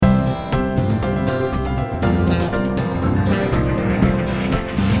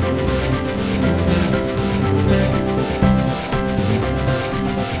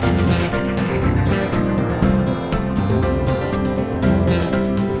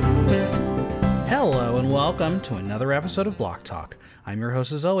Welcome to another episode of Block Talk. I'm your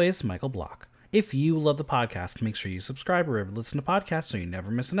host, as always, Michael Block. If you love the podcast, make sure you subscribe wherever you listen to podcasts so you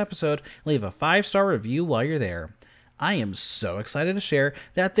never miss an episode. Leave a 5-star review while you're there. I am so excited to share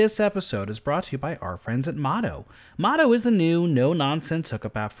that this episode is brought to you by our friends at Motto. Motto is the new no-nonsense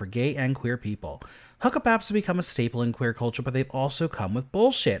hookup app for gay and queer people. Hookup apps have become a staple in queer culture, but they've also come with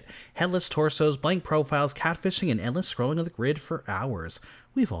bullshit. Headless torsos, blank profiles, catfishing, and endless scrolling of the grid for hours.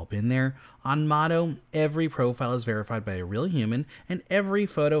 We've all been there. On Motto, every profile is verified by a real human, and every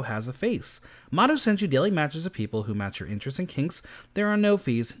photo has a face. Motto sends you daily matches of people who match your interests and kinks. There are no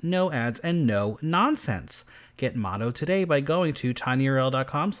fees, no ads, and no nonsense. Get Motto today by going to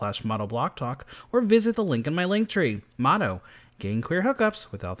tinyurl.com/MottoBlockTalk or visit the link in my link tree. Motto, gay and queer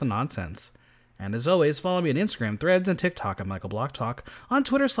hookups without the nonsense. And as always, follow me on Instagram, Threads, and TikTok at Michael Block Talk, on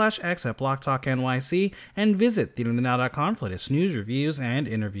Twitter /X at Block Talk NYC, and visit theaterthenow.com for latest news, reviews, and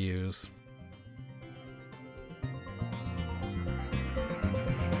interviews.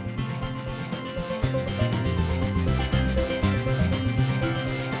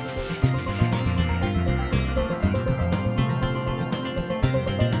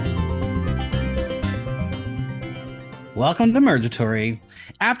 Welcome to Mergatory.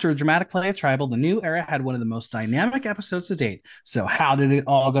 After a dramatic play at Tribal, the new era had one of the most dynamic episodes to date. So how did it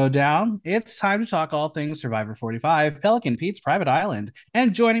all go down? It's time to talk all things Survivor 45, Pelican Pete's Private Island.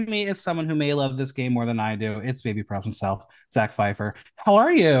 And joining me is someone who may love this game more than I do. It's Baby Props himself, Zach Fifer. How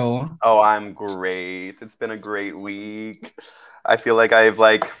are you? Oh, I'm great. It's been a great week. I feel like I've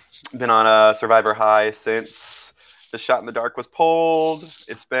been on a Survivor high since the shot in the dark was pulled.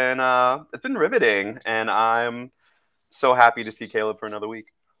 It's been riveting, and I'm so happy to see Caleb for another week.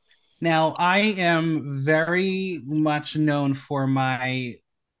 Now, I am very much known for my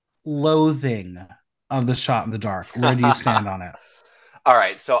loathing of the shot in the dark. Where do you stand on it? All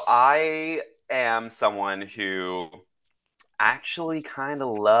right, so I am someone who actually kind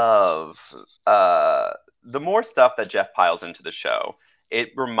of love the more stuff that Jeff piles into the show. It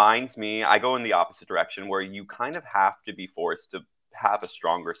reminds me, I go in the opposite direction where you kind of have to be forced to have a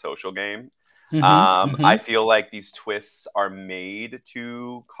stronger social game. I feel like these twists are made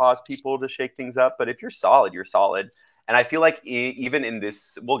to cause people to shake things up, but if you're solid, you're solid. And I feel like even in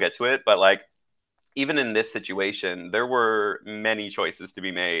this, we'll get to it, but even in this situation, there were many choices to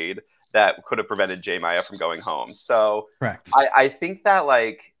be made that could have prevented J. Maya from going home. So correct. I think that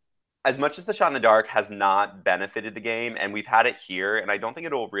as much as the shot in the dark has not benefited the game, and we've had it here, and I don't think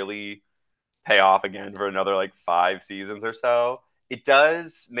it'll really pay off again for another 5 seasons or so, it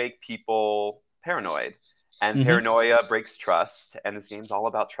does make people paranoid, and paranoia breaks trust, and this game's all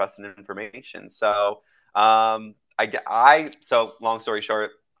about trust and information. So so long story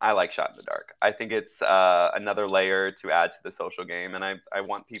short, I like Shot in the Dark. I think it's another layer to add to the social game, and I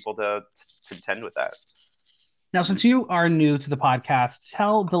want people to contend with that. Now, since you are new to the podcast,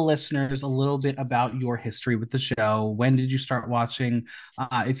 tell the listeners a little bit about your history with the show. When did you start watching?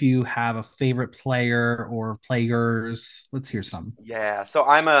 If you have a favorite player or players, let's hear some. Yeah, so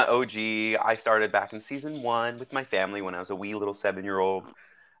I'm a OG. I started back in season 1 with my family when I was a wee little 7-year-old,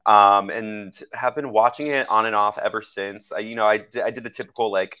 and have been watching it on and off ever since. I did the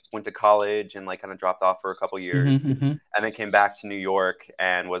typical went to college and kind of dropped off for a couple years, and then came back to New York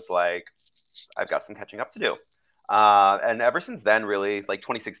and was like, I've got some catching up to do. And ever since then, really,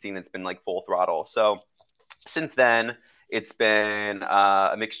 2016, it's been full throttle. So since then, it's been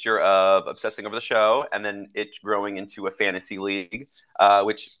a mixture of obsessing over the show and then it growing into a fantasy league,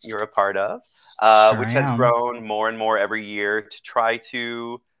 which you're a part of, which has grown more and more every year to try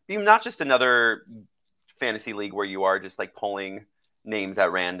to be not just another fantasy league where you are just pulling names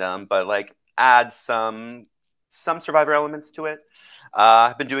at random, but add some Survivor elements to it.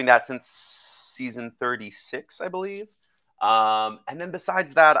 I've been doing that since season 36, I believe. And then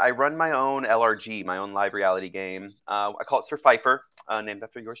besides that, I run my own LRG, my own live reality game. I call it Sir Fifer, named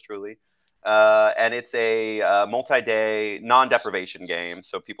after yours truly. And it's a multi-day non-deprivation game,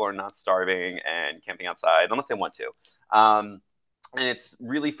 so people are not starving and camping outside unless they want to. And it's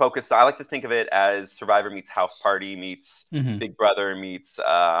really focused. I like to think of it as Survivor meets House Party meets Big Brother meets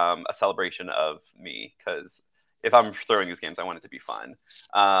a celebration of me, because if I'm throwing these games, I want it to be fun.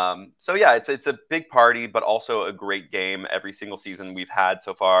 So yeah, it's a big party, but also a great game. Every single season we've had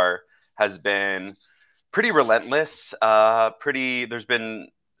so far has been pretty relentless. There's been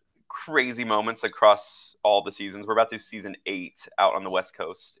crazy moments across all the seasons. We're about to do season 8 out on the West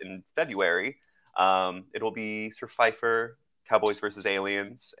Coast in February. It'll be Sir Fifer, Cowboys versus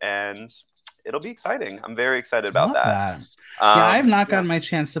Aliens, and it'll be exciting. I'm very excited about that. Yeah, I have not gotten my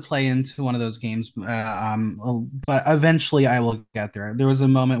chance to play into one of those games, but eventually I will get there. There was a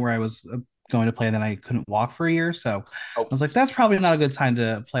moment where I was going to play, and then I couldn't walk for a year. So I Oh, was like, that's probably not a good time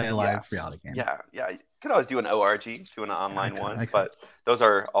to play a yeah, live reality game. yeah. You could always do an ORG, do an I online could, one, I could. but those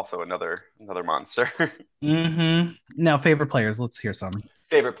are also another monster. Now, favorite players. Let's hear some.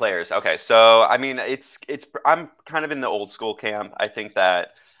 Favorite players. Okay, so I mean, it's I'm kind of in the old school camp. I think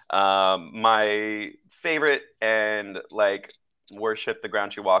that my favorite and like worship the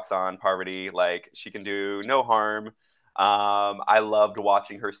ground she walks on, Parvati. Like she can do no harm. I loved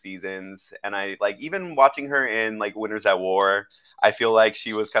watching her seasons, and I like even watching her in like Winners at War. I feel like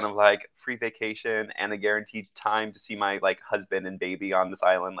she was kind of like free vacation and a guaranteed time to see my like husband and baby on this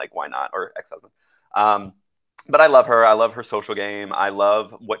island. Like why not? Or ex-husband. Um, but I love her. I love her social game. I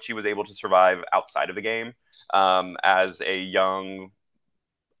love what she was able to survive outside of the game as a young,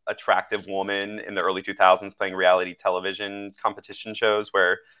 attractive woman in the early 2000s playing reality television competition shows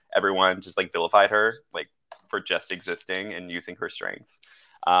where everyone just like vilified her like for just existing and using her strengths.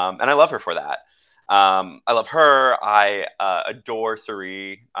 And I love her for that. I love her. I adore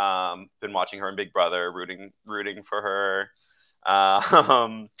Suri. Been watching her in Big Brother, rooting for her.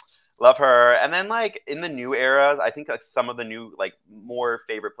 Um, love her. And then like in the new era, I think like some of the new like more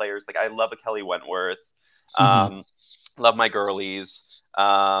favorite players. Like I love a Kelly Wentworth. Mm-hmm. Um, love my girlies.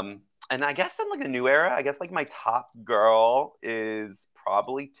 And I guess in like a new era, I guess like my top girl is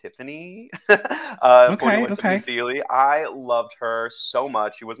probably Tiffany, Okay, 41 Tiffany okay. Seeley. I loved her so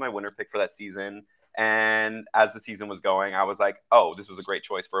much. She was my winner pick for that season. And as the season was going, I was like, oh, this was a great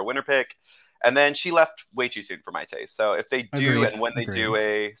choice for a winner pick. And then she left way too soon for my taste. So if they do, Agreed. and when they Agreed. do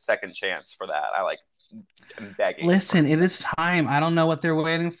a second chance for that, I like, I'm begging for Listen, it. it is time. I don't know what they're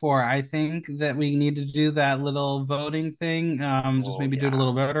waiting for. I think that we need to do that little voting thing. Just Oh maybe do it a yeah,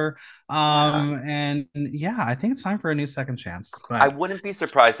 little better. yeah. And yeah, I think it's time for a new second chance. I But wouldn't be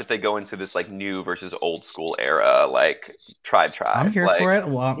surprised if they go into this like new versus old school era, like I'm tribe. here Like, for it.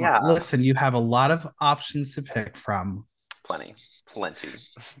 Well, yeah, listen, you have a lot of options to pick from. plenty.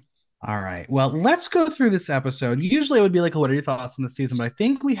 All right. Well, let's go through this episode. Usually it would be like, what are your thoughts on the season? But I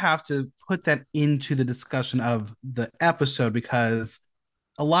think we have to put that into the discussion of the episode because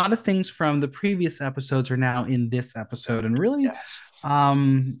a lot of things from the previous episodes are now in this episode and really Yes.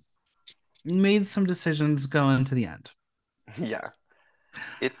 um made some decisions going to the end. Yeah.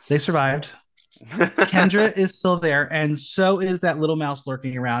 They It's survived. Kendra is still there, and so is that little mouse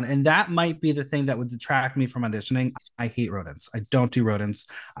lurking around. And that might be the thing that would detract me from auditioning. I hate rodents. I don't do rodents.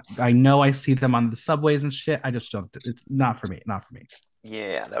 I know I see them on the subways and shit. I just don't. It's not for me. Not for me.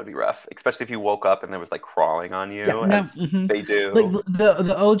 yeah, that would be rough, especially if you woke up and there was like crawling on Yeah, you no. as they Like do.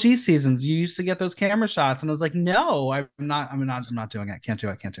 the OG seasons, you used to get those camera shots, and I was like, no, I'm not. I'm not doing it. Can't do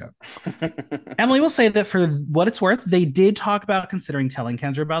it. Can't do it. Emily will say that for what it's worth, they did talk about considering telling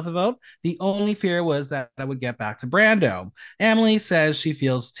Kendra about the vote. The only fear was that I would get back to Brando. Emily says she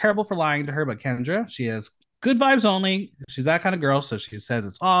feels terrible for lying to her, but Kendra, she has good vibes only. She's that kind of girl, so she says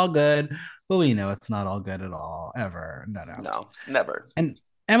it's all good, but we know it's not all good at all, ever. No, no. No, never. And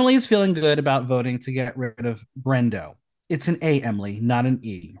Emily is feeling good about voting to get rid of Brendo. It's an A, Emily, not an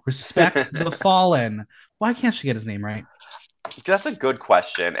E. Respect the fallen. Why can't she get his name right? That's a good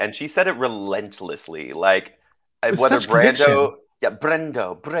question, and she said it relentlessly. Like With whether such conviction. Brando, yeah, Brent.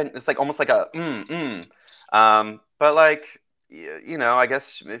 It's like almost like a But like you know, I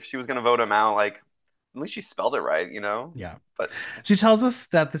guess if she was gonna vote him out, like at least she spelled it right, you know. Yeah. But She tells us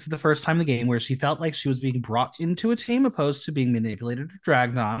that this is the first time in the game where she felt like she was being brought into a team opposed to being manipulated or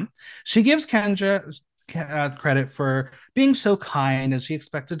dragged on. She gives Kendra credit for being so kind and she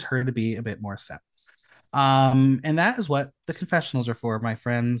expected her to be a bit more set. And that is what the confessionals are for, my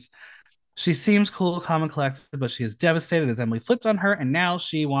friends. She seems cool, calm, and collected, but she is devastated as Emily flipped on her, and now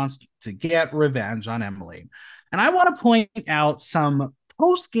she wants to get revenge on Emily. And I want to point out some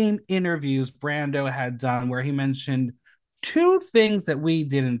post game interviews Brando had done where he mentioned two things that we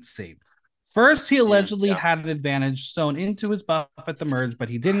didn't see. First, he allegedly yeah, had an advantage sewn into his buff at the merge, but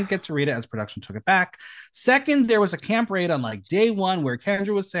he didn't get to read it as production took it back. Second, there was a camp raid on like day one where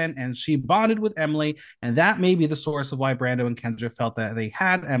Kendra was sent and she bonded with Emily, and that may be the source of why Brando and Kendra felt that they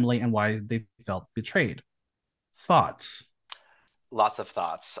had Emily and why they felt betrayed. Thoughts? lots of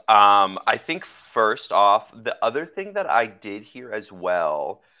thoughts. I think first off, the other thing that I did hear as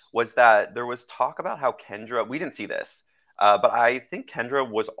well was that there was talk about how Kendra. We didn't see this, but I think Kendra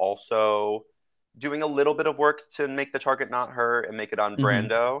was also doing a little bit of work to make the target not her and make it on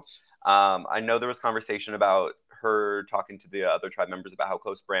Mm-hmm. Brando. I know there was conversation about her talking to the other tribe members about how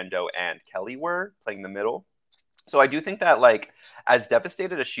close Brando and Kelly were playing the middle. So I do think that like as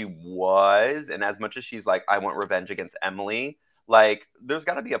devastated as she was, and as much as she's like, I want revenge against Emily, like there's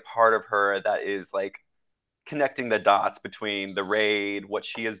got to be a part of her that is like connecting the dots between the raid, what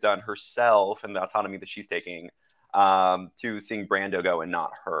she has done herself, and the autonomy that she's taking, to seeing Brando go and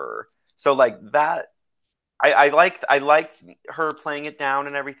not her. So like that, I liked her playing it down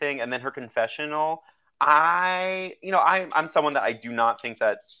and everything, and then her confessional. I'm someone that I do not think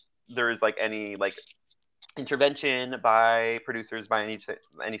that there is like any like intervention by producers by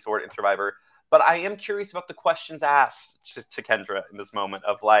any sort in Survivor. But I am curious about the questions asked to Kendra in this moment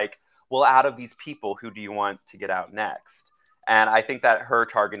of like, well, out of these people, who do you want to get out next? And I think that her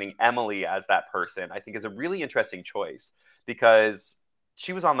targeting Emily as that person, I think, is a really interesting choice because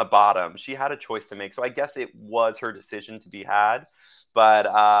she was on the bottom. She had a choice to make. So I guess it was her decision to be had. But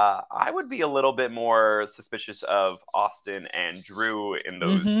I would be a little bit more suspicious of Austin and Drew in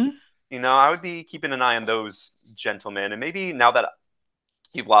those. Mm-hmm. I would be keeping an eye on those gentlemen. And maybe now that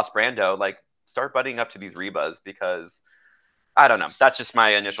you've lost Brando, like start butting up to these Rebas because I don't know. That's just my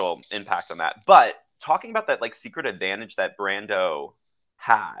initial impact on that. But talking about that like secret advantage that Brando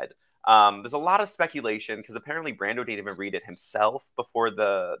had, there's a lot of speculation because apparently Brando didn't even read it himself before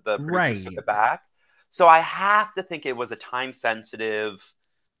the producers took Right. it back. So I have to think it was a time sensitive,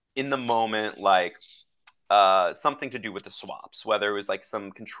 in the moment, like something to do with the swaps, whether it was like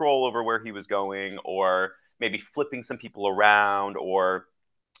some control over where he was going, or maybe flipping some people around, or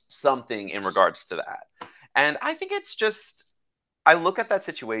something in regards to that. And I think it's just, I look at that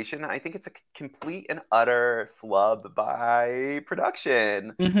situation and I think it's a complete and utter flub by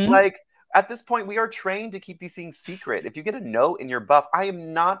production. Mm-hmm. Like, at this point, we are trained to keep these things secret. If you get a note in your buff, I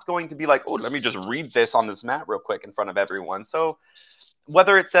am not going to be like, oh, let me just read this on this mat real quick in front of everyone. So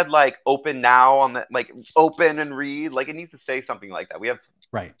whether it said like open now on the like open and read, like it needs to say something like that. We have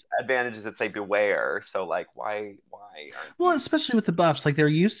Right. advantages that say beware. So like why aren't Well, these? especially with the buffs, like they're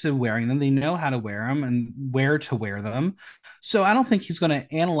used to wearing them. They know how to wear them and where to wear them. So I don't think he's going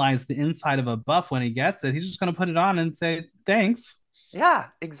to analyze the inside of a buff when he gets it. He's just going to put it on and say, thanks. Yeah,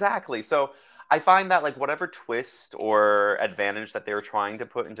 exactly. So I find that like whatever twist or advantage that they were trying to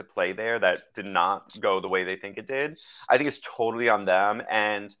put into play there that did not go the way they think it did, I think it's totally on them.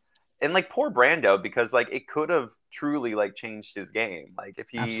 And like poor Brando, because like it could have truly like changed his game. Like if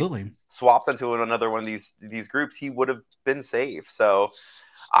he Absolutely. swapped into another one of these groups, he would have been safe. So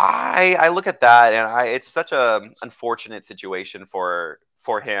I look at that and it's such a unfortunate situation for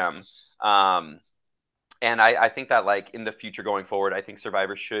him. Um, and I think that like in the future going forward, I think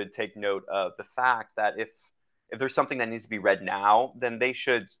Survivor should take note of the fact that if there's something that needs to be read now, then they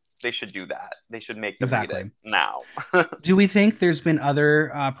should do that. They should make them read it Exactly. now. Do we think there's been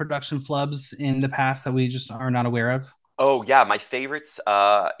other production flubs in the past that we just are not aware of? Oh yeah, my favorites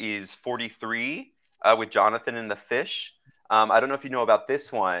is 43 with Jonathan and the fish. I don't know if you know about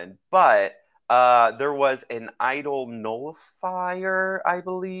this one, but there was an idol nullifier, I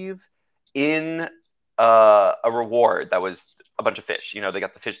believe, in a reward that was a bunch of fish. They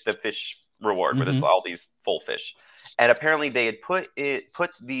got the fish reward where there's Mm-hmm. all these full fish, and apparently they had put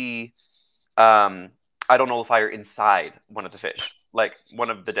the um, idol nullifier inside one of the fish, like one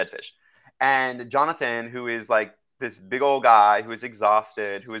of the dead fish. And Jonathan, who is like this big old guy who is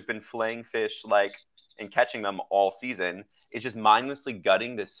exhausted, who has been filleting fish like and catching them all season, is just mindlessly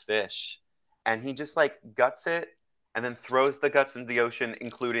gutting this fish. And he just like guts it and then throws the guts into the ocean,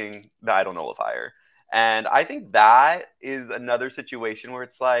 including the idol nullifier. And I think that is another situation where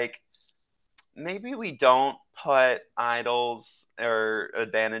it's like, maybe we don't put idols or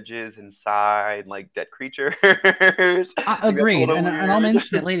advantages inside like dead creatures. Like that's a Agreed. little And I'll weird.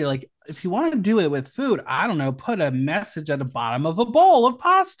 mention it later. Like, if you want to do it with food, I don't know, put a message at the bottom of a bowl of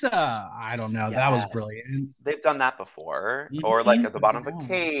pasta. I don't know. That was Yes. brilliant. They've done that before. Or like at the Mhm. bottom of a Yeah.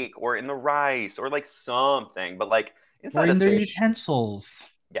 cake or in the rice or like something. But like Or inside a in their fish, utensils.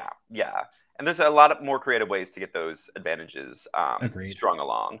 yeah, yeah. And there's a lot of more creative ways to get those advantages Agreed. strung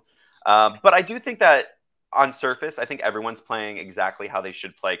along. But I do think that on surface, I think everyone's playing exactly how they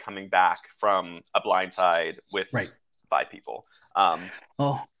should play coming back from a blindside with Right. 5 people. Um,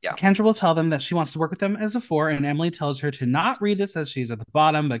 Well, yeah. Kendra will tell them that she wants to work with them as a four, and Emily tells her to not read this as she's at the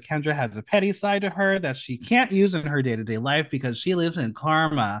bottom. But Kendra has a petty side to her that she can't use in her day to day life because she lives in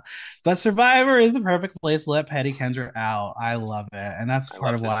karma. But Survivor is the perfect place to let petty Kendra out. I love it. And that's I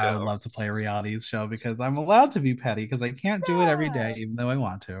part of loved it why I would too. love to play a reality show because I'm allowed to be petty because I can't do it every day, Yeah. even though I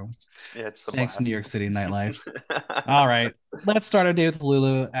want to. Yeah, it's a Thanks, New blast. York City nightlife. All right. Let's start our day with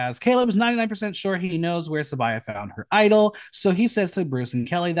Lulu, as Caleb is 99% sure he knows where Sabaya found her idol. So he says to Bruce and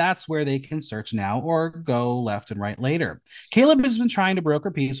Kelly that's where they can search now or go left and right later. Caleb has been trying to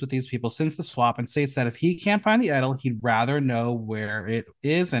broker peace with these people since the swap and states that if he can't find the idol, he'd rather know where it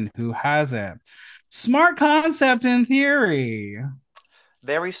is and who has it. Smart concept in theory.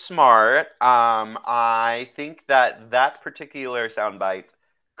 Very smart. I think that that particular soundbite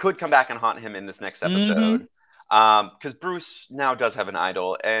could come back and haunt him in this next episode. Mm-hmm. Because Bruce now does have an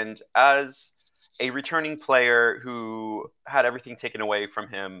idol, and as a returning player who had everything taken away from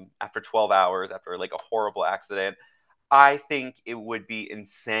him after 12 hours, after like a horrible accident, I think it would be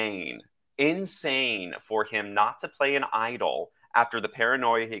insane for him not to play an idol after the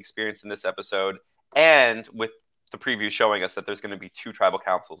paranoia he experienced in this episode, and with the preview showing us that there's going to be two tribal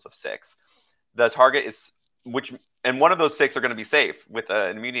councils of six. The target is which, and one of those six are going to be safe with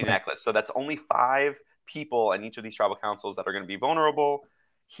an immunity Right. necklace. So that's only five people in each of these tribal councils that are going to be vulnerable.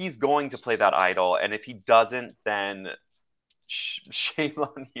 He's going to play that idol, and if he doesn't, then shame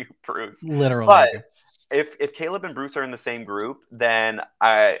on you, Bruce. But Literally. if Caleb and Bruce are in the same group, then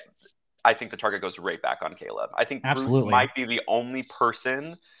I think the target goes right back on Caleb. I think Bruce Absolutely. might be the only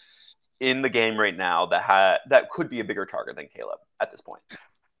person in the game right now that could be a bigger target than Caleb at this point.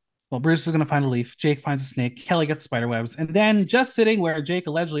 Well, Bruce is going to find a leaf. Jake finds a snake. Kelly gets spider webs. And then, just sitting where Jake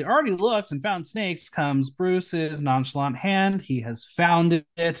allegedly already looked and found snakes, comes Bruce's nonchalant hand. He has found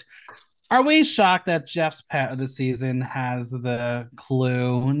it. Are we shocked that Jeff's pet of the season has the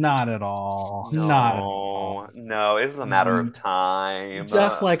clue? Not at all. Not at all. No, no, it was a matter of Um, time.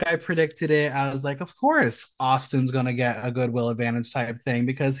 just like I predicted it, I was like, of course, Austin's going to get a goodwill advantage type thing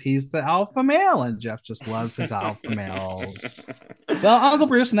because he's the alpha male, and Jeff just loves his alpha males. Well, Uncle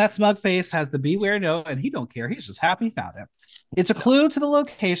Bruce in that smug face has the beware note, and he don't care. He's just happy he found it. It's a clue to the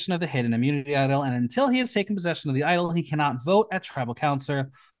location of the hidden immunity idol, and until he has taken possession of the idol, he cannot vote at tribal council.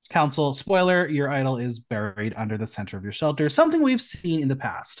 Council, spoiler, your idol is buried under the center of your shelter, something we've seen in the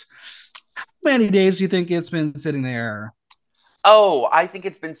past. How many days do you think it's been sitting there? Oh, I think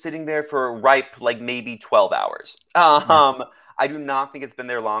it's been sitting there for ripe, like maybe 12 hours. Yeah. I do not think it's been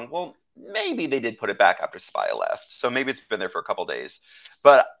there long. Well, maybe they did put it back after Spia left, so maybe it's been there for a couple days.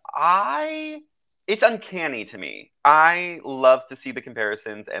 But it's uncanny to me. I love to see the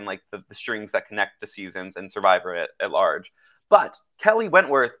comparisons and like the strings that connect the seasons and Survivor at large. But Kelly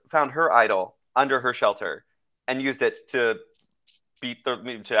Wentworth found her idol under her shelter and used it to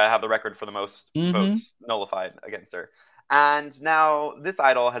to have the record for the most Mm-hmm. votes nullified against her. And now this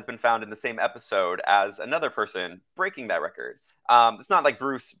idol has been found in the same episode as another person breaking that record. It's not like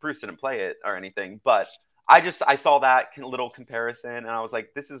Bruce didn't play it or anything, but I saw that little comparison and I was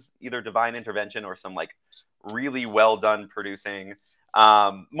like, this is either divine intervention or some like really well done producing.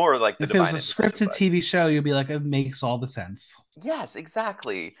 More like the If it was divine a intervention scripted side. TV show, you'd be like, it makes all the sense. Yes,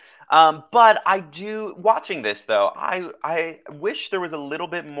 exactly. But I do watching this though. I wish there was a little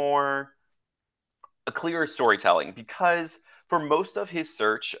bit more a clearer storytelling because for most of his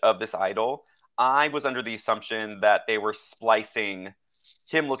search of this idol, I was under the assumption that they were splicing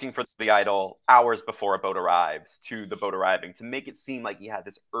him looking for the idol hours before a boat arrives to the boat arriving to make it seem like he had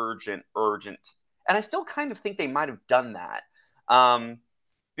this urgent. And I still kind of think they might have done that. Um,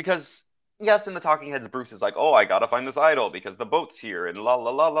 because yes, in the Talking Heads, Bruce is like, "Oh, I gotta find this idol because the boat's here," and la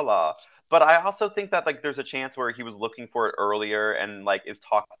la la la la. But I also think that like there's a chance where he was looking for it earlier and like is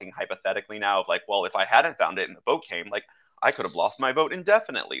talking hypothetically now of like, well, if I hadn't found it and the boat came, like I could have lost my boat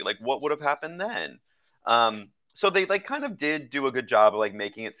indefinitely. Like what would have happened then? So they like kind of did do a good job of like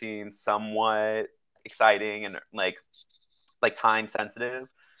making it seem somewhat exciting and like time sensitive.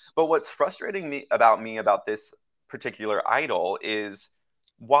 But what's frustrating me about this particular idol is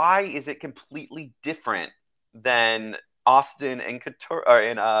why is it completely different than Austin and Couture or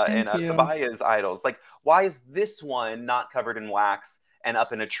in Thank you. Sabaya's idols? Like, why is this one not covered in wax and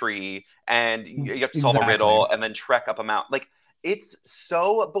up in a tree, and you have to solve a Exactly. riddle and then trek up a mountain? Like, it's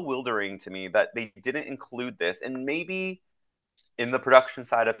so bewildering to me that they didn't include this, and maybe in the production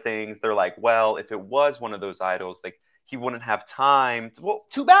side of things, they're like, well, if it was one of those idols, like he wouldn't have time. Well,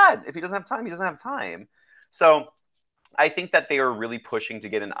 too bad. If he doesn't have time, he doesn't have time. So I think that they are really pushing to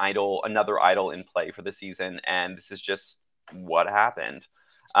get another idol in play for the season, and this is just what happened.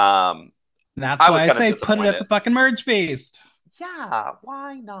 Um, That's I was why I kind of say put it at disappointed. the fucking merge feast. Yeah,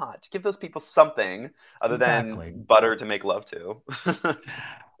 why not? Give those people something other than Exactly. butter to make love to.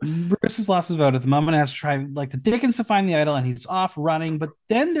 Bruce has lost his vote at the moment, has to try like the Dickens to find the idol, and he's off running. But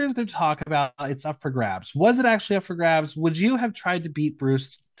then there's the talk about it's up for grabs. Was it actually up for grabs? Would you have tried to beat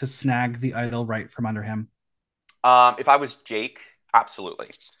Bruce to snag the idol right from under him? If I was Jake, absolutely.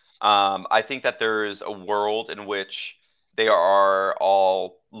 I think that there's a world in which they are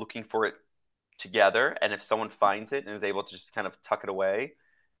all looking for it together, and if someone finds it and is able to just kind of tuck it away,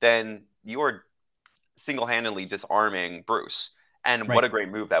 then you are single-handedly disarming Bruce. And what Right. a great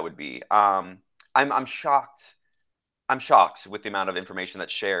move that would be. I'm shocked. I'm shocked with the amount of information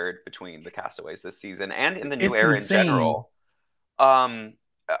that's shared between the castaways this season and in the new It's era in insane. general.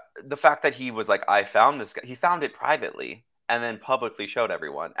 the fact that he was like, I found this guy, he found it privately and then publicly showed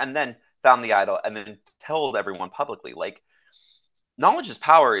everyone, and then found the idol and then told everyone publicly. Like, knowledge is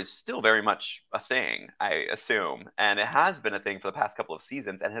power is still very much a thing, I assume, and it has been a thing for the past couple of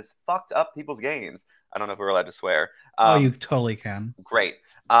seasons and has fucked up people's games. I don't know if we're allowed to swear. Oh, you Um, totally can. Great.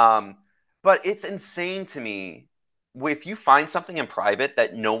 Um, but it's insane to me. If you find something in private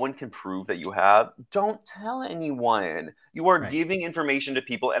that no one can prove that you have, don't tell anyone. You are Right. giving information to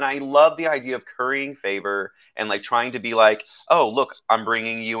people. And I love the idea of currying favor and like trying to be like, oh, look, I'm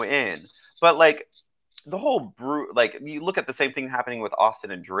bringing you in. But like the whole like you look at the same thing happening with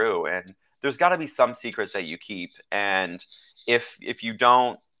Austin and Drew, and there's got to be some secrets that you keep. And if you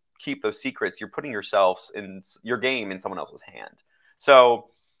don't keep those secrets, you're putting yourself in your game in someone else's hand. So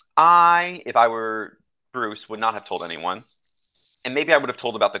if I were Bruce, would not have told anyone. And maybe I would have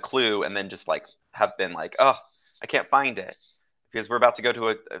told about the clue and then just like have been like, oh, I can't find it because we're about to go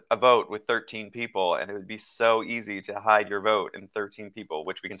to a vote with 13 people, and it would be so easy to hide your vote in 13 people,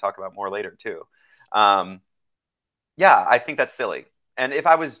 which we can talk about more later too. Um, yeah, I think that's silly. And if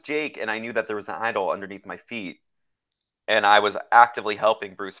I was Jake and I knew that there was an idol underneath my feet, and I was actively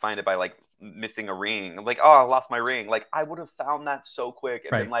helping Bruce find it by like missing a ring. I'm like, oh, I lost my ring. Like, I would have found that so quick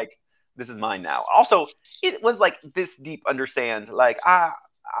and been Right. like, this is mine now. Also, it was like this deep understand. Like,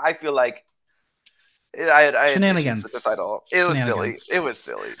 I feel like I had issues with this Shenanigans. idol. It was silly. Shenanigans. It was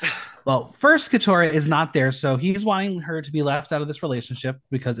silly. Well, first, Katora is not there, so he's wanting her to be left out of this relationship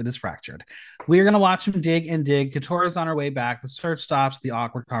because it is fractured. We are going to watch him dig and dig. Katora's on her way back. The search stops. The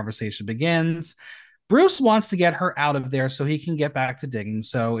awkward conversation begins. Bruce wants to get her out of there so he can get back to digging.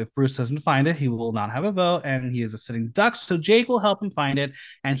 So if Bruce doesn't find it, he will not have a vote, and he is a sitting duck. So Jake will help him find it,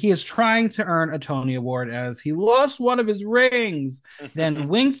 and he is trying to earn a Tony Award as he lost one of his rings. Then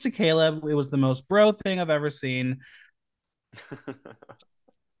winks to Caleb. It was the most bro thing I've ever seen.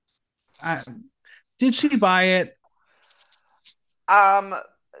 I, did she buy it? um,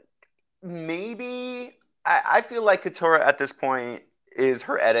 Maybe I feel like Katora at this point is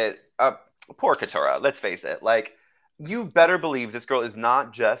her edit. Poor Katora. Let's face it. Like, you better believe this girl is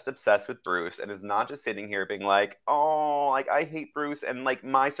not just obsessed with Bruce and is not just sitting here being like, oh, like I hate Bruce and like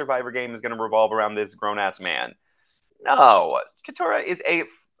my Survivor game is going to revolve around this grown ass man. No, Katora is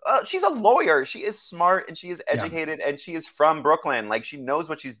she's a lawyer. She is smart and she is Yeah, educated and she is from Brooklyn. Like, she knows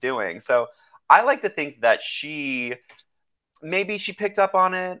what she's doing. So I like to think that maybe she picked up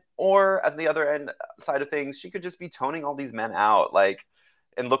on it, or at the other end side of things, she could just be toning all these men out, like,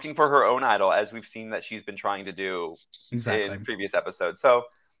 and looking for her own idol, as we've seen that she's been trying to do exactly. in previous episodes. So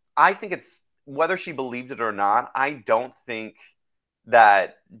I think it's whether she believed it or not, I don't think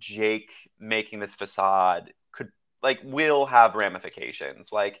that Jake making this facade could like will have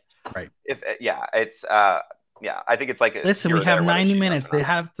ramifications. Like, Right. if yeah, it's yeah, I think it's like Listen, we here or have there whether 90 she knows minutes. or They not.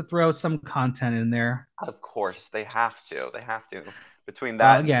 have to throw some content in there. Of course, they have to. They have to. Between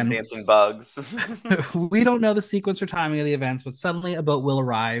Well, that and some again, dancing bugs. we don't know the sequence or timing of the events, but suddenly a boat will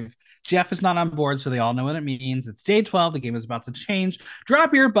arrive. Jeff is not on board, so they all know what it means. It's day 12. The game is about to change.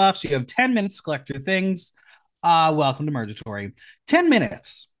 Drop your buffs. You have 10 minutes to collect your things. Welcome to Mergatory. 10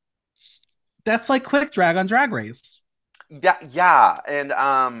 minutes. That's like quick drag on Drag Race. Yeah, yeah,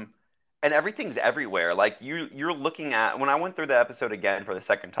 and everything's everywhere. Like, you're looking at when I went through the episode again for the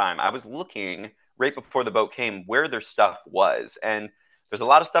second time, I was looking right before the boat came where their stuff was. And there's a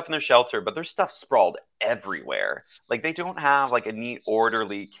lot of stuff in their shelter, but there's stuff sprawled everywhere. Like, they don't have like a neat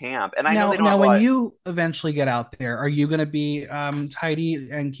orderly camp. And I know Now, they don't have a when lot. you eventually get out there, are you going to be tidy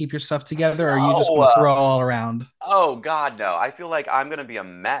and keep your stuff together, or are you just going to No. throw all around? Oh God, no. I feel like I'm gonna be a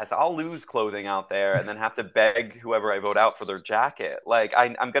mess. I'll lose clothing out there and then have to beg whoever I vote out for their jacket. Like,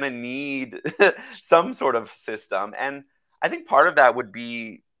 I'm gonna need some sort of system. And I think part of that would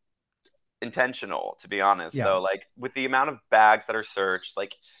be intentional, to be honest, Yeah, though. Like, with the amount of bags that are searched,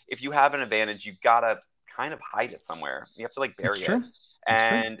 like, if you have an advantage, you gotta kind of hide it somewhere. You have to like it's bury it. true. It's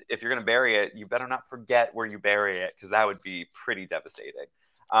true. And if you're gonna bury it, you better not forget where you bury it, because that would be pretty devastating.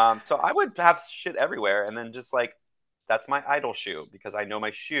 So I would have shit everywhere, and then just like that's my idol shoe because I know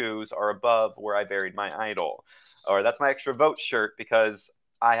my shoes are above where I buried my idol, or that's my extra vote shirt because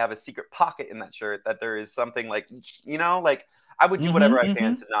I have a secret pocket in that shirt that there is something like, like I would do Mm-hmm, whatever I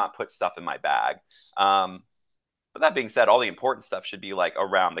can mm-hmm. to not put stuff in my bag. Um, but that being said, all the important stuff should be like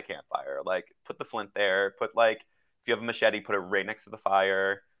around the campfire. Like, put the flint there. Put like if you have a machete, put it right next to the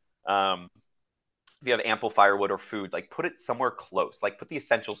fire. Um, if you have ample firewood or food, like put it somewhere close. Like, put the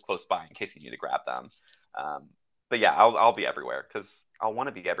essentials close by in case you need to grab them. Um, but yeah, I'll be everywhere because I'll want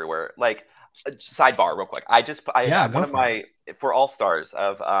to be everywhere. Like, sidebar, real quick. I Yeah, one go of for it. my for all stars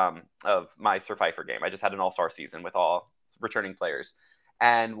of my Survivor game. I just had an all star season with all returning players,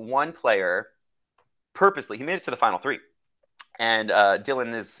 and one player purposely he made it to the final three, and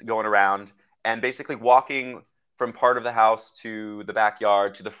Dylan is going around and basically walking from part of the house to the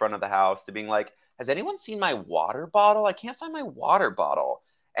backyard to the front of the house to being like, has anyone seen my water bottle? I can't find my water bottle.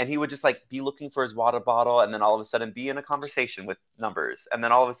 And he would just like be looking for his water bottle and then all of a sudden be in a conversation with numbers and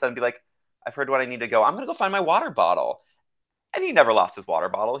then all of a sudden be like, I've heard what I need to go. I'm going to go find my water bottle. And he never lost his water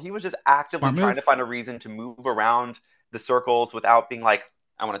bottle. He was just actively Smart trying to move. find a reason to move around the circles without being like,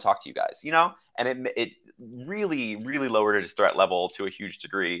 I want to talk to you guys, you know? And it really, really lowered his threat level to a huge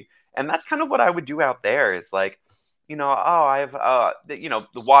degree. And that's kind of what I would do out there is like, oh, I have, the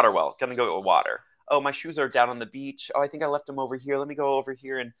water well, gonna go get water. Oh, my shoes are down on the beach. Oh, I think I left them over here. Let me go over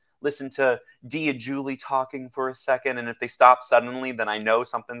here and listen to Dee and Julie talking for a second. And if they stop suddenly, then I know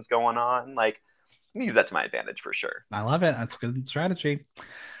something's going on. Like, use that to my advantage for sure. I love it. That's a good strategy.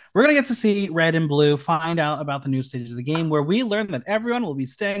 We're going to get to see Red and Blue find out about the new stage of the game where we learn that everyone will be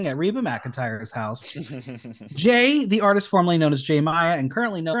staying at Reba McEntire's house. Jay, the artist formerly known as Jay Maya and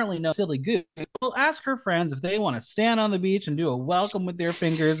currently known as Silly Goose, will ask her friends if they want to stand on the beach and do a welcome with their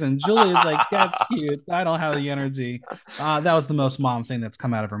fingers. And Julie is like, that's cute. I don't have the energy. That was the most mom thing that's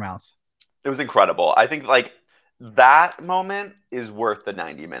come out of her mouth. It was incredible. I think like that moment is worth the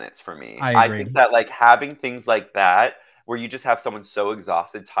 90 minutes for me. I I agree. think that like having things like that where you just have someone so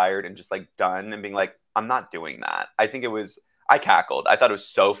exhausted, tired, and just like done and being like, I'm not doing that. I cackled. I thought it was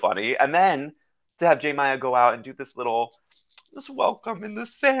so funny. And then to have J Maya go out and do this welcome in the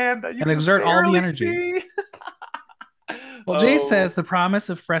sand that you And can exert all the barely energy. see. Well, Jay Oh, says the promise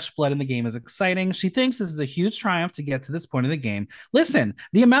of fresh blood in the game is exciting. She thinks this is a huge triumph to get to this point of the game. Listen,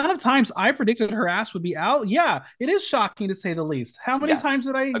 the amount of times I predicted her ass would be out, yeah, it is shocking to say the least. How many times yes,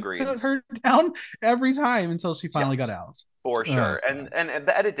 did I agreed. put her down? Every time until she Yeah. finally got out. For Oh, sure. And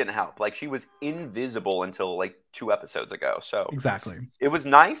the edit didn't help. Like she was invisible until like 2 episodes ago. So exactly. it was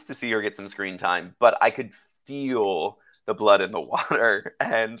nice to see her get some screen time, but I could feel the blood in the water.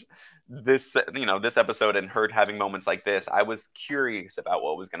 And this episode and her having moments like this, I was curious about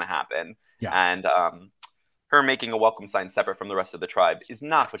what was going to happen. Yeah. And her making a welcome sign separate from the rest of the tribe is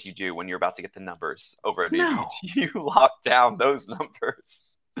not what you do when you're about to get the numbers over at No. beach. You lock down those numbers.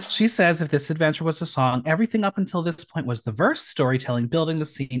 She says if this adventure was a song, everything up until this point was the verse, storytelling, building the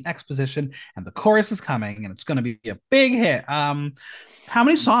scene, exposition, and the chorus is coming, and it's going to be a big hit. How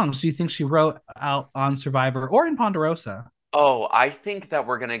many songs do you think she wrote out on Survivor or in Ponderosa? Oh, I think that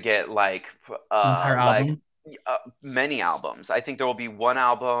we're gonna get like An entire like album? many albums. I think there will be one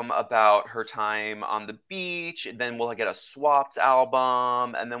album about her time on the beach, then we'll get a swapped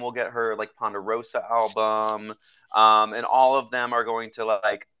album, and then we'll get her like Ponderosa album. And all of them are going to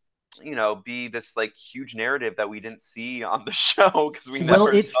like be this like huge narrative that we didn't see on the show because we Will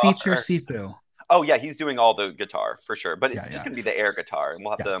never it saw feature her. Sifu? Oh yeah, he's doing all the guitar for sure, but Yeah, it's just yeah, gonna be the air guitar, and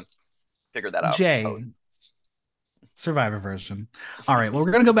we'll have yeah. to figure that out Jay, post. Survivor version. All right, well,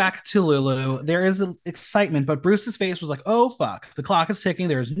 we're going to go back to Lulu. There is excitement, but Bruce's face was like, oh, fuck. The clock is ticking.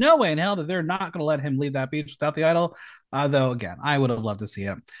 There's no way in hell that they're not going to let him leave that beach without the idol. Though, again, I would have loved to see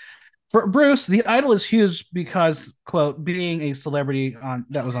it. For Bruce, the idol is huge because, quote, being a celebrity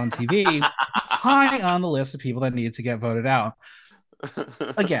that was on TV, it's high on the list of people that needed to get voted out.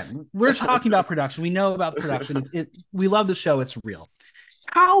 Again, we're talking about production. We know about the production. We love the show. It's real.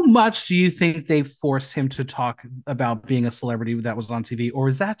 How much do you think they forced him to talk about being a celebrity that was on TV, or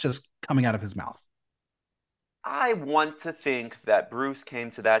is that just coming out of his mouth? I want to think that Bruce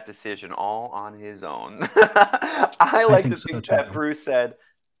came to that decision all on his own. I I like think to so think too. that Bruce said,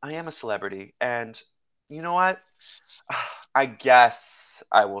 I am a celebrity. And you know what? I guess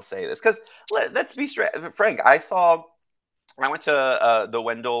I will say this because let's be frank. I went to the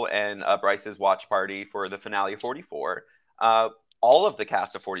Wendell and Bryce's watch party for the finale of 44. Uh, all of the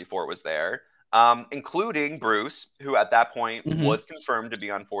cast of 44 was there, including Bruce, who at that point Mm-hmm. was confirmed to be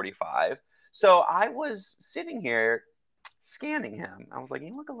on 45. So I was sitting here scanning him. I was like,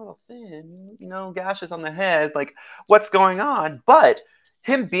 you look a little thin, gashes on the head. Like, what's going on? But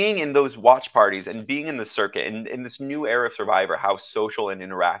him being in those watch parties and being in the circuit and in this new era of Survivor, how social and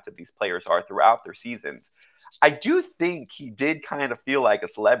interactive these players are throughout their seasons, I do think he did kind of feel like a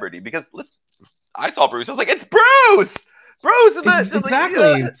celebrity because I saw Bruce. I was like, it's Bruce! Bruce!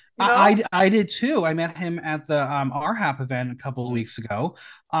 Exactly. You know? I did too. I met him at the RHAP event a couple of weeks ago.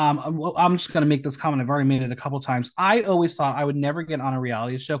 Well, I'm just going to make this comment. I've already made it a couple times. I always thought I would never get on a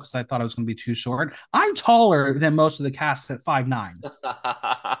reality show because I thought I was going to be too short. I'm taller than most of the cast at 5'9".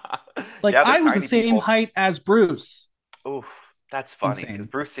 Like Yeah, they're I was the tiny same people. height as Bruce. Oof, that's funny because Insane.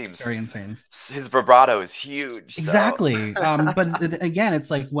 Bruce seems Very insane. his vibrato is huge. So Exactly. But again,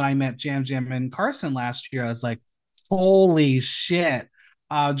 it's like when I met Jam Jam and Carson last year, I was like, holy shit.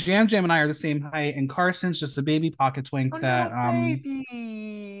 Jam Jam and I are the same height, and Carson's just a baby pocket twink Oh that no,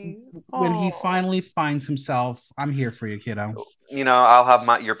 baby. when he Oh. finally finds himself, I'm here for you, kiddo. I'll have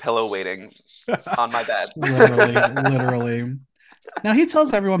my your pillow waiting on my bed. Literally, literally. Now he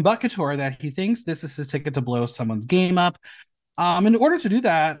tells everyone but Couture that he thinks this is his ticket to blow someone's game up. In order to do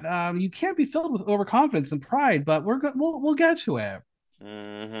that, you can't be filled with overconfidence and pride, but we'll get to it.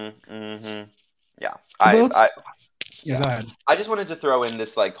 Yeah, The boats. I Yeah, yeah. go ahead. I just wanted to throw in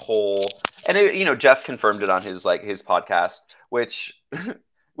this like whole, and Jeff confirmed it on his podcast, which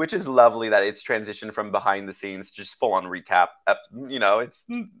which is lovely that it's transitioned from behind the scenes just full on recap.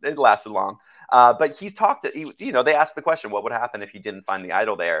 It lasted long, but he's talked. They asked the question, what would happen if you didn't find the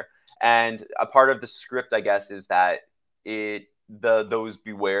idol there? And a part of the script, I guess, is that those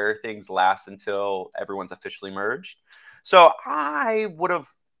beware things last until everyone's officially merged. So I would have,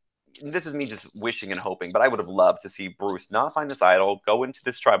 this is me just wishing and hoping, but I would have loved to see Bruce not find this idol, go into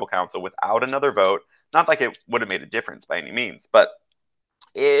this tribal council without another vote. Not like it would have made a difference by any means, but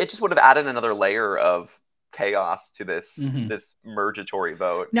it just would have added another layer of chaos to this Mm-hmm. this mergatory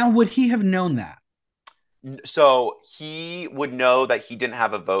vote. Now, would he have known that? So he would know that he didn't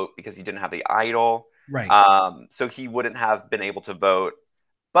have a vote because he didn't have the idol. Right. So he wouldn't have been able to vote.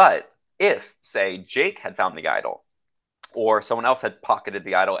 But if, say, Jake had found the idol, or someone else had pocketed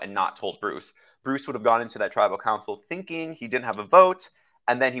the idol and not told Bruce, Bruce would have gone into that tribal council thinking he didn't have a vote,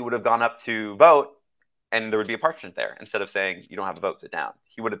 and then he would have gone up to vote, and there would be a parchment there. Instead of saying, you don't have a vote, sit down,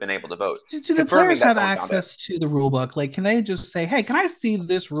 he would have been able to vote, Do the confirming players that have someone found it. access to the rule book? Like, can they just say, "Hey, can I see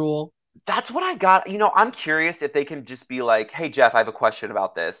this rule?" That's what I got. I'm curious if they can just be like, hey, Jeff, I have a question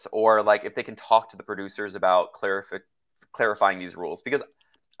about this. Or like if they can talk to the producers about clarifying these rules. Because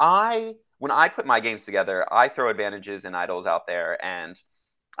when I put my games together, I throw advantages and idols out there. And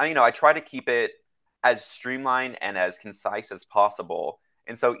I try to keep it as streamlined and as concise as possible.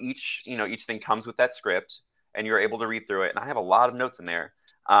 And so each thing comes with that script and you're able to read through it. And I have a lot of notes in there.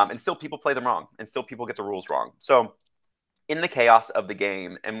 And still people play them wrong and still people get the rules wrong. So in the chaos of the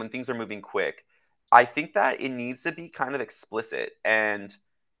game and when things are moving quick, I think that it needs to be kind of explicit. And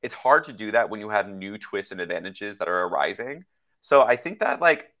it's hard to do that when you have new twists and advantages that are arising. So I think that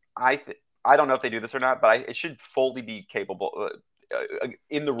I don't know if they do this or not, but it should fully be capable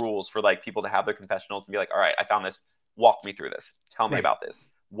in the rules for like people to have their confessionals and be like, all right, I found this. Walk me through this. Tell me Right. about this.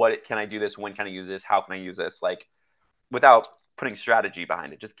 What can I do this? When can I use this? How can I use this? Like without putting strategy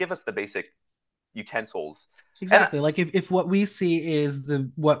behind it. Just give us the basic utensils. And Exactly. Like if what we see is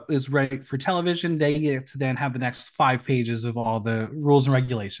what is right for television, they get to then have the next 5 pages of all the rules and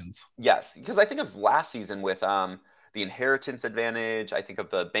regulations. yes, because I think of last season with the inheritance advantage. I think of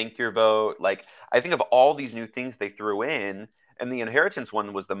the bank your vote. Like I think of all these new things they threw in, and the inheritance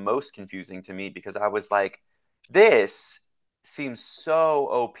one was the most confusing to me because I was like, this seems so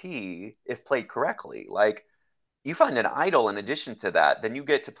OP if played correctly. Like you find an idol in addition to that, then you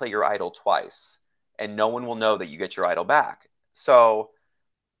get to play your idol twice, and no one will know that you get your idol back. So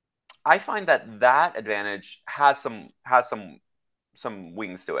I find that advantage has some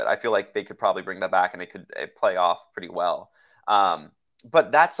wings to it. I feel like they could probably bring that back and it could play off pretty well.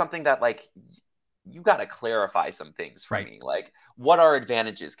 But that's something that like you got to clarify some things for Right. me. Like, what are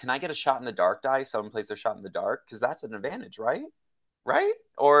advantages? Can I get a shot in the dark die? Someone plays their shot in the dark because that's an advantage, right? Right?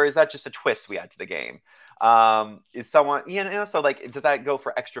 Or is that just a twist we add to the game? Is someone so like does that go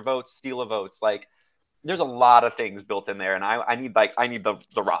for extra votes, steal a votes? Like, there's a lot of things built in there, and I need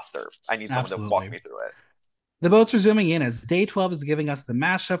the roster. I need someone to walk Absolutely. me through it. The boats are zooming in as day 12 is giving us the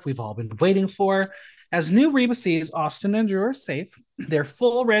mashup we've all been waiting for. As New Reba sees Austin and Drew are safe, their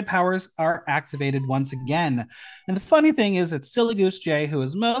full red powers are activated once again. And the funny thing is, it's Silly Goose Jay who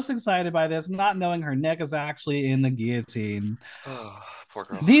is most excited by this, not knowing her neck is actually in the guillotine. Oh, poor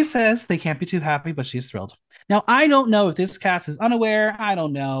girl. Dee says they can't be too happy, but she's thrilled. Now, I don't know if this cast is unaware. I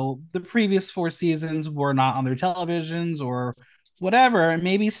don't know. The previous 4 seasons were not on their televisions or whatever.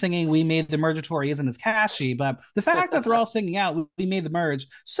 Maybe singing We Made the Mergatory isn't as catchy, but the fact that they're all singing out We Made the Merge,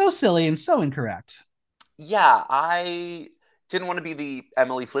 so silly and so incorrect. Yeah, I didn't want to be the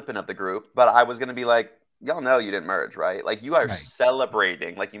Emily Flippin of the group, but I was gonna be like, y'all know you didn't merge, right? Like you are Right.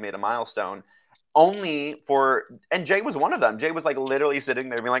 celebrating like you made a milestone. Only for and Jay was one of them. Jay was like literally sitting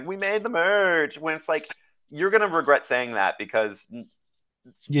there being like, "We made the merge." When it's like you're gonna regret saying that because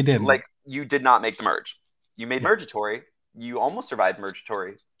You didn't. like you did not make the merge. You made Yeah. Mergatory. You almost survived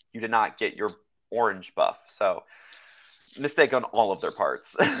Mergatory. You did not get your orange buff. So mistake on all of their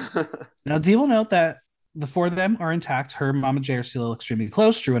parts. Now, Dee will note that the 4 of them are intact. Her, Mama J are still extremely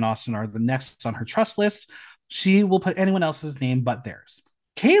close. Drew and Austin are the next on her trust list. She will put anyone else's name but theirs.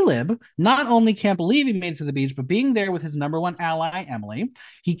 Caleb not only can't believe he made it to the beach, but being there with his number one ally, Emily,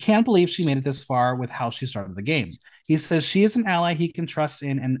 he can't believe she made it this far with how she started the game. He says she is an ally he can trust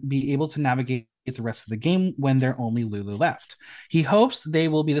in and be able to navigate the rest of the game when they're only Lulu left. He hopes they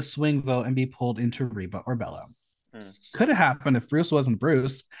will be the swing vote and be pulled into Reba or Bella. Hmm. Could have happened if Bruce wasn't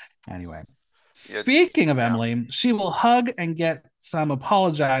Bruce. Anyway, Yeah, speaking of yeah. Emily, she will hug and get some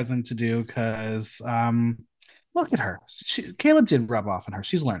apologizing to do because look at her. Caleb did rub off on her.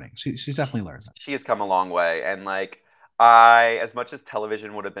 She's learning. She's definitely learning. She has come a long way, and like I, as much as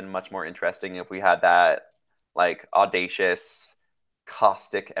television would have been much more interesting if we had that like audacious,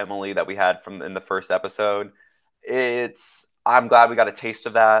 caustic Emily that we had from in the first episode. I'm glad we got a taste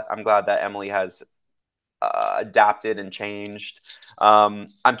of that. I'm glad that Emily has adapted and changed.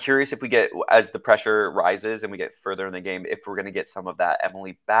 I'm curious if we get, as the pressure rises and we get further in the game, if we're going to get some of that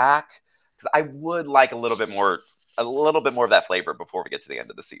Emily back, because I would like a little bit more of that flavor before we get to the end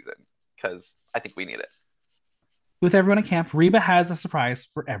of the season, because I think we need it. With everyone at camp, Reba has a surprise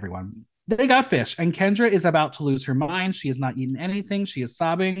for everyone. They got fish, and Kendra is about to lose her mind. She has not eaten anything. She is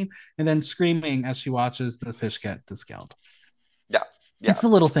sobbing and then screaming as she watches the fish get descaled. Yeah, It's yeah, the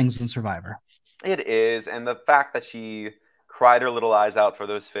little things in Survivor. it is, and the fact that she cried her little eyes out for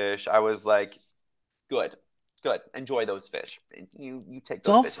those fish, I was like, good, good, enjoy those fish. You take It's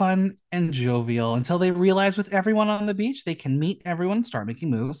those all fish. fun and jovial until they realize with everyone on the beach, they can meet everyone and start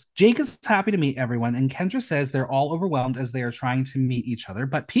making moves. Jake is happy to meet everyone, and Kendra says they're all overwhelmed as they are trying to meet each other.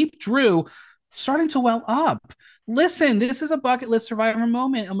 But Peep Drew starting to well up. Listen, this is a bucket list survivor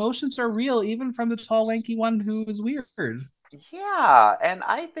moment. Emotions are real, even from the tall, lanky one who is weird. Yeah, and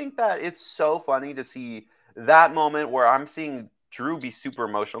I think that it's so funny to see that moment where I'm seeing Drew be super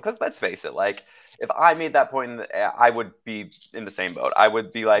emotional. Because let's face it, like if I made that point, I would be in the same boat. I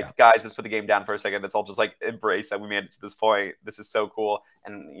would be Yeah, like, guys, let's put the game down for a second. Let's all just like embrace that we made it to this point. This is so cool.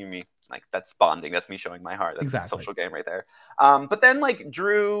 And you mean like that's bonding. That's me showing my heart. That's the exactly. social game right there. But then like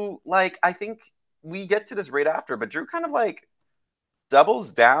Drew, like I think we get to this right after, but Drew kind of like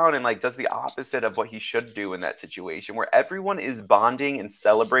doubles down and like does the opposite of what he should do in that situation where everyone is bonding and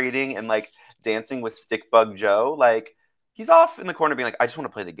celebrating and like dancing with Stickbug Joe. Like he's off in the corner being like, I just want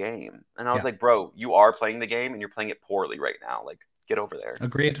to play the game. And I was Yeah, like, bro, you are playing the game and you're playing it poorly right now. Like, get over there.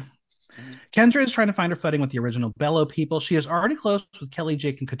 agreed. Mhm. Kendra is trying to find her footing with the original Bello people. She is already close with Kelly,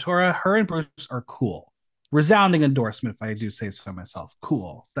 Jake, and Katora. Her and Bruce are cool. Resounding endorsement, if I do say so myself.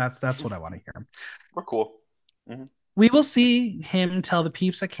 Cool. That's what I want to hear. We're cool. Hmm. We will see him tell the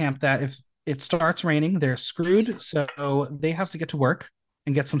peeps at camp that if it starts raining, they're screwed. So they have to get to work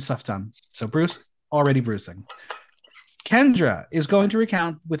and get some stuff done. So Bruce already bruising. Kendra is going to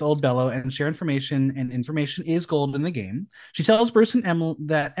recount with Old Bello and share information, and information is gold in the game. She tells Bruce and Emily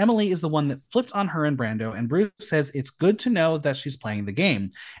that Emily is the one that flipped on her and Brando, and Bruce says it's good to know that she's playing the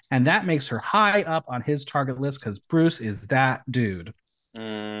game, and that makes her high up on his target list because Bruce is that dude.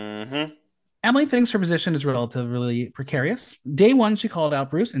 Hmm. Emily thinks her position is relatively precarious. Day one, she called out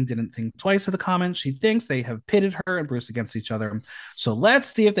Bruce and didn't think twice of the comment. She thinks they have pitted her and Bruce against each other. So let's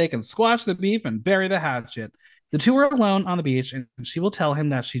see if they can squash the beef and bury the hatchet. The two are alone on the beach, and she will tell him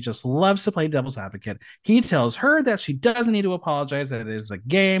that she just loves to play devil's advocate. He tells her that she doesn't need to apologize, that it is a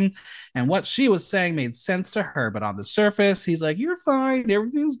game, and what she was saying made sense to her. But on the surface, he's like, "You're fine,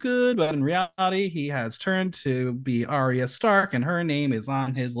 everything's good." But in reality, he has turned to be Arya Stark, and her name is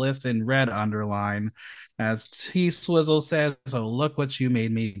on his list in red underline. As T Swizzle says, "Oh, look what you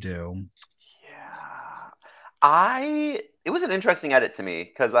made me do." Yeah. It was an interesting edit to me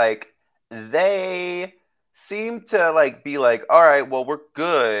because like they seem to like be like, all right, well, we're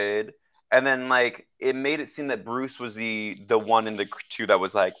good. And then like it made it seem that Bruce was the one in the two that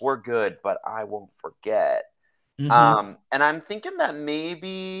was like, we're good, but I won't forget. Mm-hmm. And I'm thinking that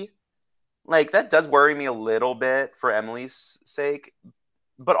maybe like that does worry me a little bit for Emily's sake,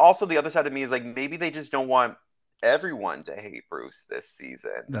 but also the other side of me is like maybe they just don't want everyone to hate Bruce this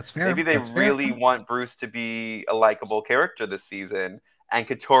season. That's Maybe fair. they That's fair. really want Bruce to be a likable character this season, and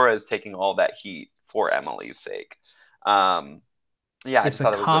Katora is taking all that heat for Emily's sake. Um, yeah, I It's just a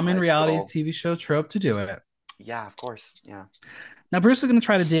thought it was a common nice reality little. TV show trope to do it. Yeah, of course. Yeah. Now, Bruce is going to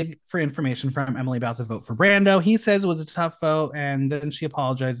try to dig for information from Emily about the vote for Brando. He says it was a tough vote, and then she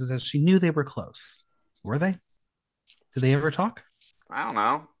apologizes as she knew they were close. Were they? Did they ever talk? I don't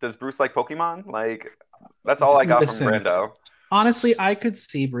know. Does Bruce like Pokemon? Like, that's all I got from Listen, Brando. honestly, I could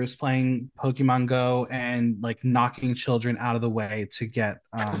see Bruce playing Pokemon Go and like knocking children out of the way to get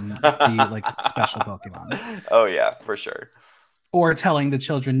the like special Pokemon. Oh yeah, for sure. Or telling the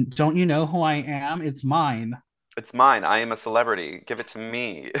children, "Don't you know who I am? It's mine." It's mine. I am a celebrity. Give it to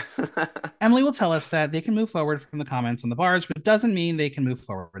me. Emily will tell us that they can move forward from the comments on the barge, but doesn't mean they can move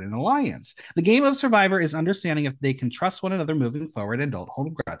forward in an alliance. The game of Survivor is understanding if they can trust one another moving forward and don't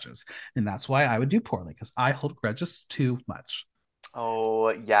hold grudges. And that's why I would do poorly, because I hold grudges too much. Oh,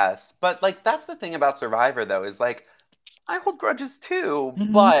 yes. But like that's the thing about Survivor though, is like I hold grudges too,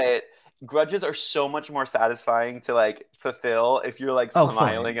 Mm-hmm. but grudges are so much more satisfying to like fulfill if you're like Oh, fully.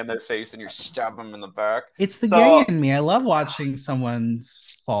 smiling in their face and you're stabbing them in the back. It's the gay So in me. I love watching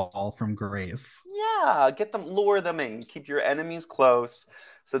someone's fall from grace. yeah, get them, lure them in, keep your enemies close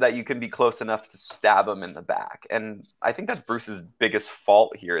so that you can be close enough to stab them in the back. And I think that's Bruce's biggest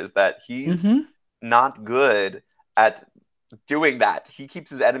fault here is that he's Mm-hmm. not good at doing that. He keeps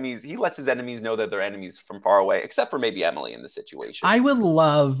his enemies, he lets his enemies know that they're enemies from far away, except for maybe Emily in this situation. I would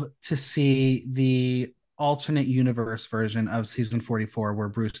love to see the alternate universe version of season 44 where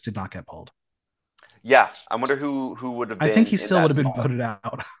Bruce did not get pulled. Yeah, I wonder who would have I think been he in still would that have been spot. voted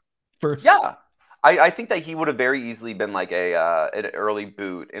out first. Yeah, I think that he would have very easily been like a an early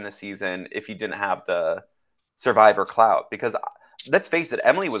boot in a season if he didn't have the survivor clout. Because let's face it,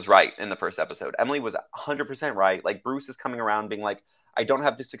 Emily was right in the first episode. Emily was 100% right. Like Bruce is coming around being like, I don't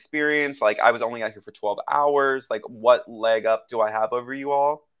have this experience. Like I was only out here for 12 hours. Like what leg up do I have over you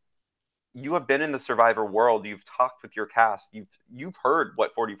all? You have been in the survivor world. You've talked with your cast. You've heard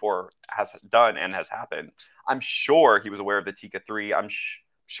what 44 has done and has happened. I'm sure he was aware of the Tika 3. I'm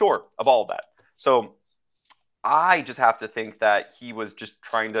sure of all of that. So I just have to think that he was just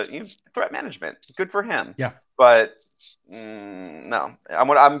trying to, threat management. Good for him. Yeah. But no,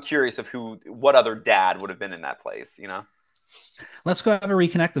 I'm curious of what other dad would have been in that place. Let's go have a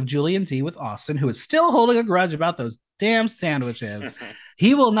reconnect of Julie and Dee with Austin, who is still holding a grudge about those damn sandwiches.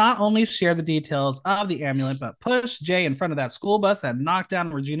 He will not only share the details of the amulet, but push Jay in front of that school bus that knocked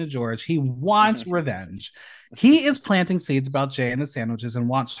down Regina George. He wants revenge. He is planting seeds about Jay and the sandwiches and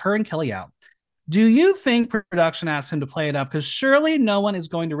wants her and Kelly out. Do you think production asked him to play it up? Because surely no one is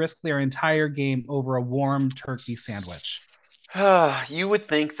going to risk their entire game over a warm turkey sandwich. You would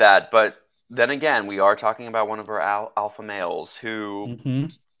think that, but then again, we are talking about one of our alpha males who, Mm-hmm.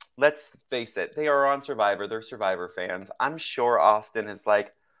 let's face it, they are on Survivor. They're Survivor fans. I'm sure Austin is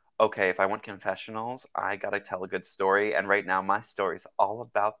like, okay, if I want confessionals, I gotta tell a good story. And right now, my story is all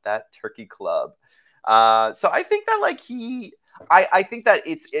about that turkey club. So I think that like I think that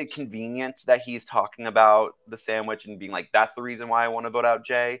it's convenient that he's talking about the sandwich and being like, that's the reason why I want to vote out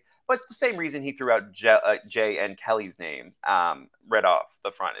Jay. But it's the same reason he threw out Jay and Kelly's name right off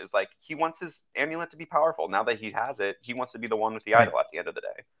the front. Is like he wants his amulet to be powerful. Now that he has it, he wants to be the one with the Right. idol at the end of the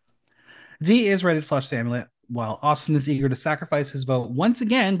day. D is ready to flush the amulet, while Austin is eager to sacrifice his vote once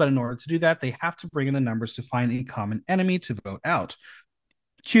again. But in order to do that, they have to bring in the numbers to find a common enemy to vote out.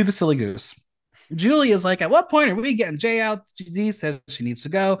 Cue the silly goose. Julie is like, at what point are we getting Jay out? Dee says she needs to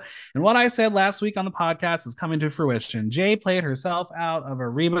go. And what I said last week on the podcast is coming to fruition. Jay played herself out of a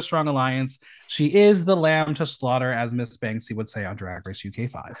Reba Strong alliance. She is the lamb to slaughter, as Miss Banksy would say on Drag Race UK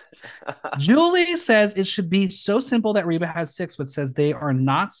 5. Julie says it should be so simple that Reba has six, but says they are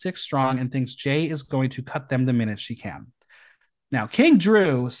not six strong and thinks Jay is going to cut them the minute she can. Now, King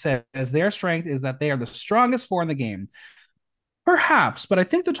Drew says their strength is that they are the strongest four in the game. Perhaps, but I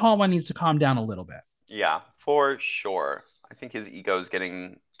think the tall one needs to calm down a little bit. Yeah, for sure. I think his ego is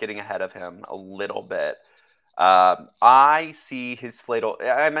getting ahead of him a little bit. I see his flatal.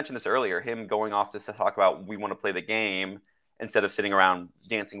 I mentioned this earlier. Him going off to talk about we want to play the game instead of sitting around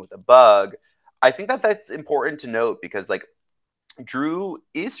dancing with a bug. I think that that's important to note because like Drew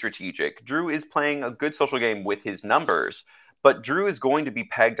is strategic. Drew is playing a good social game with his numbers, but Drew is going to be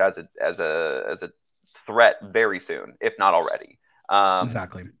pegged as a threat very soon, if not already.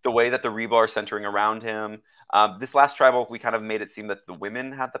 Exactly. The way that the Reba are centering around him. This last tribal, we kind of made it seem that the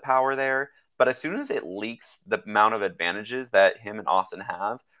women had the power there, but as soon as it leaks the amount of advantages that him and Austin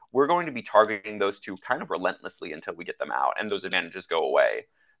have, we're going to be targeting those two kind of relentlessly until we get them out and those advantages go away.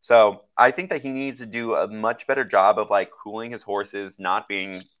 So I think that he needs to do a much better job of like cooling his horses, not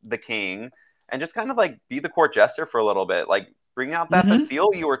being the king, and just kind of like be the court jester for a little bit. Like bring out that Mm-hmm.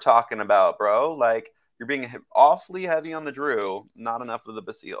 Basile you were talking about, bro. Like you're being awfully heavy on the Drew, not enough of the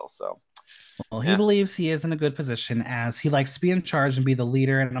Basile. So Well, he yeah, believes he is in a good position as he likes to be in charge and be the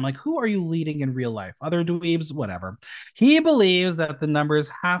leader. And I'm like, who are you leading in real life? Other dweebs, whatever. He believes that the numbers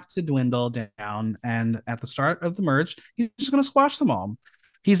have to dwindle down. And at the start of the merge, he's just going to squash them all.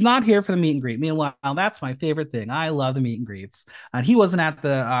 He's not here for the meet and greet. Meanwhile, that's my favorite thing. I love the meet and greets. And he wasn't at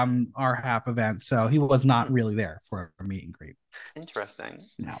the RHAP event, so he was not really there for a meet and greet. interesting.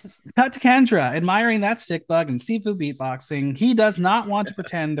 Now, cut to Kendra admiring that stick bug and seafood beatboxing. He does not want to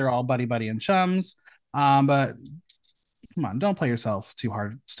pretend they're all buddy buddy and chums. But come on, don't play yourself too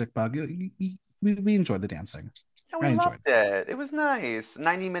hard, Stickbug. We enjoyed the dancing. Yeah, we I enjoyed. loved it. It was nice.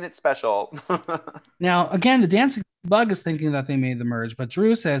 90-minute special. Now, again, the dancing bug is thinking that they made the merge, but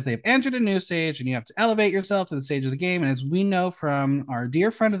Drew says they've entered a new stage and you have to elevate yourself to the stage of the game. And as we know from our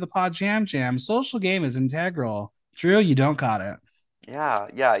dear friend of the pod, Jam Jam, social game is integral. Drew, you don't got it. Yeah,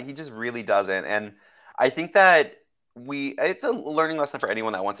 yeah, he just really doesn't. And I think that it's a learning lesson for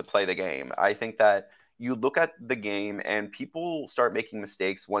anyone that wants to play the game. I think that you look at the game and people start making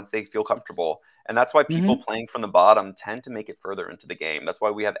mistakes once they feel comfortable. And that's why people Mm-hmm. playing from the bottom tend to make it further into the game. That's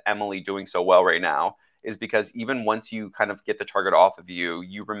why we have Emily doing so well right now, is because even once you kind of get the target off of you,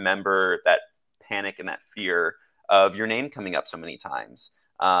 you remember that panic and that fear of your name coming up so many times.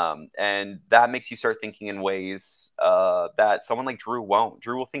 And that makes you start thinking in ways that someone like Drew won't.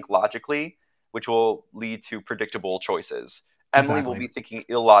 Drew will think logically, which will lead to predictable choices. Emily will Exactly. be thinking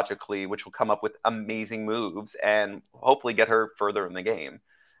illogically, which will come up with amazing moves and hopefully get her further in the game.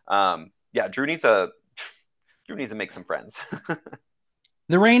 Yeah, Drew needs to make some friends.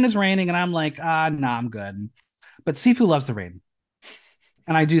 The rain is raining, and I'm like, nah, I'm good. But Sifu loves the rain.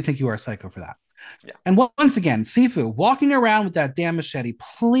 And I do think you are a psycho for that. Yeah. And once again, Sifu walking around with that damn machete,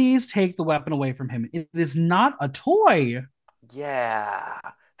 please take the weapon away from him. It is not a toy. Yeah.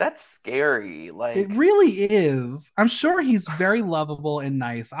 That's scary. It Like, really is. I'm sure he's very lovable and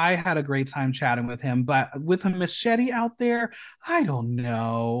nice. I had a great time chatting with him, but with a machete out there, I don't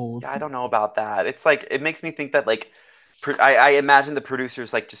know. yeah, I don't know about that. It's like it makes me think that like I imagine the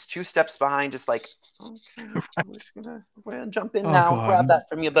producers like just two steps behind, just like, okay, we're gonna jump in Oh now, grab god. that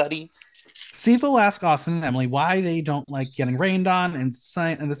from you, buddy. Steve will ask Austin and Emily why they don't like getting rained on, and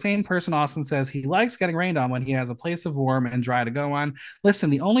the same person, Austin, says he likes getting rained on when he has a place of warm and dry to go on. Listen,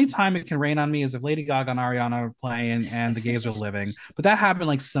 the only time it can rain on me is if Lady Gaga and Ariana are playing and the gays are living, but that happened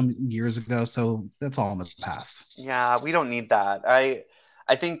like some years ago, so that's all in the past. Yeah, we don't need that. I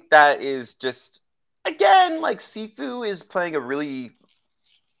think that is just again like Sifu is playing a really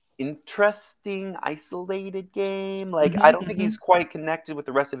interesting, isolated game. Like I Mm-hmm, don't think mm-hmm. he's quite connected with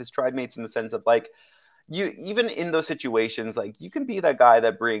the rest of his tribe mates in the sense of like you even in those situations like you can be that guy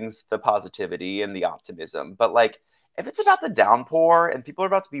that brings the positivity and the optimism but like if it's about to downpour and people are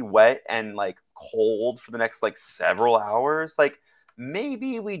about to be wet and like cold for the next like several hours like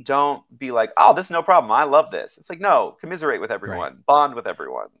maybe we don't be like oh this is no problem I love this it's like no commiserate with Right. everyone bond with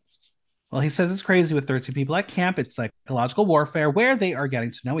everyone. Well, he says it's crazy with 13 people at camp. It's psychological warfare where they are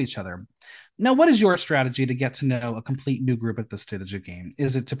getting to know each other. Now, what is your strategy to get to know a complete new group at this stage of the game?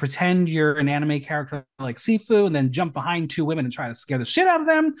 Is it to pretend you're an anime character like Sifu and then jump behind two women and try to scare the shit out of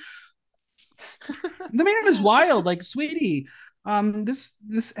them? The man is wild, like sweetie. This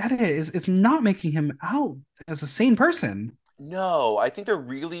edit is it's not making him out as a sane person. No, I think they're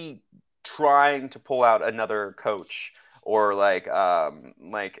really trying to pull out another coach or like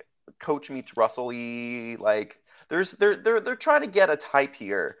coach meets Russell E. Like they're trying to get a type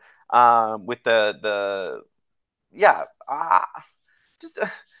here with the yeah just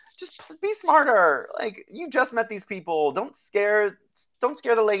just be smarter like you just met these people don't scare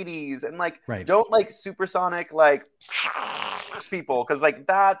the ladies and like Right. don't like supersonic like people because like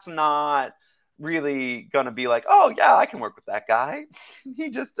that's not really gonna be like oh yeah I can work with that guy he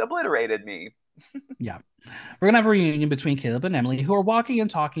just obliterated me. Yeah. We're gonna have a reunion between Caleb and Emily, who are walking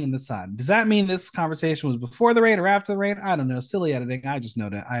and talking in the sun. Does that mean this conversation was before the rain or after the rain? I don't know. Silly editing. I just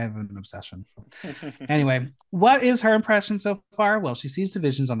noted. I have an obsession. Anyway, what is her impression so far? Well, she sees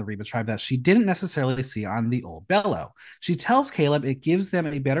divisions on the Reba tribe that she didn't necessarily see on the old Bello. She tells Caleb it gives them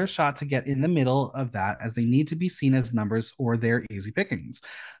a better shot to get in the middle of that as they need to be seen as numbers or they're easy pickings.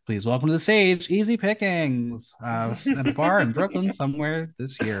 Please welcome to the stage, Easy Pickings, at a bar in Brooklyn somewhere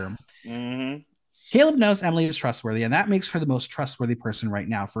this year. Mm-hmm. Caleb knows Emily is trustworthy, and that makes her the most trustworthy person right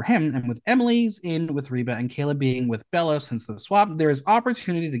now for him. And with Emily's in with Reba and Caleb being with Bello since the swap, there is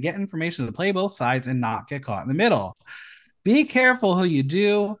opportunity to get information to play both sides and not get caught in the middle. Be careful who you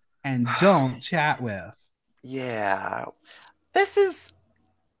do and don't chat with. Yeah, this is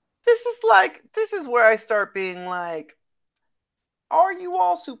this is where I start being like are you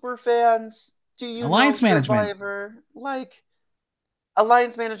all super fans? Do you know Alliance management. Survivor? Like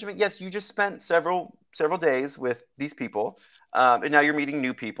alliance management, yes, you just spent several days with these people, and now you're meeting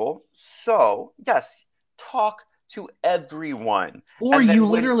new people. So yes, talk to everyone, Or and you then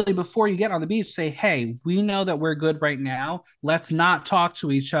when literally, before you get on the beach, say, hey, we know that we're good right now. Let's not talk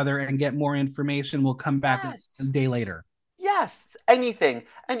to each other and get more information. We'll come back a yes, day later. yes, anything,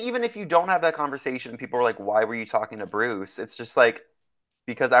 and even if you don't have that conversation, people are like, "Why were you talking to Bruce?" It's just like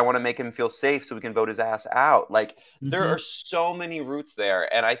because I want to make him feel safe so we can vote his ass out. Like there Hmm. are so many routes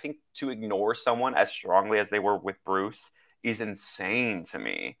there, and I think to ignore someone as strongly as they were with Bruce is insane to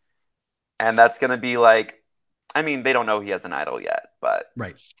me. And that's going to be like, I mean, they don't know he has an idol yet, but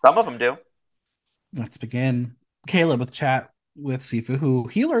Right. some of them do. Let's begin. Caleb with chat with Sifu, who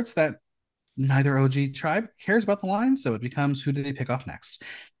he alerts that neither OG tribe cares about the line, so it becomes who do they pick off next?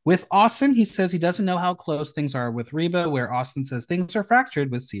 With Austin, he says he doesn't know how close things are with Reba, where Austin says things are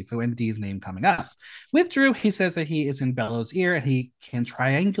fractured with Sifu and Dee's name coming up. With Drew, he says that he is in Bello's ear and he can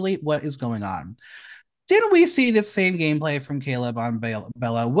triangulate what is going on. Didn't we see this same gameplay from Caleb on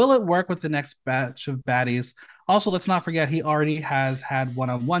Bella? Will it work with the next batch of baddies? Also, let's not forget he already has had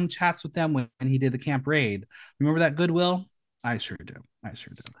one-on-one chats with them when he did the camp raid. Remember that goodwill? I sure do. I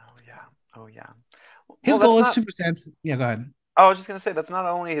sure do. Oh yeah. Oh yeah. His Well, goal that's is not. 2%. Yeah, go ahead. I was just gonna say that's not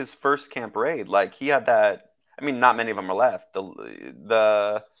only his first camp raid. Like he had that. I mean, not many of them are left.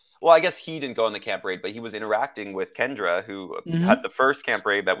 The well, I guess he didn't go on the camp raid, but he was interacting with Kendra, who had Mm-hmm. the first camp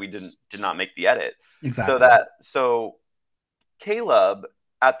raid that we did not make the edit. Exactly. So Caleb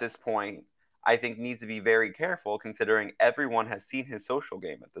at this point, I think needs to be very careful considering everyone has seen his social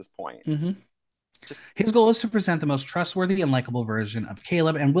game at this point. Mm-hmm. Just His goal is to present the most trustworthy and likable version of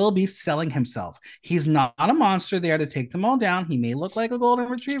Caleb and will be selling himself. He's not a monster there to take them all down. He may look like a golden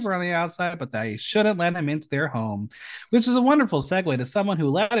retriever on the outside, but they shouldn't let him into their home, which is a wonderful segue to someone who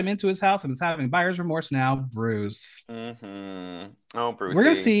let him into his house and is having buyer's remorse now, Bruce. Oh, We're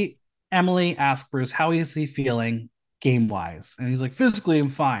going to Brucey. see Emily ask Bruce how is he feeling game wise. And he's like, physically, I'm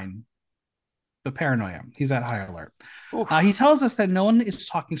fine, but paranoia. He's at high alert. He Oof. tells us that no one is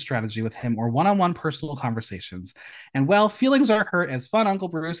talking strategy with him or one on one personal conversations. And while feelings are hurt, as fun Uncle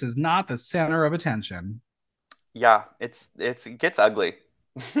Bruce is not the center of attention. Yeah, it gets ugly.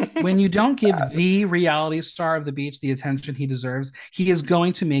 When you don't give the reality star of the beach the attention he deserves, he is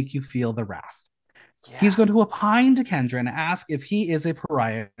going to make you feel the wrath. He's Yeah, going to opine to Kendra and ask if he is a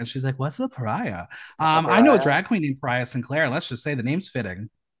pariah. And she's like, what's a pariah? I know a pepperaya. drag queen named Pariah Sinclair. Let's just say the name's fitting.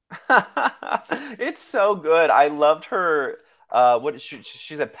 It's so good. I loved her.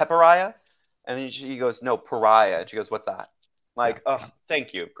 She said pepperaya, and then she goes, "No, pariah." And she goes, "What's that?" Yeah. Like, oh,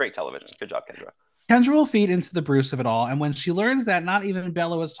 thank you. Great television. Good job, Kendra. Kendra will feed into the Bruce of it all. And when she learns that not even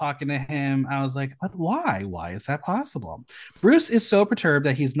Bella was talking to him, I was like, but why? Why is that possible? Bruce is so perturbed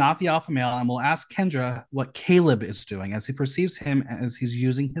that he's not the alpha male and will ask Kendra what Caleb is doing as he perceives him as he's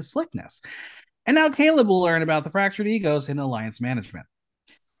using his slickness. And now Caleb will learn about the fractured egos in alliance management.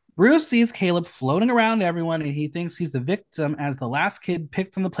 Bruce sees Caleb floating around everyone and he thinks he's the victim as the last kid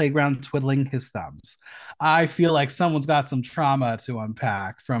picked on the playground twiddling his thumbs. I feel like someone's got some trauma to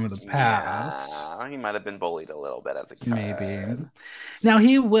unpack from the past. Yeah, he might have been bullied a little bit as a Maybe. kid. Now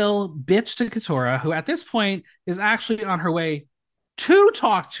he will bitch to Katora, who at this point is actually on her way to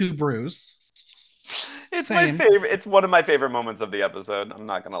talk to Bruce. It's my Same. favorite. It's one of my favorite moments of the episode. I'm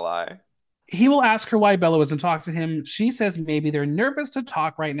not gonna lie. He will ask her why Bella doesn't talk to him. She says maybe they're nervous to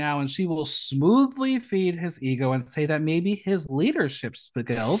talk right now, and she will smoothly feed his ego and say that maybe his leadership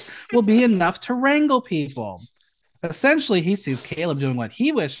skills will be enough to wrangle people. Essentially, he sees Caleb doing what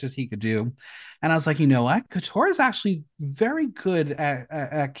he wishes he could do. And I was like, you know what? Katora is actually very good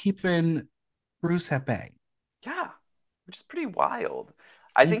at keeping Bruce at bay. Yeah, which is pretty wild.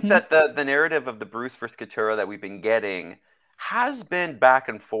 I think Mm-hmm. that the narrative of the Bruce versus Katura that we've been getting has been back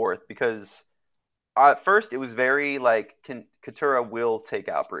and forth because at first it was very like Katura will take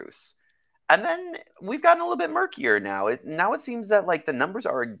out Bruce. And then we've gotten a little bit murkier now. Now it seems that like the numbers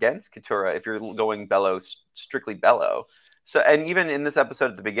are against Katura if you're going Bello strictly Bello. So and even in this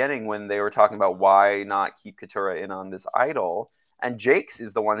episode at the beginning when they were talking about why not keep Katura in on this idol, and Jake's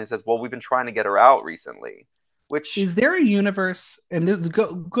is the one who says, "Well, we've been trying to get her out recently," which Is there a universe, and this,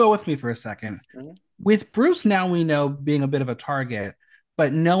 go with me for a second. mhm. With Bruce, now we know being a bit of a target,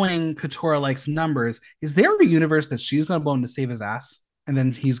 but knowing Katora likes numbers, is there a universe that she's going to blow him to save his ass, and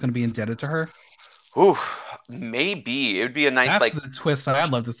then he's going to be indebted to her? Ooh, maybe it would be a nice That's like the twist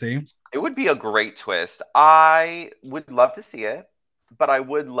I'd love to see. it would be a great twist. I would love to see it, but I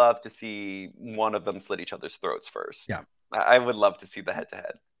would love to see one of them slit each other's throats first. Yeah, I would love to see the head to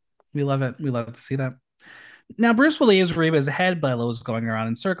head. we love it. We love to see that. Now, Bruce believes Reba's head Bella is going around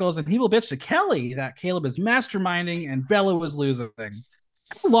in circles, and he will bitch to Kelly that Caleb is masterminding and Bella was losing.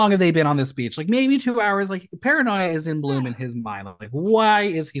 How long have they been on this beach? Like maybe 2 hours. Like paranoia is in bloom in his mind. Like why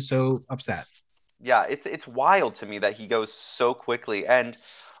is he so upset? Yeah, it's wild to me that he goes so quickly. And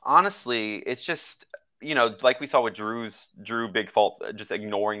honestly, it's just like we saw with Drew big fault just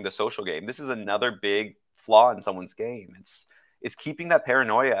ignoring the social game. This is another big flaw in someone's game. It's keeping that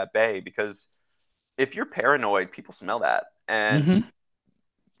paranoia at bay because if you're paranoid, people smell that. And Mm-hmm.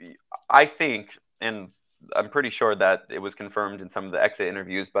 I think, and I'm pretty sure that it was confirmed in some of the exit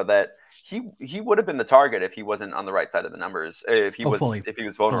interviews, but that he would have been the target if he wasn't on the right side of the numbers, Oh, fully, if he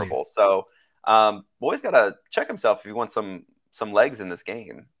was fully. vulnerable. So Boy's got to check himself if he wants some legs in this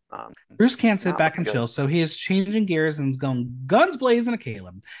game. Bruce can't It's sit not back looking and good. chill, so he is changing gears and is going guns blazing at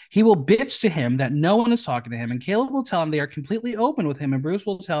Caleb. He will bitch to him that no one is talking to him, and Caleb will tell him they are completely open with him, and Bruce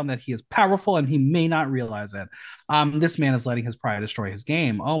will tell him that he is powerful and he may not realize it. This man is letting his pride destroy his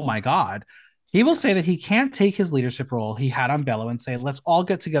game. Oh my god. He will Yeah. say that he can't take his leadership role he had on Bello and say, let's all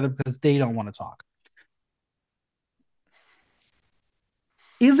get together because they don't want to talk.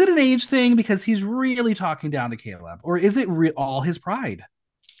 Is it an age thing because he's really talking down to Caleb, or is it all his pride?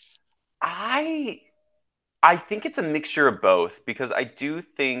 I I think it's a mixture of both because I do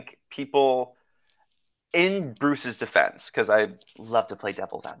think people in Bruce's defense, because I love to play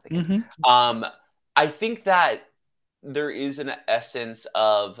devil's advocate. Mm-hmm. Um, I think that there is an essence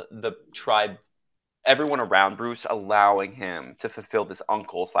of the tribe, everyone around Bruce allowing him to fulfill this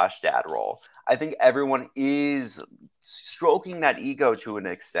uncle slash dad role. I think everyone is stroking that ego to an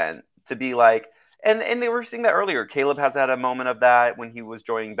extent to be like, and they were seeing that earlier. Caleb has had a moment of that when he was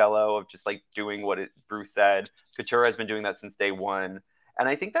joining Bello of just like doing what Bruce said. Couture has been doing that since day one. And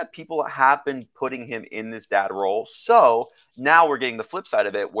I think that people have been putting him in this dad role. So now we're getting the flip side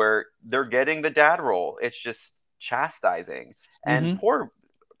of it where they're getting the dad role. It's just chastising. And Mm-hmm. poor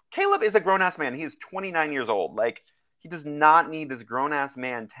Caleb is a grown ass man. He is 29 years old. Like, he does not need this grown ass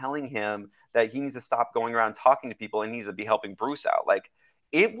man telling him that he needs to stop going around talking to people and he needs to be helping Bruce out. Like,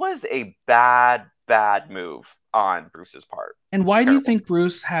 it was a bad, bad move on Bruce's part. And why do you Terrible. think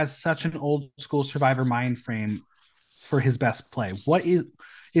Bruce has such an old school survivor mind frame for his best play? What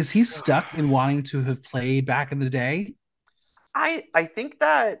is he stuck in wanting to have played back in the day? I think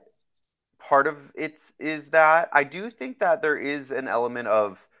that part of it is that I do think that there is an element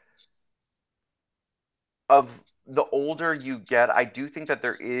of the older you get, I do think that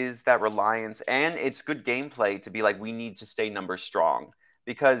there is that reliance, and it's good gameplay to be like, we need to stay number strong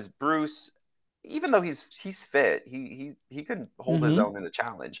because Bruce, even though he's fit, he can hold his Mm-hmm. own in the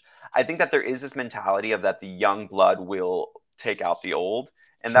challenge. I think that there is this mentality of that the young blood will take out the old,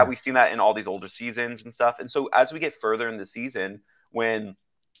 and that Sure. we've seen that in all these older seasons and stuff. And so as we get further in the season, when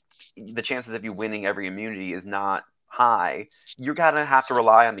the chances of you winning every immunity is not high, you're gonna have to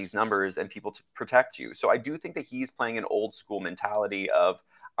rely on these numbers and people to protect you. So I do think that he's playing an old school mentality of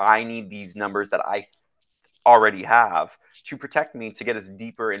I need these numbers that I already have to protect me to get us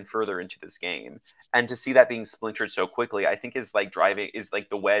deeper and further into this game. And to see that being splintered so quickly, I think is like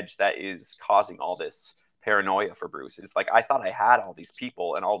the wedge that is causing all this paranoia for Bruce. It's like I thought I had all these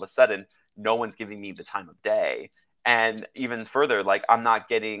people, and all of a sudden, no one's giving me the time of day. And even further, like I'm not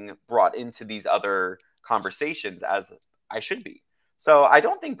getting brought into these other conversations as I should be. So I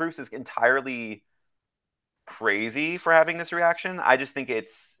don't think Bruce is entirely crazy for having this reaction. I just think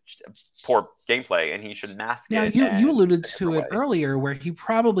it's poor gameplay, and he should mask Now it you and alluded a to different it way. earlier, where he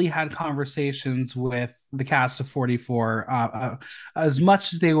probably had conversations with the cast of 44 as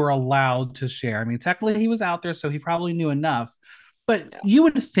much as they were allowed to share. I mean, technically he was out there, so he probably knew enough. But Yeah. you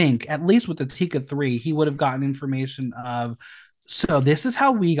would think, at least with the Tika 3, he would have gotten information of, so this is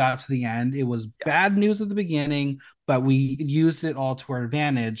how we got to the end. It was Yes. bad news at the beginning, but we used it all to our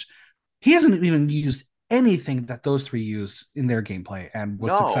advantage. He hasn't even used anything that those three used in their gameplay and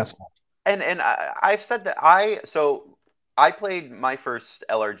was No. successful. And I've said that I played my first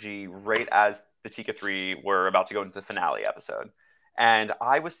LRG right as the Tika 3 were about to go into the finale episode. And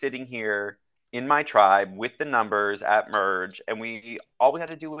I was sitting here in my tribe with the numbers at merge, and we all we had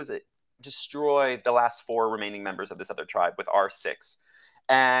to do was destroy the last four remaining members of this other tribe with our six.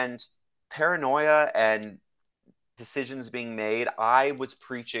 And paranoia and decisions being made, I was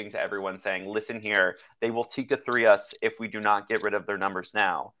preaching to everyone saying, listen here, they will Tika 3 us if we do not get rid of their numbers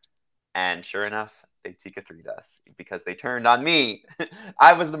now. And sure enough, they Tika 3'd us because they turned on me.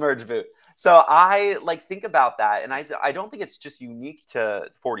 I was the merge boot. So I like think about that. And I don't think it's just unique to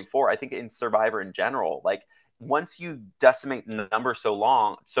 44. I think in Survivor in general, like once you decimate the number so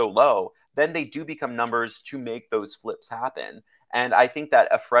low, then they do become numbers to make those flips happen. And I think that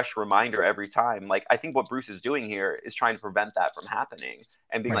a fresh reminder every time, like I think what Bruce is doing here is trying to prevent that from happening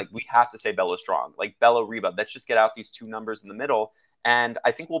and being Right. like, we have to say Bella's strong. Like Bella Reba, let's just get out these two numbers in the middle and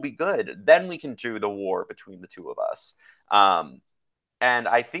I think we'll be good. Then we can do the war between the two of us. And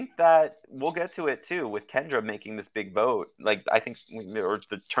I think that we'll get to it too with Kendra making this big vote. Like I think, or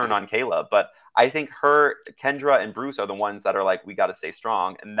the turn on Kayla, but I think Kendra, and Bruce are the ones that are like, we got to stay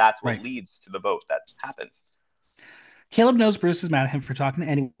strong, and that's what Right. leads to the vote that happens. Caleb knows Bruce is mad at him for talking to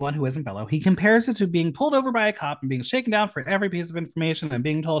anyone who isn't Bello. He compares it to being pulled over by a cop and being shaken down for every piece of information and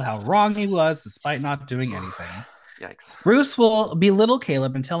being told how wrong he was despite not doing anything. Yikes. Bruce will belittle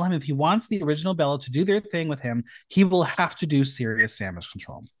Caleb and tell him if he wants the original Bello to do their thing with him, he will have to do serious damage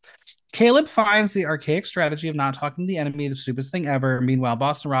control. Caleb finds the archaic strategy of not talking to the enemy the stupidest thing ever. Meanwhile,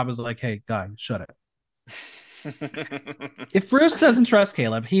 Boston Rob is like, hey, guy, shut it. If Bruce doesn't trust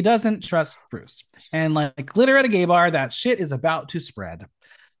Caleb, he doesn't trust Bruce. And like glitter at a gay bar, that shit is about to spread.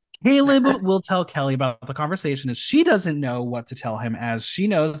 Caleb will tell Kelly about the conversation as she doesn't know what to tell him, as she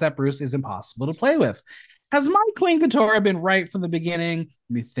knows that Bruce is impossible to play with. Has my Queen Katora been right from the beginning?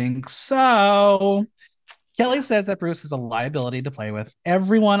 We think so. Kelly says that Bruce is a liability to play with.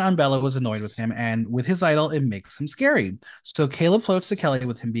 Everyone on Bella was annoyed with him, and with his idol, it makes him scary. So Caleb floats to Kelly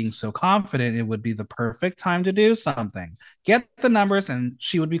with him being so confident it would be the perfect time to do something. Get the numbers, and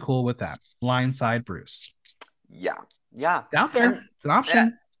she would be cool with that. Blindside Bruce. Yeah. Yeah. It's out there. And It's an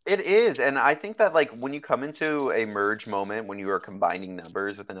option. it is. And I think that like when you come into a merge moment, when you are combining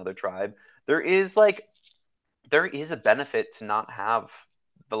numbers with another tribe, there is a benefit to not have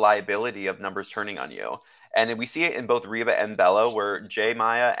the liability of numbers turning on you. And we see it in both Reba and Bella, where Jay,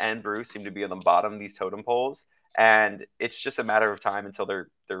 Maya, and Bruce seem to be on the bottom of these totem poles, and it's just a matter of time until they're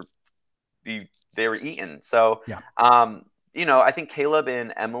eaten. So, Yeah. I think Caleb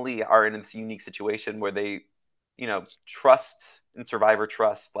and Emily are in this unique situation where they, trust and Survivor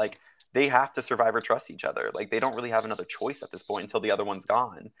trust. Like they have to Survivor trust each other. Like they don't really have another choice at this point until the other one's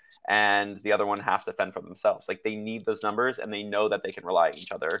gone, and the other one has to fend for themselves. Like they need those numbers, and they know that they can rely on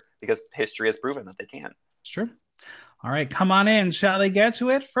each other because history has proven that they can. It's true. All right, come on in. Shall they get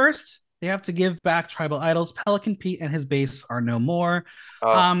to it? First, they have to give back tribal idols. Pelican Pete and his base are no more.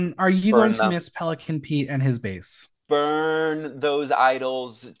 Oh, Are you going burn to them. miss Pelican Pete and his base? Burn those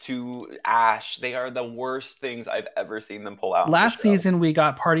idols to ash. They are the worst things I've ever seen them pull out on this Last show. season we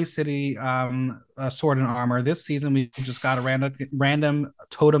got Party City sword and armor. This season we just got a random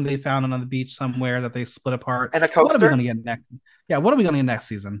totem they found on the beach somewhere that they split apart. And a What are we coaster? going to get next? Yeah, what are we going to get next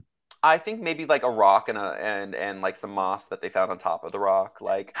season? I think maybe like a rock and like some moss that they found on top of the rock.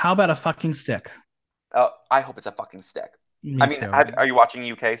 Like, How about a fucking stick? I hope it's a fucking stick. Me I mean, too. are you watching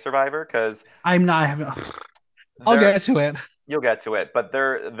UK Survivor? Because I'm not having. I'll they're get to it. you'll get to it, but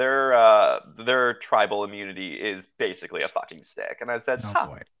their tribal immunity is basically a fucking stick. And I said, Oh huh,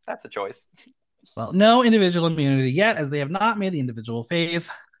 boy. that's a choice. Well, no individual immunity yet, as they have not made the individual phase.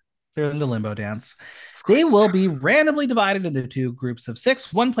 They're in the limbo dance. Of They course. will be randomly divided into two groups of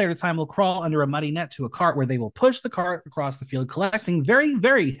six. One player at a time will crawl under a muddy net to a cart where they will push the cart across the field, collecting very,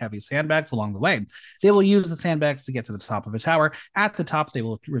 very heavy sandbags along the way. They will use the sandbags to get to the top of a tower. At the top, they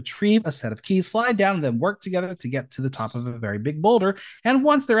will retrieve a set of keys, slide down, and then work together to get to the top of a very big boulder. And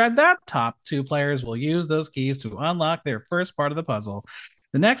once they're at that top, two players will use those keys to unlock their first part of the puzzle.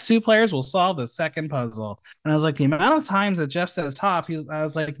 The next two players will solve the second puzzle. And I was like, the amount of times that Jeff says top, I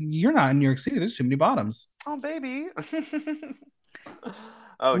was like, you're not in New York City. There's too many bottoms. Oh, baby.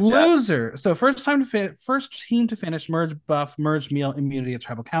 Oh, Jeff. Loser. So first team to finish merge buff, merge meal immunity at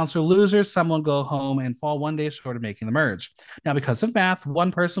tribal council. Losers, someone go home and fall 1 day short of making the merge. Now, because of math,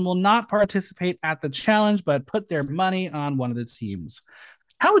 one person will not participate at the challenge, but put their money on one of the teams.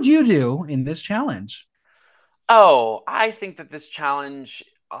 How would you do in this challenge? Oh, I think that this challenge,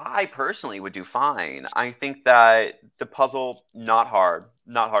 I personally would do fine. I think that the puzzle, not hard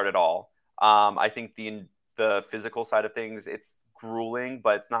at all. I think the physical side of things, it's grueling,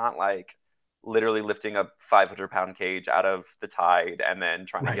 but it's not like literally lifting a 500-pound cage out of the tide and then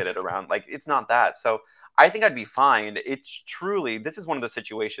trying to get Right. it around. Like it's not that. So I think I'd be fine. It's truly, this is one of those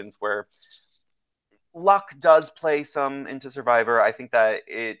situations where luck does play some into Survivor. I think that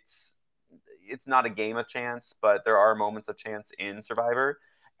it's not a game of chance, but there are moments of chance in Survivor.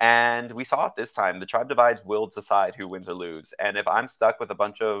 And we saw it this time. The tribe divides will decide who wins or lose. And if I'm stuck with a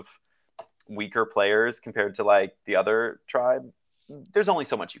bunch of weaker players compared to like the other tribe, there's only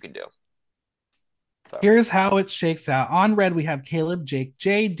so much you can do. So Here's how it shakes out. On red, we have Caleb, Jake,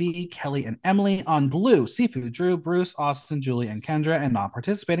 JD, Kelly, and Emily. On blue, Seafood, Drew, Bruce, Austin, Julie, and Kendra. And not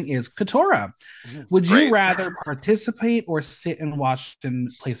participating is Katora. Would you great. rather participate or sit and watch and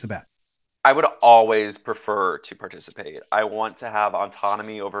place a bet? I would always prefer to participate. I want to have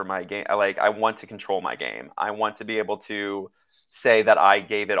autonomy over my game. I want to control my game. I want to be able to say that I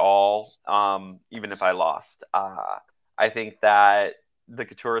gave it all, even if I lost. I think that the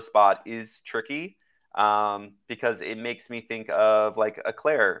Katura spot is tricky because it makes me think of like a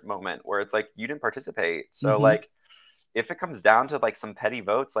Claire moment where it's like you didn't participate. So Mm-hmm. like if it comes down to like some petty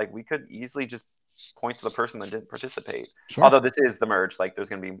votes, like we could easily just point to the person that didn't participate. Sure. Although this is the merge, like there's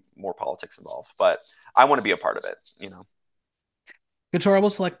going to be more politics involved, but I want to be a part of it. You know, Katora will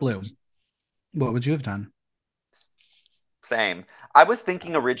select blue. What would you have done? same. I was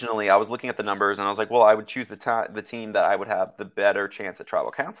thinking originally, I was looking at the numbers and I was like, well, I would choose the team that I would have the better chance at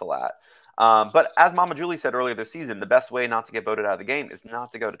tribal council at. But as Mama Julie said earlier this season, the best way not to get voted out of the game is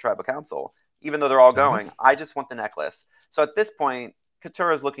not to go to tribal council, even though they're all There it going. is. I just want the necklace. So at this point,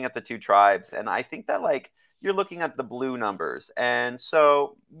 Katura's looking at the two tribes, and I think that like you're looking at the blue numbers, and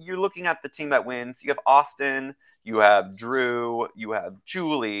so you're looking at the team that wins. You have Austin, you have Drew, you have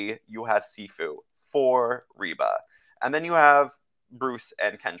Julie, you have Sifu for Reba. And then you have Bruce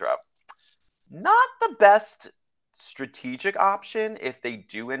and Kendra. Not the best strategic option if they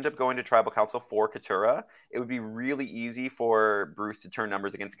do end up going to tribal council for Katura. It would be really easy for Bruce to turn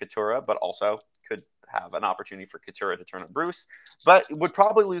numbers against Katura, but also could have an opportunity for Katura to turn on Bruce, but would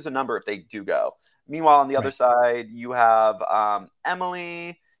probably lose a number if they do go. Meanwhile, on the other Right. side, you have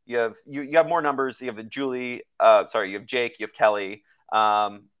Emily. You have more numbers. You have Julie. Sorry, you have Jake. You have Kelly.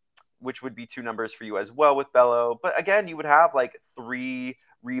 Which would be two numbers for you as well with Bello. But again, you would have like three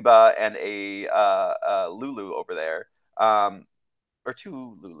Reba and a Lulu over there, or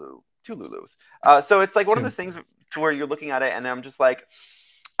two Lulus. So it's like one of Two. those things to where you're looking at it, and I'm just like,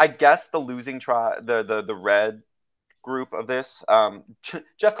 I guess the losing the red group of this.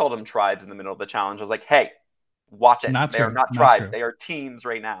 Jeff called them tribes in the middle of the challenge. I was like, hey, watch it. Not They are true. not Not tribes. true. They are teams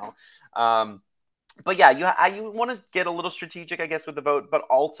right now. But yeah, you want to get a little strategic, I guess, with the vote, but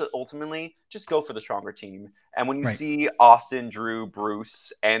ultimately just go for the stronger team. And when you Right. see Austin, Drew,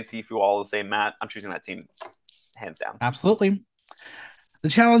 Bruce, and Sifu all the same mat, I'm choosing that team hands down. Absolutely. The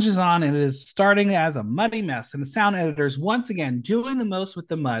challenge is on, and it is starting as a muddy mess. And the sound editors, once again, doing the most with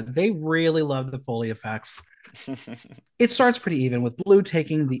the mud. They really love the Foley effects. It starts pretty even, with Blue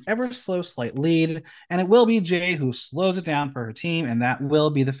taking the ever slow slight lead, and it will be Jay who slows it down for her team, and that will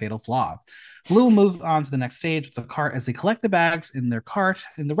be the fatal flaw. Blue will move on to the next stage with the cart as they collect the bags in their cart,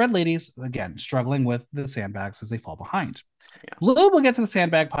 and the red ladies, again, struggling with the sandbags as they fall behind. Yeah. Blue will get to the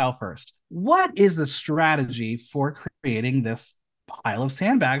sandbag pile first. What is the strategy for creating this pile of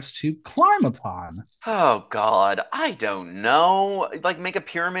sandbags to climb upon? Oh God, I don't know. Like make a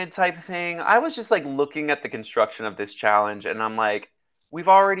pyramid type thing. I was just like looking at the construction of this challenge, and I'm like, we've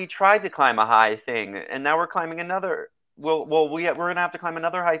already tried to climb a high thing, and now we're climbing another. We're gonna have to climb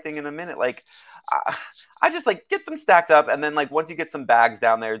another high thing in a minute. Like, I, I just like get them stacked up, and then like once you get some bags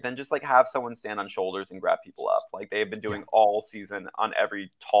down there, then just like have someone stand on shoulders and grab people up, like they have been Yeah. doing all season on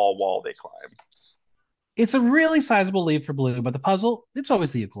every tall wall they climb. It's a really sizable lead for Blue, but the puzzle, it's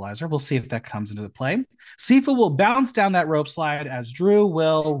always the equalizer. We'll see if that comes into play. Sifu will bounce down that rope slide as Drew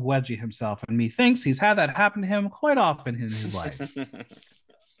will wedgie himself, and methinks he's had that happen to him quite often in his life.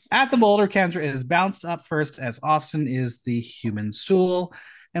 At the boulder, Kendra is bounced up first as Austin is the human stool,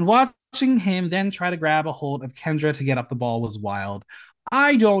 and watching him then try to grab a hold of Kendra to get up the ball was wild.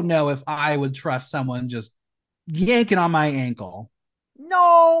 I don't know if I would trust someone just yanking on my ankle,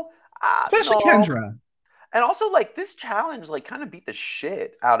 No, especially no. Kendra. And also, like this challenge, like kind of beat the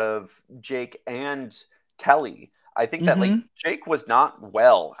shit out of Jake and Kelly. I think that like Mm-hmm. Jake was not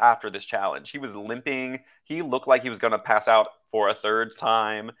well after this challenge. He was limping. He looked like he was going to pass out for a third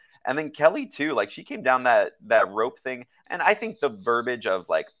time. And then Kelly too, like she came down that rope thing, and I think the verbiage of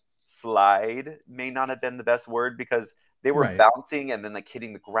like slide may not have been the best word because they were Right. bouncing and then like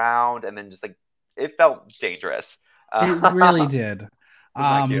hitting the ground and then just like it felt dangerous. It It really did. was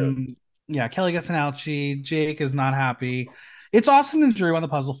not cute. Yeah, Kelly gets an ouchie. Jake is not happy. It's Austin and Drew on the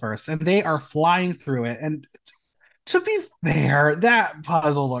puzzle first, and they are flying through it. And to be fair, that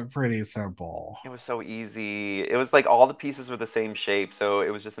puzzle looked pretty simple. It was so easy. It was like all the pieces were the same shape, so it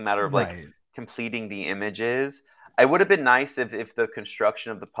was just a matter of like Right. completing the images. It would have been nice if the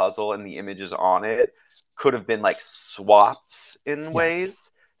construction of the puzzle and the images on it could have been like swapped in Yes.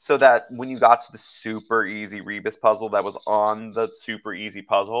 ways so that when you got to the super easy Rebus puzzle that was on the super easy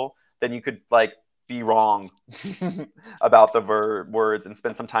puzzle, then you could like be wrong about the words and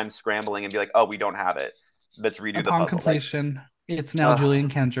spend some time scrambling and be like, "Oh, we don't have it. Let's redo the Upon puzzle." Like, completion, it's now ugh. Julie and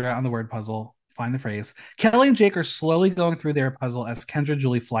Kendra on the word puzzle. Find the phrase. Kelly and Jake are slowly going through their puzzle as Kendra and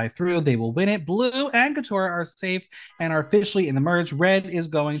Julie fly through. They will win it. Blue and Katora are safe and are officially in the merge. Red is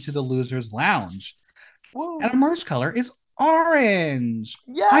going to the losers' lounge. And Woo. our merge color is orange.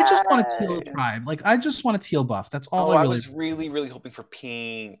 I just want a teal Yay! tribe. Like, I just want a teal buff. That's all Oh, I I really was really, really hoping for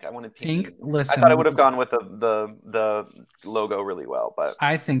pink. I wanted pink. pink. I thought it Listen, would have gone with the logo really well, but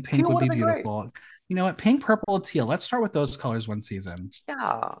I think pink teal would would have be been great. beautiful. You know what? Pink, purple, teal. Let's start with those colors one season.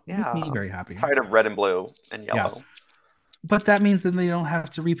 Yeah, Make yeah. me very happy. Tired of red and blue and Yeah. yellow. But that means then they don't have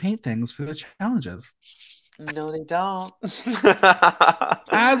to repaint things for the challenges. No, they don't.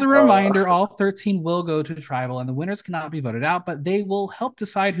 As a Uh, reminder, all 13 will go to tribal, and the winners cannot be voted out, but they will help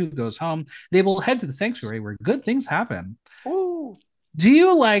decide who goes home. They will head to the sanctuary where good things happen. woo. Do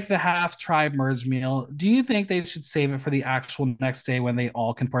you like the half tribe merge meal? Do you think they should save it for the actual next day when they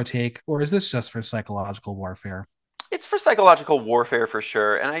all can partake, or is this just for psychological warfare? It's for psychological warfare for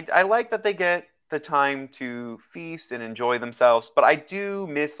sure. And I like that they get the time to feast and enjoy themselves, but I do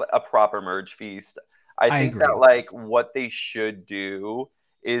miss a proper merge feast. I I think that agree. like what they should do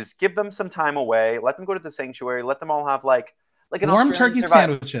is give them some time away, let them go to the sanctuary, let them all have like an Warm Australian turkey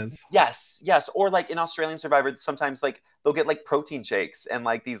survival. sandwiches. Yes, yes. Or like in Australian Survivor, sometimes like they'll get like protein shakes and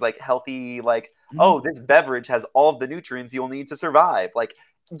like these like healthy, like, Mm. oh, this beverage has all of the nutrients you'll need to survive. Like,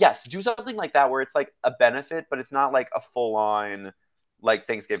 yes, do something like that where it's like a benefit, but it's not like a full on like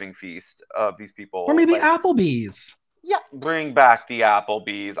Thanksgiving feast of these Or people. maybe Like, Applebee's, yeah, bring back the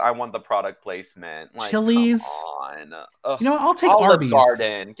Applebee's. I want the product placement. Like, come Chili's. on. Ugh. You know what? I'll take Olive Arby's.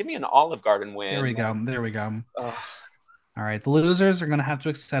 Garden. Give me an Olive Garden There win. we Like, go. There we go. ugh. All right, the losers are going to have to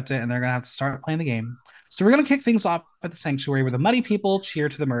accept it and they're going to have to start playing the game. So we're going to kick things off at the sanctuary where the muddy people cheer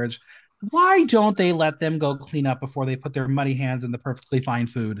to the merge. Why don't they let them go clean up before they put their muddy hands in the perfectly fine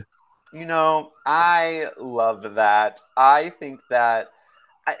food? I love that. I think that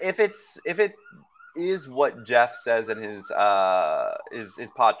if it is what Jeff says in his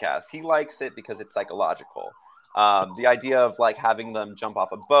podcast, he likes it because it's psychological. The idea of like having them jump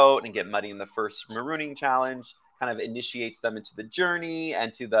off a boat and get muddy in the first marooning challenge kind of initiates them into the journey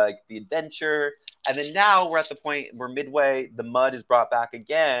and to the adventure. And then now we're at the point where midway the mud is brought back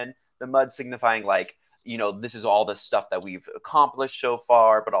again. The mud signifying like, this is all the stuff that we've accomplished so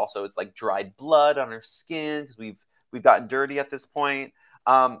far, but also it's like dried blood on our skin because we've gotten dirty at this point.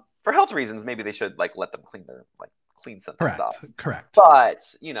 For health reasons, maybe they should like let them clean some things up. Correct. Correct. But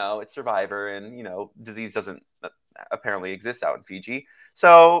it's Survivor, and disease doesn't apparently exist out in Fiji.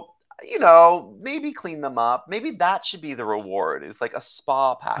 So maybe clean them up. Maybe that should be the reward. Is like a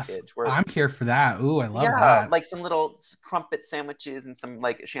spa package where I'm here for that. Ooh, I love yeah, that. like some little crumpet sandwiches and some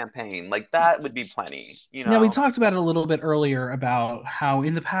like champagne. Like that would be plenty. Now, we talked about it a little bit earlier about how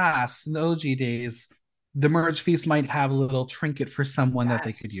in the past, in the OG days, the merge feast might have a little trinket for someone that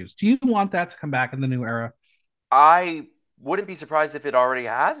they could Yes. use. Do you want that to come back in the new era? I wouldn't be surprised if it already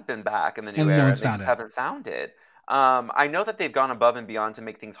has been back in the new And no era one's and they found just it. haven't found it. I know that they've gone above and beyond to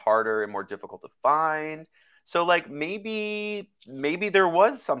make things harder and more difficult to find. So like maybe there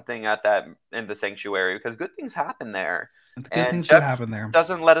was something at that in the sanctuary because good things happen there. The good And things do Jeff happen there.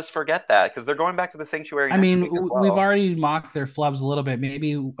 doesn't let us forget that because they're going back to the sanctuary I next mean, week as we've well. already mocked their flubs a little bit.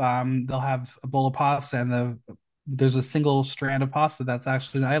 Maybe they'll have a bowl of pasta and there's a single strand of pasta that's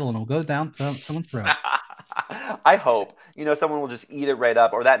actually an idol and it'll go down someone's throat. I hope someone will just eat it right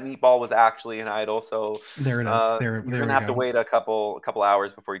up, or that meatball was actually an idol. So There it is. you're There gonna we have to go. wait a couple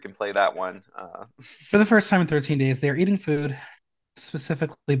hours before you can play that one. For the first time in 13 days, they are eating food,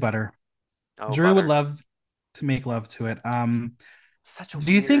 specifically butter. Oh, Drew would butter, love to make love to it. such a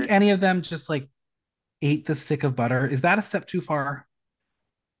Do you think weird. any of them just like ate the stick of butter? Is that a step too far?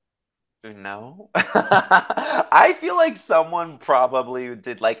 No, I feel like someone probably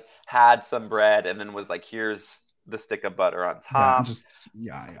did like had some bread and then was like, "Here's the stick of butter on Yeah, top." just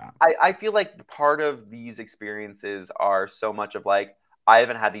yeah, yeah. I feel like part of these experiences are so much of like I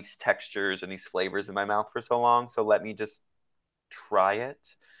haven't had these textures and these flavors in my mouth for so long, so let me just try it.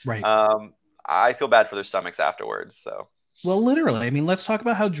 Right. Um, I feel bad for their stomachs afterwards. So Well, literally. I mean, let's talk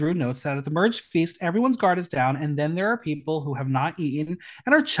about how Drew notes that at the merge feast, everyone's guard is down, and then there are people who have not eaten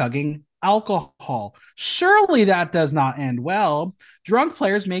and are chugging alcohol. Surely that does not end well. Drunk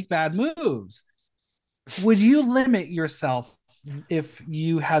players make bad moves. Would you limit yourself if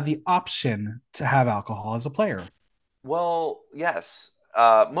you had the option to have alcohol as a player? well, yes.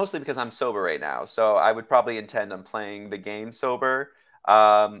 Mostly because I'm sober right now, so I would probably intend on playing the game sober.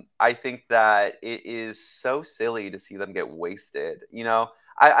 I think that it is so silly to see them get wasted.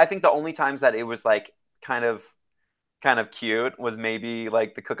 I think the only times that it was like kind of kind of cute was maybe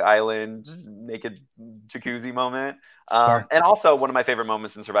like the Cook Island naked jacuzzi moment. Sure. And also one of my favorite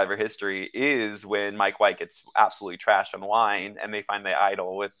moments in Survivor history is when Mike White gets absolutely trashed on wine and they find the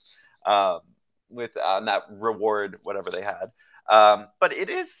idol um, with that reward, whatever they had. But it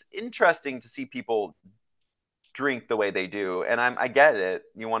is interesting to see people drink the way they do, and I get it.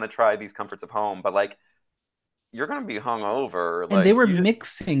 You want to try these comforts of home, but like you're gonna be hungover. And they Like were you just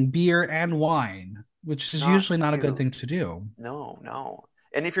mixing beer and wine, which is not usually not a good cute. thing to do. No, no.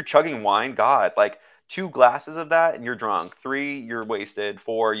 And if you're chugging wine, God, like 2 glasses of that and you're drunk. 3, you're wasted.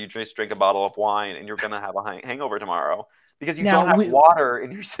 4, you just drink a bottle of wine and you're gonna have a hangover tomorrow. because you Now don't have we water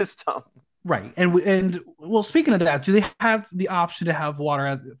in your system. right, and well, speaking of that, do they have the option to have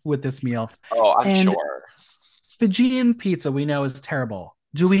water with this meal? Oh, I'm And sure. Fijian pizza we know is terrible.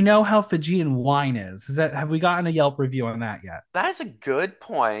 Do we know how Fijian wine is? Is that have we gotten a Yelp review on that yet? That's a good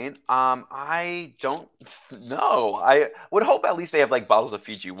point. I don't know. I would hope at least they have like bottles of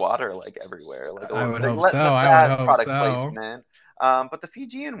Fiji water like everywhere. I would Like hope so. let I would that hope product so. placement. But the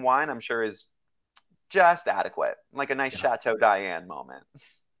Fijian wine, I'm sure, is just adequate, like a nice Yeah. Chateau Diane moment.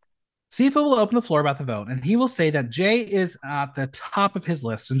 Sifu will open the floor about the vote, and he will say that Jay is at the top of his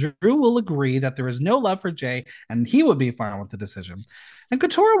list, and Drew will agree that there is no love for Jay, and he would be fine with the decision. And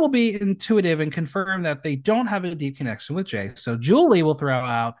Katora will be intuitive and confirm that they don't have a deep connection with Jay. So Julie will throw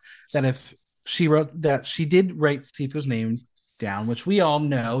out that if she wrote that she did write Sifu's name down, which we all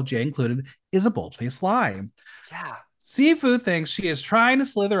know, Jay included, is a bold-faced lie. Yeah, Sifu thinks she is trying to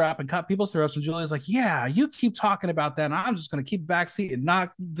slither up and cut people's throats, and Julia's like, "Yeah, you keep talking about that, and I'm just going to keep backseat and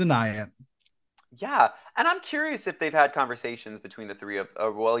not deny it." yeah, and I'm curious if they've had conversations between the three of,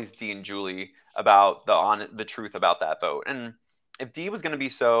 well, at least Dee and Julie about the truth about that vote, and if Dee was going to be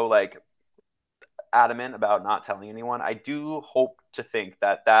so like adamant about not telling anyone, I do hope to think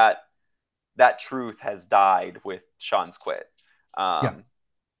that that truth has died with Sean's quit. Yeah, Um,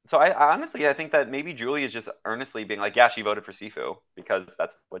 so I honestly I think that maybe Julie is just earnestly being like, yeah, she voted for Sifu because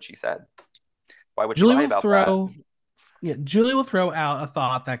that's what she said. Why would she Julie lie will about that? throw. Yeah, Julie will throw out a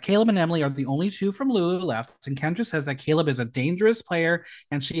thought that Caleb and Emily are the only two from Lulu left, and Kendra says that Caleb is a dangerous player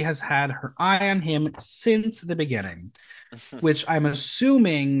and she has had her eye on him since the beginning, which I'm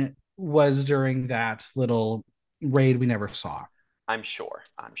assuming was during that little raid we never saw. I'm sure.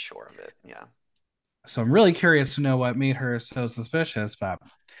 I'm sure of it. Yeah. So I'm really curious to know what made her so suspicious, but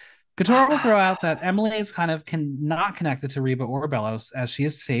Couture will throw out that Emily is kind of not connected to Reba or Bellows as she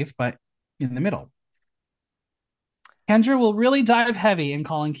is safe, but in the middle. Kendra will really dive heavy in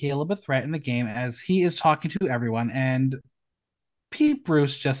calling Caleb a threat in the game as he is talking to everyone, and Pete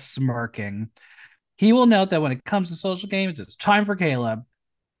Bruce just smirking. He will note that when it comes to social games, it's time for Caleb.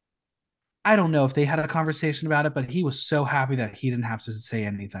 I don't know if they had a conversation about it, but he was so happy that he didn't have to say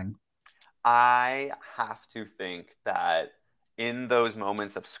anything. I have to think that in those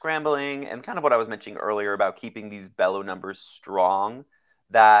moments of scrambling and kind of what I was mentioning earlier about keeping these bellow numbers strong,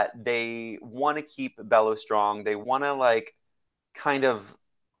 that they want to keep bellow strong. They want to like kind of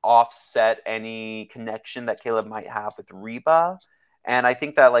offset any connection that Caleb might have with Reba. And I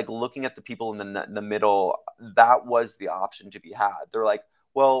think that like looking at the people in the middle, that was the option to be had. They're like,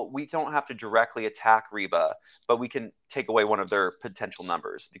 well, we don't have to directly attack Reba, but we can take away one of their potential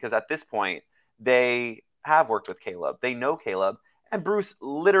numbers because at this point they have worked with Caleb. They know Caleb. And Bruce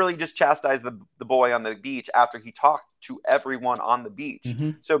literally just chastised the boy on the beach after he talked to everyone on the beach.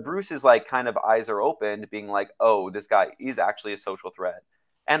 Mm-hmm. So Bruce is like kind of eyes are open, being like, oh, this guy is actually a social threat.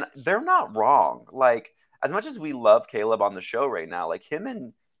 And they're not wrong. Like, as much as we love Caleb on the show right now, like him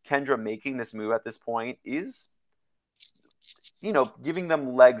and Kendra making this move at this point is, giving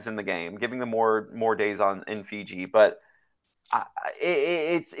them legs in the game, giving them more days on in Fiji. But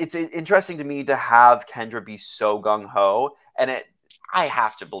it's interesting to me to have Kendra be so gung ho, and I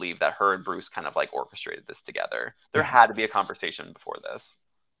have to believe that her and Bruce kind of like orchestrated this together. There Yeah. had to be a conversation before this.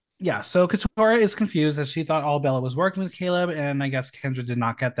 Yeah, so Katora is confused as she thought all Bella was working with Caleb, and I guess Kendra did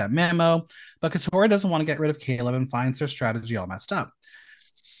not get that memo. But Katora doesn't want to get rid of Caleb and finds their strategy all messed up.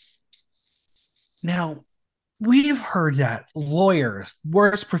 Now, we've heard that lawyers,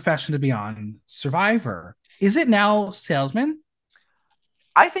 worst profession to be on, Survivor. Is it now salesman?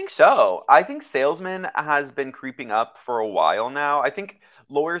 I think so. I think salesman has been creeping up for a while now. I think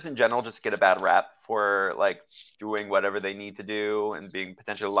lawyers in general just get a bad rap for like doing whatever they need to do and being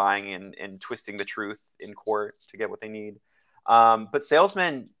potentially lying and twisting the truth in court to get what they need. But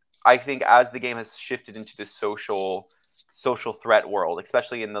salesmen, I think, as the game has shifted into this social threat world,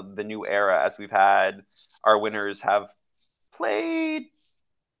 especially in the new era, as we've had our winners have played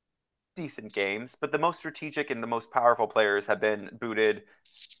decent games, but the most strategic and the most powerful players have been booted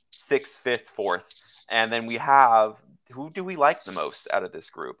sixth, fifth, fourth. And then we have who do we like the most out of this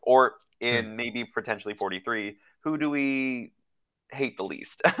group? Or True. in maybe potentially 43, who do we hate the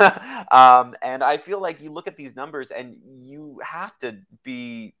least? And I feel like you look at these numbers and you have to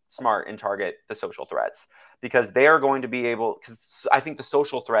be smart and target the social threats because they are going to be able, because I think the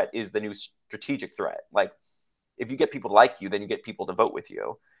social threat is the new strategic threat. Like, if you get people to like you, then you get people to vote with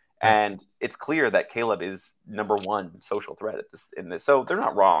you. Right. And it's clear that Caleb is number one social threat at this in this. So they're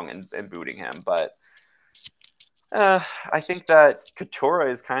not wrong in booting him, but I think that Katura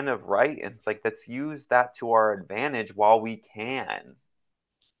is kind of right. And it's like let's use that to our advantage while we can.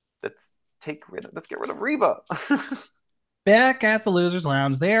 Let's let's get rid of Reba. Back at the Losers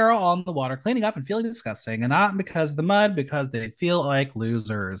Lounge, they are all on the water cleaning up and feeling disgusting, and not because of the mud, because they feel like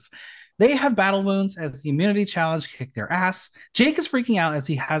losers. They have battle wounds as the immunity challenge kicked their ass. Jake is freaking out as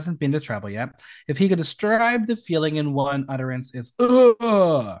he hasn't been to travel yet. If he could describe the feeling in one utterance, it's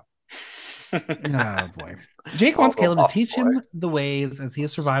ugh. Oh boy. Jake Oh, wants the Caleb to lost teach boy. him the ways as he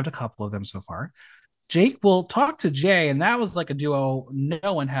has survived a couple of them so far. Jake will talk to Jay, and that was like a duo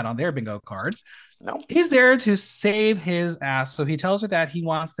no one had on their bingo card. No. He's there to save his ass, so he tells her that he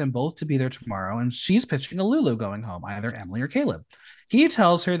wants them both to be there tomorrow, and she's pitching a Lulu going home, either Emily or Caleb. He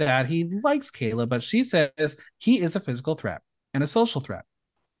tells her that he likes Caleb, but she says he is a physical threat and a social threat.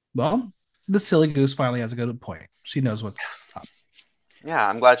 Well, the silly goose finally has a good point. She knows what's up. Yeah,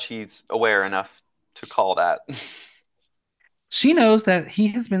 I'm glad she's aware enough to call that. She knows that he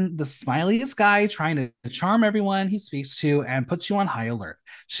has been the smiliest guy trying to charm everyone he speaks to and puts you on high alert.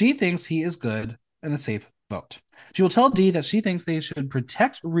 She thinks he is good and a safe vote. She will tell Dee that she thinks they should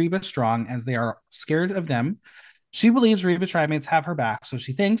protect Reba strong as they are scared of them. She believes Reba trimates have her back, so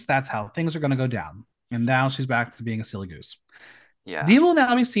she thinks that's how things are going to go down. And now she's back to being a silly goose. Yeah. Dee will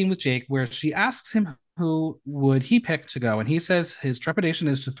now be seen with Jake, where she asks him who would he pick to go, and he says his trepidation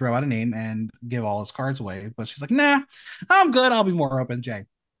is to throw out a name and give all his cards away. But she's like, "Nah, I'm good. I'll be more open." Jay,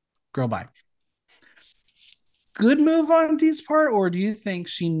 girl, bye. Good move on Dee's part, or do you think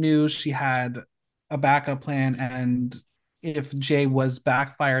she knew she had a backup plan, and if Jay was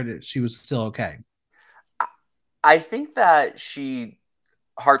backfired, she was still okay? I think that she,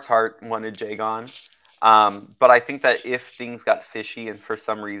 heart's heart, wanted Jay gone. But I think that if things got fishy and for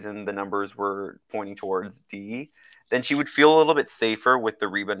some reason the numbers were pointing towards D, then she would feel a little bit safer with the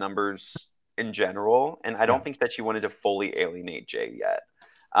Reba numbers in general. And I Yeah, don't think that she wanted to fully alienate Jay yet.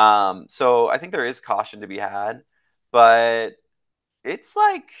 So I think there is caution to be had. But it's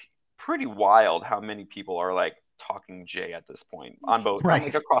like pretty wild how many people are like talking Jay at this point on both on like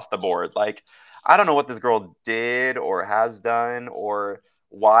right. across the board. Like I don't know what this girl did or has done or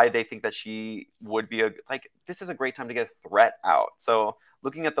why they think that she would be a like this is a great time to get a threat out. So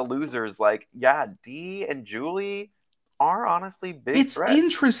looking at the losers, like yeah, Dee and Julie are honestly big It's threats.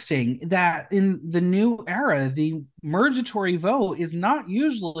 interesting that in the new era, the mergatory vote is not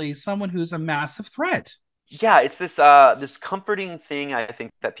usually someone who's a massive threat. Yeah, it's this this comforting thing I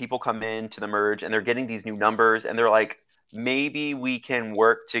think that people come into the merge and they're getting these new numbers and they're like maybe we can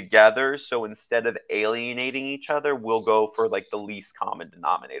work together so instead of alienating each other we'll go for like the least common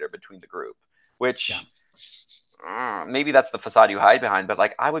denominator between the group Yeah, which maybe that's the facade you hide behind but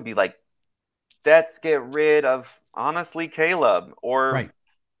like I would be like let's get rid of honestly Caleb or right.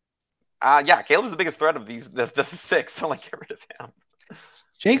 yeah, Caleb is the biggest threat of these the six so like get rid of him.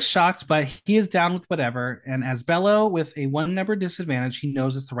 Jake's shocked, but he is down with whatever. And as Bello with a one number disadvantage, he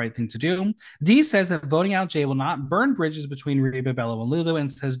knows it's the right thing to do. Dee says that voting out Jay will not burn bridges between Reba, Bello, and Lulu,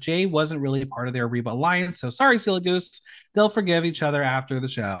 and says Jay wasn't really part of their Reba alliance. So sorry, silly goose. They'll forgive each other after the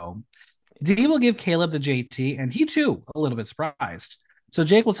show. Dee will give Caleb the JT, and he too, a little bit surprised. So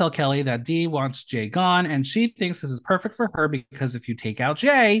Jake will tell Kelly that Dee wants Jay gone, and she thinks this is perfect for her because if you take out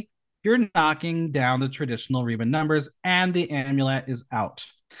Jay, you're knocking down the traditional Reba numbers, and the amulet is out.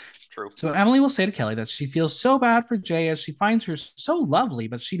 True. So Emily will say to Kelly that she feels so bad for Jay as she finds her so lovely,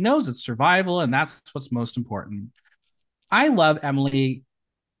 but she knows it's survival, and that's what's most important. I love Emily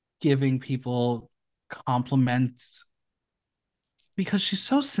giving people compliments because she's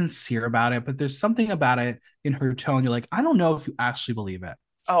so sincere about it, but there's something about it in her tone. You're like, I don't know if you actually believe it.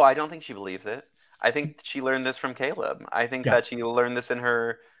 Oh, I don't think she believes it. I think she learned this from Caleb. I think Yeah. that she learned this in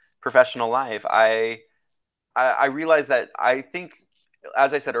her professional life. I realize that I think,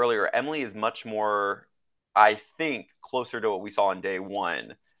 as I said earlier, Emily is much more, I think, closer to what we saw on day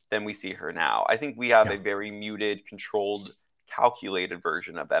one than we see her now. I think we have Yeah. a very muted, controlled, calculated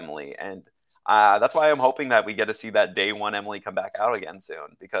version of Emily, and that's why I'm hoping that we get to see that day one Emily come back out again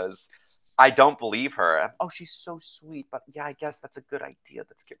soon because I don't believe her. Oh, she's so sweet, but yeah, I guess that's a good idea.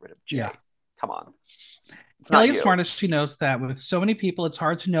 Let's get rid of Yeah. Jay. Come on, it's not Kelly is you. smart as she knows that with so many people, it's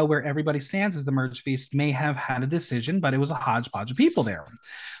hard to know where everybody stands as the merge feast may have had a decision, but it was a hodgepodge of people there.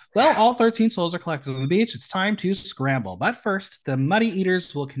 Well, Yeah. all 13 souls are collected on the beach. It's time to scramble. But first, the Muddy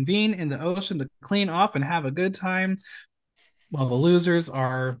Eaters will convene in the ocean to clean off and have a good time, while the losers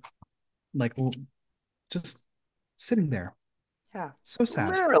are like just sitting there. Yeah, So sad.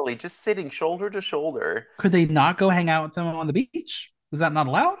 literally just sitting shoulder to shoulder. Could they not go hang out with them on the beach? Was that not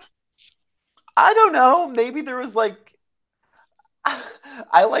allowed? I don't know. Maybe there was like,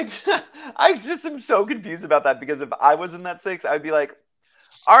 I like, I just am so confused about that because if I was in that six, I'd be like,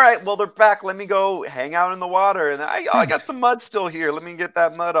 all right, well, they're back. Let me go hang out in the water. And I Right. got some mud still here. Let me get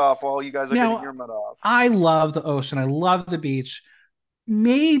that mud off while you guys are getting Now, your mud off. I love the ocean. I love the beach.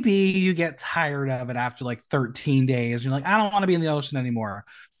 Maybe you get tired of it after like 13 days. You're like, I don't want to be in the ocean anymore.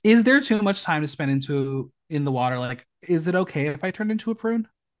 Is there too much time to spend in the water? Like, is it okay if I turn into a prune?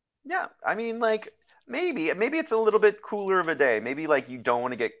 Yeah, I mean, like maybe it's a little bit cooler of a day. Maybe like you don't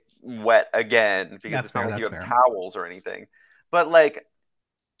want to get wet again because That's it's not fair. like you That's have fair. towels or anything. But like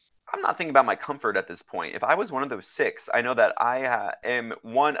I'm not thinking about my comfort at this point. If I was one of those six, I know that I am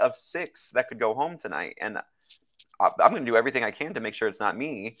one of six that could go home tonight, and I'm going to do everything I can to make sure it's not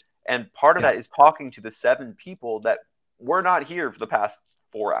me. And part of Yeah. that is talking to the seven people that were not here for the past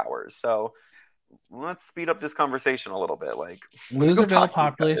 4 hours. So let's speed up this conversation a little bit. Like, let me go Loserville, talk to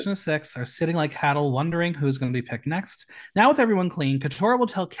these population guys. of six, are sitting like cattle, wondering who's going to be picked next. Now, with everyone clean, Katora will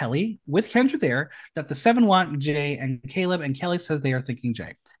tell Kelly, with Kendra there, that the seven want Jay and Caleb, and Kelly says they are thinking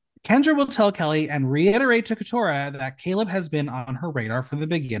Jay. Kendra will tell Kelly and reiterate to Katora that Caleb has been on her radar from the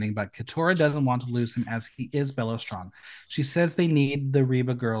beginning, but Katora doesn't want to lose him as he is Bellow strong. She says they need the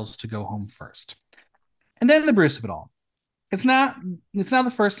Reba girls to go home first. And then the Bruce of it all. It's not it's not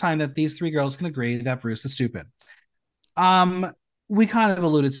the first time that these three girls can agree that Bruce is stupid. Um, we kind of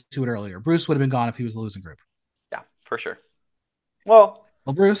alluded to it earlier. Bruce would have been gone if he was the losing group. Yeah, for sure. Well,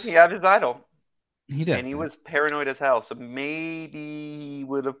 Well, he Bruce, had his idol, he and did. he was paranoid as hell. So maybe he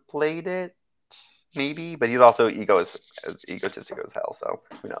would have played it. Maybe, but he's also as egotistic as hell. So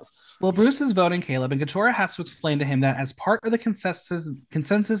who knows? Well, Bruce is voting Caleb, and Katora has to explain to him that as part of the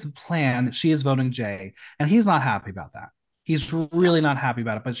consensus plan, she is voting Jay, and he's not happy about that. He's Yeah, really not happy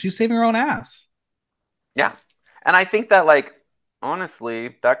about it. But she's saving her own ass. yeah, and I think that like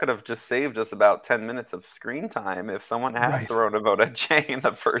honestly, that could have just saved us about 10 minutes of screen time if someone had Right. thrown a vote at Jay in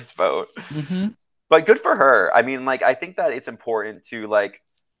the first vote. Mm-hmm. But good for her. I mean, like I think that it's important to like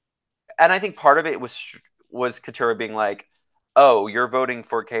and I think part of it was Katura being like, "Oh, you're voting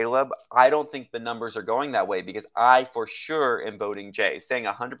for Caleb. I don't think the numbers are going that way because I for sure am voting Jay." Saying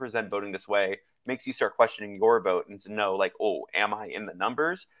 100% voting this way makes you start questioning your vote and to know like, "Oh, am I in the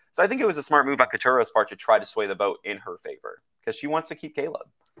numbers?" So I think it was a smart move on Katura's part to try to sway the vote in her favor because she wants to keep Caleb.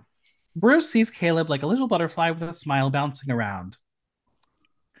 Bruce sees Caleb like a little butterfly with a smile bouncing around.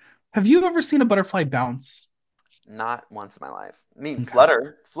 Have you ever seen a butterfly bounce? Not once in my life. I mean, Okay.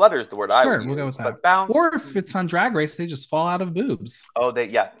 flutter. Flutter is the word I would Sure, we'll go with use, that. but bounce. Or if it's on Drag Race, they just fall out of boobs. Oh, they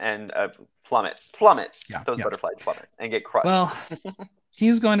yeah, and plummet. Yeah, Those yeah. butterflies plummet and get crushed. Well,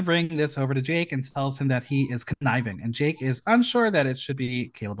 he's going to bring this over to Jake and tells him that he is conniving, and Jake is unsure that it should be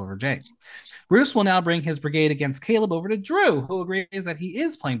Caleb over Jake. Bruce will now bring his brigade against Caleb over to Drew, who agrees that he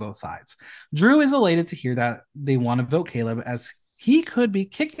is playing both sides. Drew is elated to hear that they want to vote Caleb as he could be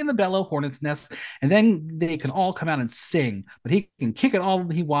kicking the Bellow Hornet's nest, and then they can all come out and sting, but he can kick it all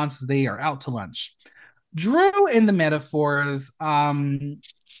he wants as they are out to lunch. Drew in the metaphors,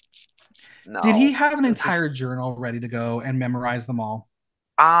 did he No. have an entire journal ready to go and memorize them all?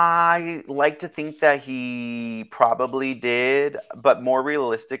 I like to think that he probably did, but more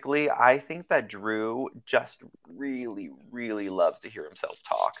realistically, I think that Drew just really, really loves to hear himself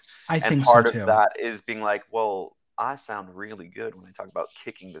talk. I And think so part of too. that is being like, well, I sound really good when I talk about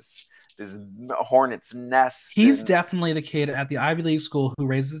kicking this hornet's nest He's and definitely the kid at the Ivy League school who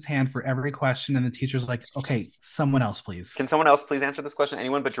raises his hand for every question, and the teacher's like, okay, someone else, please. can someone else please answer this question?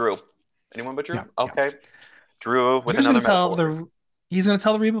 Anyone but Drew. Anyone but Yeah, Drew? yeah. Okay. Drew with Drew's going another to tell metaphor. the he's going to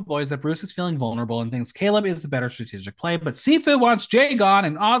tell the Reba boys that Bruce is feeling vulnerable and thinks Caleb is the better strategic play, but Sifu wants Jay gone,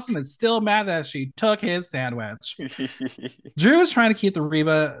 and Austin is still mad that she took his sandwich. Drew is trying to keep the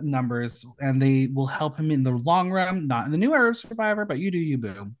Reba numbers, and they will help him in the long run, not in the new era of Survivor, but you do you,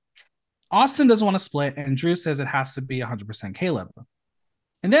 boo. Austin doesn't want to split, and Drew says it has to be 100% Caleb.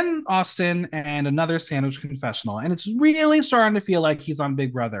 And then Austin and another sandwich confessional, and it's really starting to feel like he's on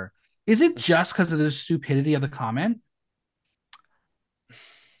Big Brother. Is it just because of the stupidity of the comment?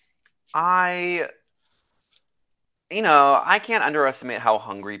 I I can't underestimate how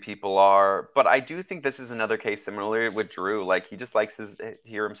hungry people are, but I do think this is another case similarly with Drew. Like he just likes to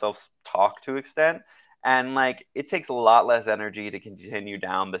hear himself talk to extent, and like it takes a lot less energy to continue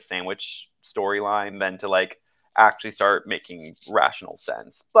down the sandwich storyline than to like actually start making rational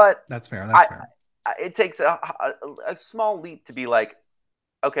sense. But That's fair. I, That's fair. it takes a small leap to be like,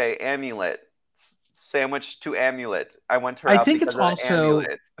 okay, amulet sandwich to amulet. I went her I out think it's because of the also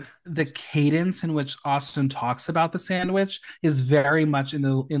amulet. the cadence in which Austin talks about the sandwich is very much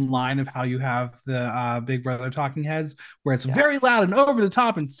in line of how you have the Big Brother talking heads, where it's very Yes, loud and over the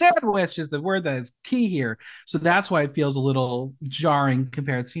top, and sandwich is the word that is key here. So that's yes, why it feels a little jarring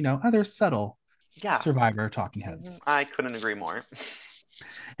compared to other subtle yeah. Survivor talking Mhm. heads. I couldn't agree more.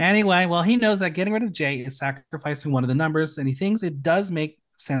 Anyway, well, he knows that getting rid of Jay is sacrificing one of the numbers, and he thinks it does make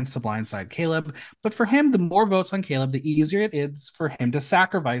sense to blindside Caleb. But for him, the more votes on Caleb, the easier it is for him to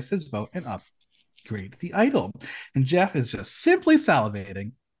sacrifice his vote and upgrade the idol. And Jeff is just simply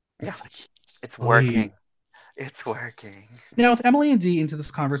salivating. Yeah, He's like, it's sweet. working. It's working. Now, with Emily and Dee into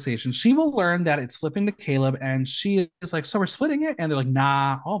this conversation, she will learn that it's flipping to Caleb, and she is like, so we're splitting it? And they're like,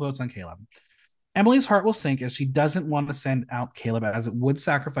 nah, all votes on Caleb. Emily's heart will sink as she doesn't want to send out Caleb as it would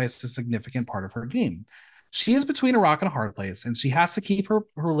sacrifice a significant part of her game. She is between a rock and a hard place, and she has to keep her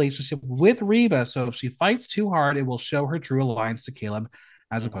relationship with Reba. So if she fights too hard, it will show her true alliance to Caleb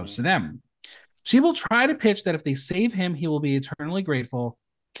as opposed to Mm-hmm. them. She will try to pitch that if they save him, he will be eternally grateful.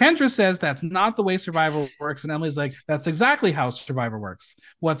 Kendra says that's not the way Survivor works, and Emily's like, that's exactly how Survivor works.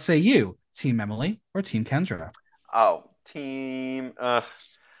 What say you, Team Emily or Team Kendra? Oh, team.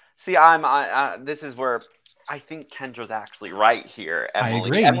 See, this is where I think Kendra's actually right here. I Emily.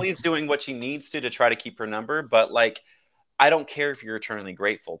 agree. Emily's doing what she needs to try to keep her number, but like, I don't care if you're eternally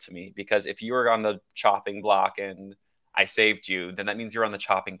grateful to me because if you were on the chopping block and I saved you, then that means you're on the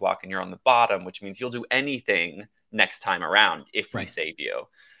chopping block and you're on the bottom, which means you'll do anything next time around if we Right. save you.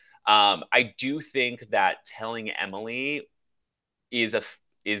 I do think that telling Emily is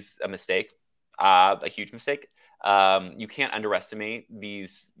a mistake, a huge mistake. You can't underestimate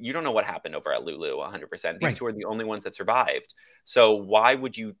these. You don't know what happened over at Lulu 100%. These Right. two are the only ones that survived. So why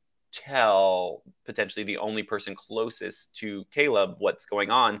would you tell potentially the only person closest to Caleb what's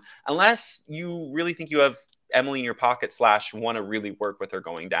going on unless you really think you have Emily in your pocket slash want to really work with her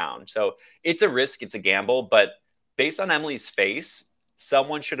going down. So it's a risk, it's a gamble, but based on Emily's face,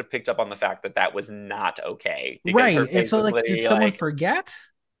 someone should have picked up on the fact that that was not okay because her Right. It's face so was like, did literally someone like, forget?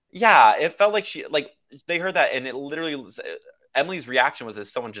 yeah, it felt like she like they heard that and it literally was, Emily's reaction was as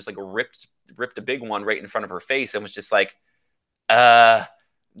if someone just like ripped a big one right in front of her face and was just like, uh,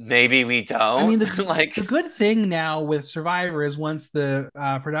 maybe we I mean, don't. the Like, good thing now with Survivor is once the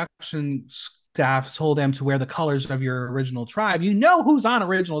production staff told them to wear the colors of your original tribe, you know who's on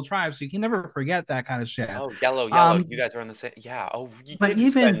original tribe, so you can never forget that kind of shit. oh, yellow, yellow. You Um, guys are on the same. Yeah. Oh, you but did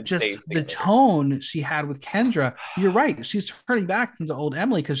even spend just days the together. tone she had with Kendra, you're right. She's turning back into old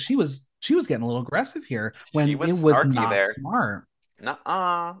Emily because she was getting a little aggressive here She when it was was snarky not there. smart.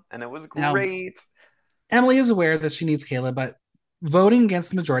 Nuh-uh. And it was Now, great. Emily is aware that she needs Caleb, but voting against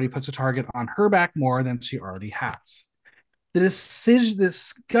the majority puts a target on her back more than she already has. The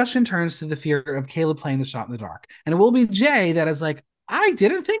discussion turns to the fear of Caleb playing the shot in the dark. And it will be Jay that is like, I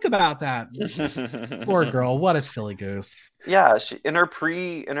didn't think about that. Poor girl. What a silly goose. Yeah, she in her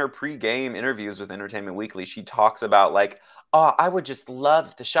pre-game interviews with Entertainment Weekly, she talks about like, oh, I would just love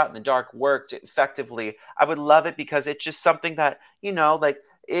if the shot in the dark worked effectively. I would love it because it's just something that, like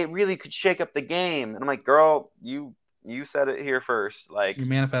it really could shake up the game. And I'm like, girl, you said it here first. Like You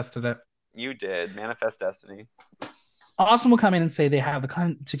manifested it. you did. Manifest destiny. Austin will come in and say they have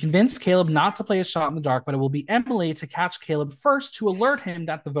to convince Caleb not to play a shot in the dark, but it will be Emily to catch Caleb first to alert him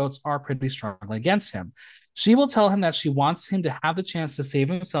that the votes are pretty strongly against him. She will tell him that she wants him to have the chance to save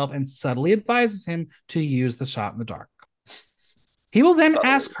himself and subtly advises him to use the shot in the dark. He will then Subtly.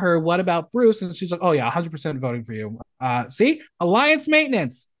 ask her, what about Bruce? And she's like, oh, yeah, 100% voting for you. See? Alliance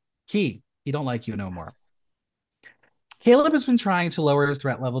maintenance. Key. He don't like you no more. Yes. Caleb has been trying to lower his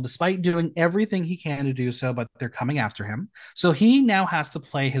threat level despite doing everything he can to do so, but they're coming after him. So he now has to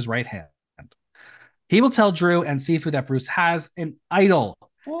play his right hand. He will tell Drew and Sifu that Bruce has an idol,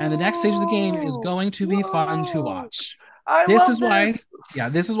 and the next stage of the game is Whoa. going to be fun to Whoa. watch. I This love is why, this. yeah,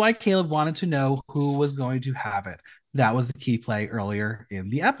 this is why Caleb wanted to know who was going to have it. That was the key play earlier in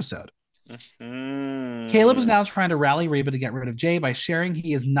the episode. Caleb is Hmm. now trying to rally Reba to get rid of Jay by sharing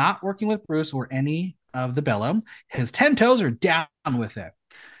he is not working with Bruce or any of the Bello. His 10 toes are down with it.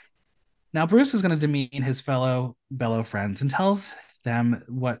 Now, Bruce is going to demean his fellow Bello friends and tells them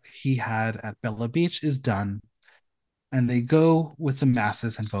what he had at Bello Beach is done. And they go with the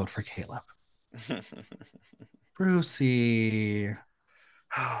masses and vote for Caleb. Brucey,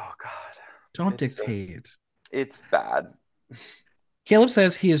 Oh God. don't It's so dictate. it's bad. Caleb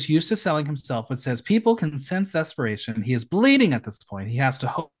says he is used to selling himself, but says people can sense desperation. He is bleeding at this point. He has to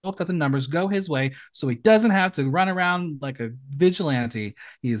hope that the numbers go his way so he doesn't have to run around like a vigilante.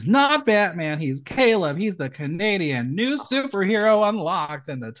 He is not Batman. He's Caleb. He's the Canadian new superhero unlocked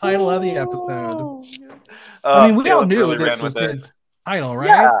and the title of the episode. Ooh. I mean, we all Caleb knew really this ran with was it. his title,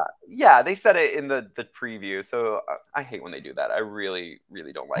 Yeah, right? yeah. They said it in the preview, so I hate when they do that. I really,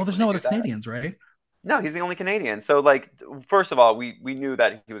 really don't Well, like when there's they no other do that. Canadians, right? No, he's the only Canadian. So like, first of all, we knew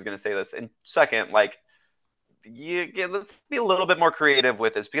that he was going to say this, and second, like, let's be a little bit more creative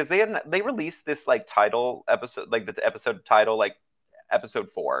with this because they released this like title episode, like the episode title, like episode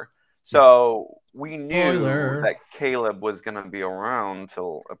 4. Yeah. So we knew Spoiler. that Caleb was going to be around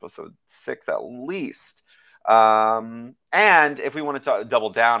till episode 6 at least. And if we want to double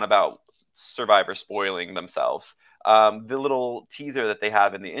down about Survivor spoiling themselves, the little teaser that they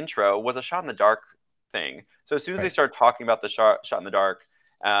have in the intro was a shot in the dark thing. So as soon as they Right. started talking about the shot in the dark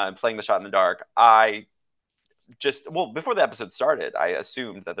and playing the shot in the dark, I just before the episode started, I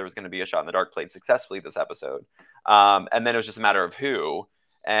assumed that there was going to be a shot in the dark played successfully this episode, and then it was just a matter of who,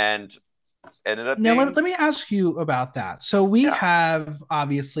 and ended up Now being let me ask you about that. So we yeah. have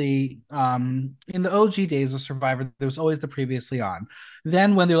obviously in the OG days of Survivor, there was always the previously on.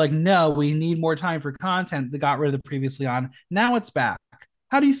 Then when they're like, no, we need more time for content, they got rid of the previously on. Now it's back.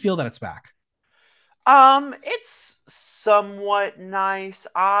 How do you feel that it's back? It's somewhat nice.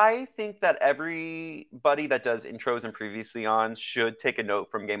 I think that everybody that does intros and previously on should take a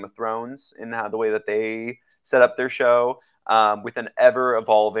note from Game of Thrones in how the way that they set up their show, with an ever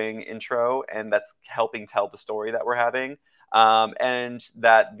evolving intro, and that's helping tell the story that we're having. And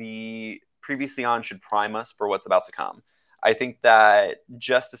that the previously on should prime us for what's about to come. I think that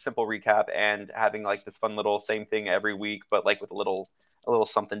just a simple recap and having like this fun little same thing every week, but like with a little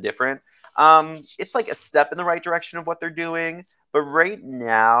something different, it's like a step in the right direction of what they're doing. But right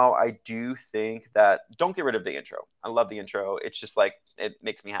now, I do think that don't get rid of the intro. I love the intro. It's just like it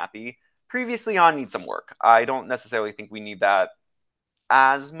makes me happy. Previously on needs some work. I don't necessarily think we need that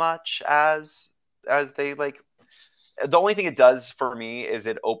as much as they like. The only thing it does for me is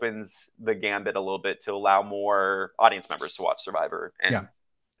it opens the gambit a little bit to allow more audience members to watch Survivor Yeah. and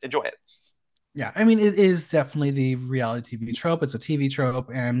enjoy it. Yeah, I mean, it is definitely the reality TV trope. It's a TV trope,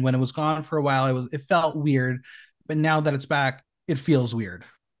 and when it was gone for a while, it felt weird, but now that it's back, it feels weird.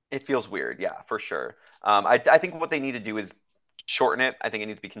 It feels weird, yeah, for sure. I think what they need to do is shorten it. I think it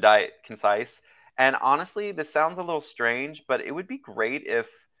needs to be concise. And honestly, this sounds a little strange, but it would be great if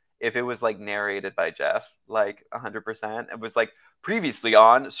it was like narrated by Jeff, like 100%. It was like previously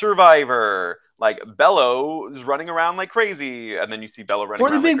on Survivor, like Bello is running around like crazy, and then you see Bello running Or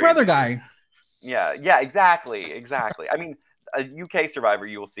the around like Big Brother crazy. guy, Yeah, yeah, exactly, exactly. I mean, a UK Survivor,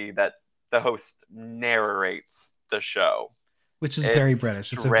 you will see that the host narrates the show. which is very It's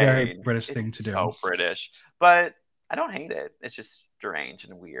British. It's a very strange. British thing to It's do. so British, but I don't hate it. It's just strange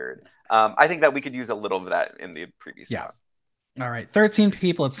and weird. I think that we could use a little of that in the previously Yeah. All right, 13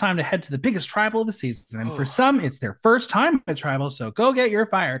 people. It's time to head to the biggest tribal of the season. And for on. some, it's their first time at tribal. So go get your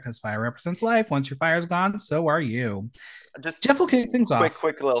fire because fire represents life. Once your fire's gone, so are you. Just Jeff will kick things off.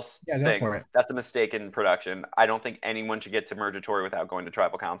 quick little Yeah, go thing. for it. That's a mistake in production. I don't think anyone should get to mergatory without going to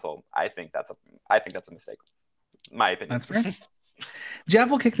tribal council. I think that's a mistake. My opinion. That's fair.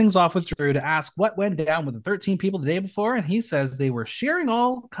 Jeff will kick things off with Drew to ask what went down with the 13 people the day before, and he says they were sharing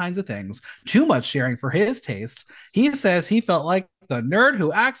all kinds of things. Too much sharing for his taste. He says he felt like the nerd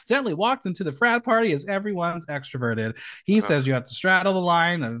who accidentally walked into the frat party as everyone's extroverted. He says you have to straddle the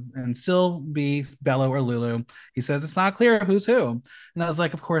line and still be Bello or Lulu. He says it's not clear who's who. And I was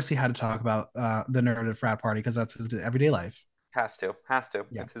like, of course, he had to talk about the nerd at frat party because that's his everyday life. Has to.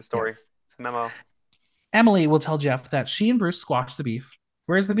 Yeah. It's his Yeah. story. It's a memo. Emily will tell Jeff that she and Bruce squashed the beef.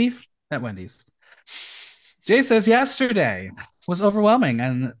 Where's the beef? At Wendy's. Jay says yesterday was overwhelming,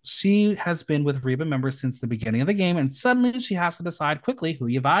 and she has been with Reba members since the beginning of the game, and suddenly she has to decide quickly who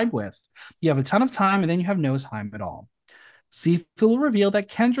you vibe with. You have a ton of time, and then you have no time at all. Sifu will reveal that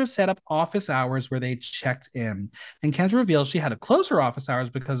Kendra set up office hours where they checked in. And Kendra reveals she had to close her office hours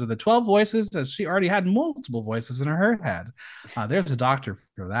because of the 12 voices, as she already had multiple voices in her head. There's a doctor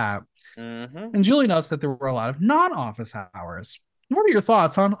for that. Mm-hmm. And Julie notes that there were a lot of non office hours. What are your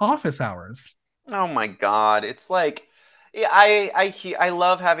thoughts on office hours? Oh my god, it's like yeah, I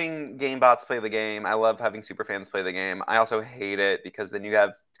love having game bots play the game. I love having super fans play the game. I also hate it because then you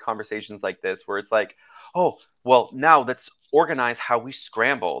have conversations like this where it's like, "Oh, well, now let's organize how we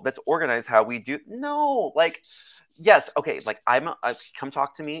scramble. Let's organize how we do." No, like yes, okay, like come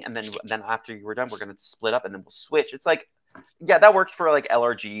talk to me and then after you were done, we're going to split up and then we'll switch. It's like yeah, that works for like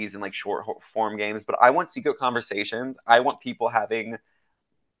LRGs and like short form games, but I want secret conversations. I want people having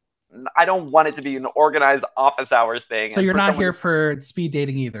I don't want it to be an organized office hours thing. So And you're for not someone here to for speed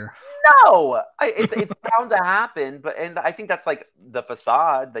dating either. no, it's bound to happen. But and I think that's like the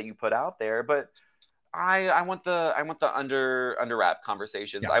facade that you put out there. But I want the under wrap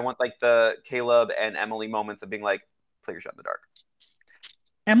conversations. Yeah. I want like the Caleb and Emily moments of being like, play your shot in the dark.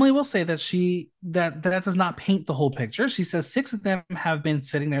 Emily will say that that does not paint the whole picture. She says 6 of them have been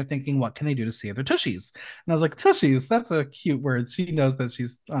sitting there thinking, what can they do to save their tushies? And I was like, tushies, that's a cute word. She knows that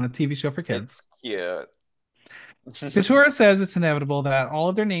she's on a TV show for kids. It's cute. Katura says it's inevitable that all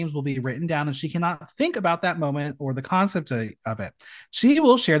of their names will be written down and she cannot think about that moment or the concept of it. She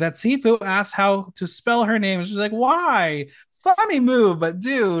will share that Sifu asked how to spell her name. And she's like, why? Funny move, but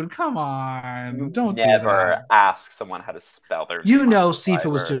dude, come on. You Don't do that. never ask someone how to spell their You name on know Sifu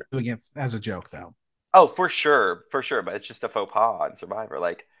was Survivor. doing it as a joke, though. Oh, for sure, but it's just a faux pas on Survivor.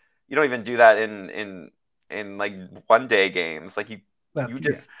 Like you don't even do that in like 1 day games. Like But you yeah,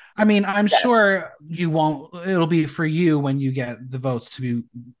 just I mean, I'm yes. sure you won't. It'll be for you when you get the votes to be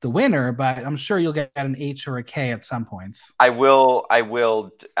the winner, but I'm sure you'll get an H or a K at some points. I will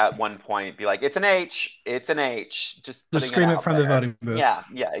at one point be like, it's an H, it's an H, just Just putting it scream it out from the there. voting booth. Yeah,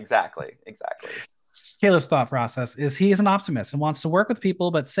 yeah, exactly, exactly. Caleb's thought process is he is an optimist and wants to work with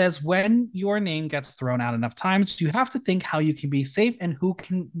people, but says when your name gets thrown out enough times, you have to think how you can be safe and who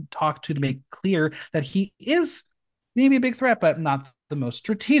can talk to make clear that he is maybe a big threat, but not the most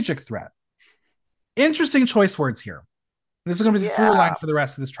strategic threat. Interesting choice words here. This is going to be the through line Yeah. for the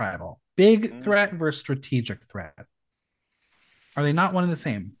rest of this tribal. Big Mhm. threat versus strategic threat. Are they not one and the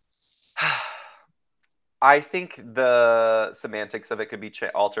same? I think the semantics of it could be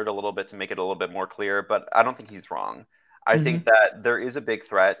altered a little bit to make it a little bit more clear, but I don't think he's wrong. I think Mm-hmm. that there is a big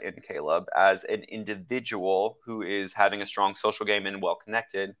threat in Caleb as an individual who is having a strong social game and well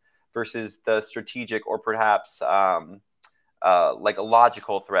connected versus the strategic or perhaps like a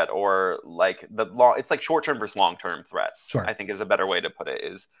logical threat or like the long it's like short term versus long term threats, I Sure. think is a better way to put it.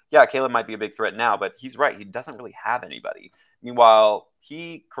 Is yeah, Caleb might be a big threat now, but he's right, he doesn't really have anybody. Meanwhile,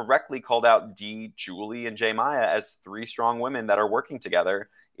 he correctly called out D, Julie, and J Maya as three strong women that are working together,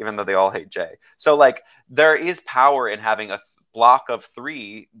 even though they all hate Jay. So like there is power in having a block of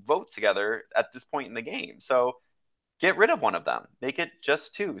three vote together at this point in the game. So get rid of one of them, make it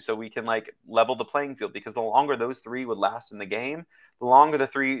just two, so we can like level the playing field, because the longer those three would last in the game, the longer the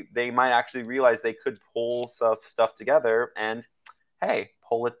three they might actually realize they could pull stuff together and hey,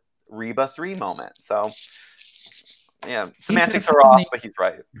 pull a Reba 3 moment. So yeah, He semantics says are his off, name but he's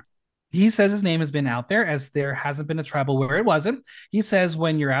right. he says his name has been out there as there hasn't been a tribal where it wasn't. He says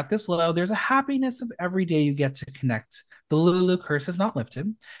when you're at this low, there's a happiness of every day you get to connect. The Lulu curse is not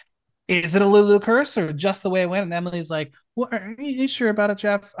lifted. Is it a Lulu curse or just the way it went? And Emily's like, well, are you sure about it,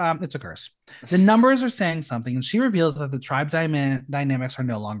 Jeff? It's a curse. The numbers are saying something, and she reveals that the tribe dynamics are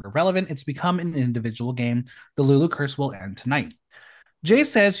no longer relevant. It's become an individual game. The Lulu curse will end tonight. Jay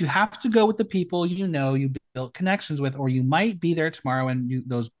says you have to go with the people you know you built connections with, or you might be there tomorrow and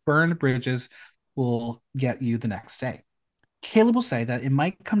those burned bridges will get you the next day. Caleb will say that it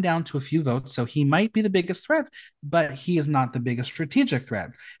might come down to a few votes, so he might be the biggest threat, but he is not the biggest strategic threat.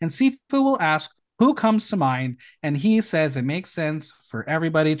 And Sifu will ask who comes to mind, and he says it makes sense for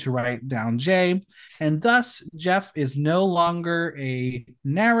everybody to write down Jay. And thus, Jeff is no longer a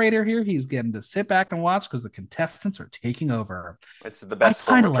narrator here. He's getting to sit back and watch because the contestants are taking over. It's the I best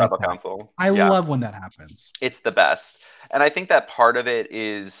form kind of of like tribal that. council. I Yeah, love when that happens. it's the best. And I think that part of it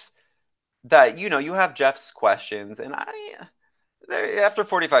is that you have Jeff's questions, and after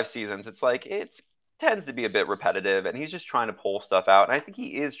 45 seasons, it's like it tends to be a bit repetitive, and he's just trying to pull stuff out. And I think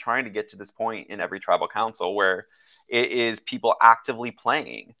he is trying to get to this point in every tribal council where it is people actively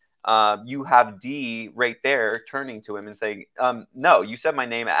playing. You have D right there turning to him and saying, "No, you said my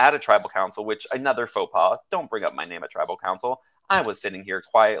name at a tribal council, which another faux pas. Don't bring up my name at tribal council. I was sitting here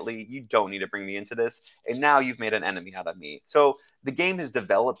quietly. You don't need to bring me into this. And now you've made an enemy out of me." So the game is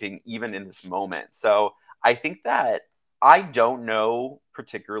developing even in this moment. So I think that I don't know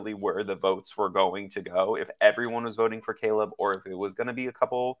particularly where the votes were going to go, if everyone was voting for Caleb or if it was going to be a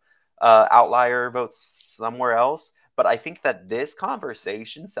couple outlier votes somewhere else. But I think that this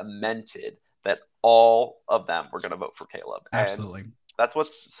conversation cemented that all of them were going to vote for Caleb. And Absolutely. that's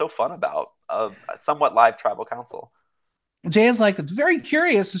what's so fun about a somewhat live tribal council. Jay is like, it's very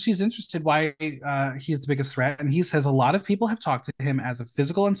curious. And she's interested why he's the biggest threat. And he says a lot of people have talked to him as a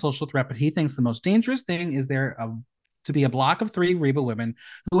physical and social threat, but he thinks the most dangerous thing is to be a block of three Reba women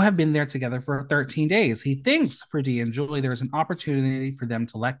who have been there together for 13 days. He thinks for Dee and Julie, there's an opportunity for them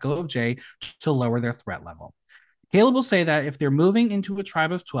to let go of Jay to lower their threat level. Caleb will say that if they're moving into a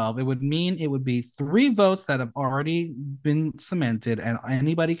tribe of 12, it would mean it would be three votes that have already been cemented, and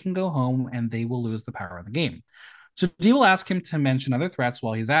anybody can go home and they will lose the power of the game. So Dee will ask him to mention other threats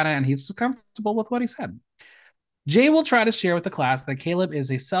while he's at it, and he's just comfortable with what he said. Jay will try to share with the class that Caleb is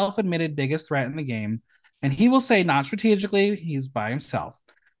a self admitted biggest threat in the game, and he will say not strategically, he's by himself.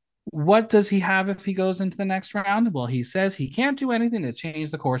 What does he have if he goes into the next round? Well, he says he can't do anything to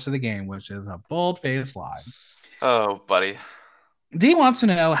change the course of the game, which is a bold faced lie. Oh, buddy. Dee wants to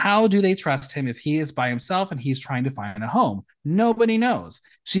know, how do they trust him if he is by himself and he's trying to find a home? Nobody knows.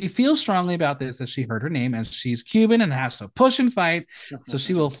 She feels strongly about this as she heard her name, and she's Cuban and has to push and fight. So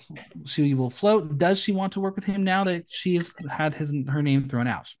she will float. Does she want to work with him now that she has had her name thrown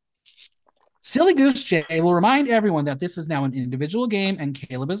out? Silly Goose Jay will remind everyone that this is now an individual game, and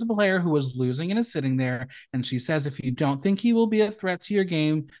Caleb is a player who was losing and is sitting there. And she says, if you don't think he will be a threat to your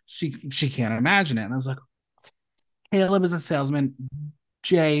game, she can't imagine it. And I was like, Caleb is a salesman.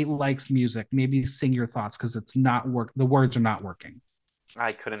 Jay likes music. Maybe sing your thoughts because it's not work. The words are not working.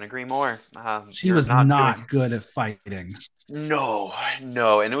 I couldn't agree more. She You're was not doing. not good at fighting. No,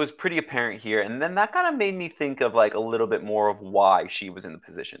 no, and it was pretty apparent here. And then that kind of made me think of like a little bit more of why she was in the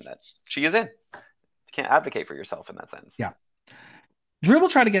position that she is in. You can't advocate for yourself in that sense. Yeah. Drew will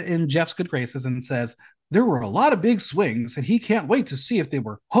try to get in Jeff's good graces and says, there were a lot of big swings, and he can't wait to see if they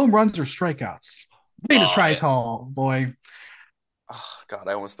were home runs or strikeouts. Way to try, tall boy. Oh, God,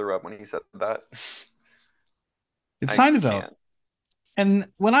 I almost threw up when he said that. It's I time to vote. can't. And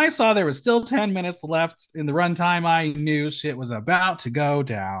when I saw there was still 10 minutes left in the runtime, I knew shit was about to go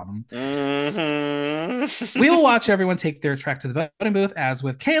down. We will watch everyone take their trek to the voting booth, as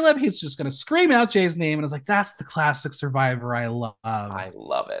with Caleb, he's just going to scream out Jay's name. And it's like, that's the classic Survivor I love. I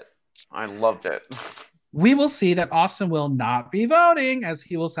love it. I loved it. We will see that Austin will not be voting, as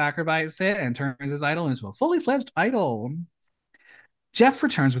he will sacrifice it and turns his idol into a fully fledged idol. Jeff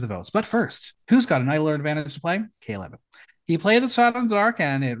returns with the votes, but first, who's got an idol advantage to play? Caleb. He played the shot in the dark,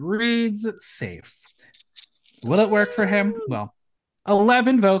 and it reads safe. Will it work for him? Well,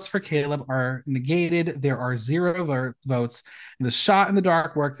 11 votes for Caleb are negated. There are 0 votes. The shot in the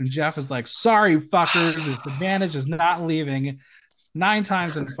dark worked, and Jeff is like, sorry, fuckers, this advantage is not leaving. 9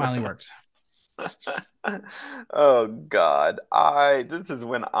 times, and it finally worked. Oh God. This is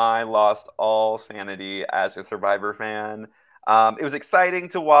when I lost all sanity as a Survivor fan. It was exciting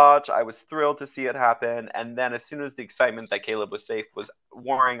to watch. I was thrilled to see it happen. And then as soon as the excitement that Caleb was safe was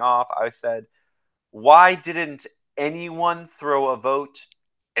wearing off, I said, why didn't anyone throw a vote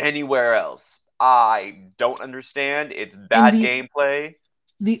anywhere else? I don't understand. It's bad gameplay.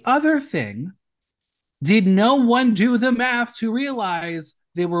 The other thing, did no one do the math to realize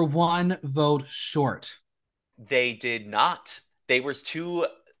they were 1 vote short? They did not. They were too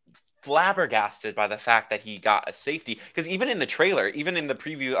flabbergasted by the fact that he got a safety. Because even in the trailer, even in the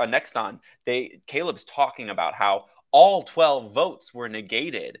preview on Next On, Caleb's talking about how all 12 votes were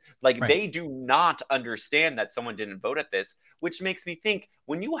negated. Like, Right. They do not understand that someone didn't vote at this, which makes me think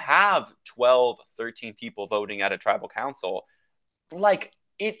when you have 12, 13 people voting at a tribal council, like,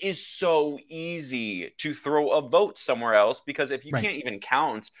 it is so easy to throw a vote somewhere else, because if you Right. can't even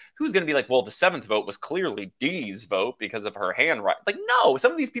count, who's going to be like, well, the 7th vote was clearly Dee's vote because of her handwriting. Like, no,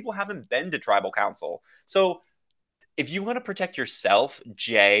 some of these people haven't been to tribal council. So if you want to protect yourself,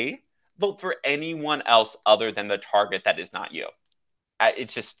 Jay, vote for anyone else other than the target that is not you.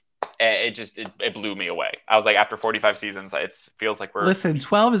 It blew me away. I was like, after 45 seasons, it feels like we're Listen,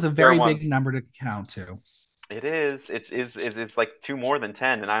 12 is a very big number to count to. It is. It's like 2 more than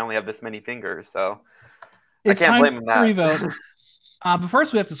 10, and I only have this many fingers, so It's I can't time blame him to that. revote. But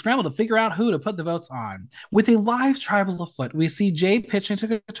first, we have to scramble to figure out who to put the votes on. With a live tribal afoot, we see Jay pitching to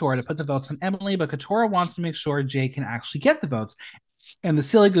Katora to put the votes on Emily, but Katora wants to make sure Jay can actually get the votes, and the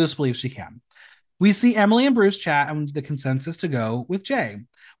silly goose believes she can. We see Emily and Bruce chat, and the consensus to go with Jay.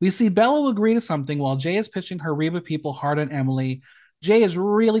 We see Bella agree to something while Jay is pitching her Reba people hard on Emily. Jay is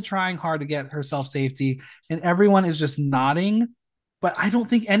really trying hard to get herself safety, and everyone is just nodding, but I don't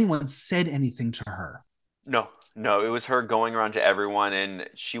think anyone said anything to her. No, no, it was her going around to everyone, and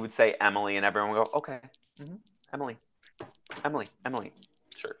she would say Emily, and everyone would go, okay, Emily, Emily, Emily.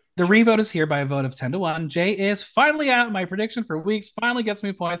 Sure. The revote is here by a vote of 10 to 1. Jay is finally out. My prediction for weeks finally gets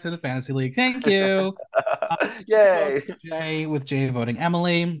me points in the fantasy league. Thank you. Yay. Jay, with Jay voting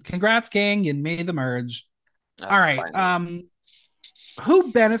Emily. Congrats, gang. You made the merge. All right.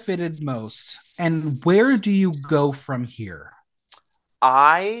 Who benefited most, and where do you go from here?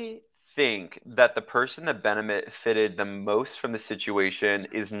 I think that the person that benefited the most from the situation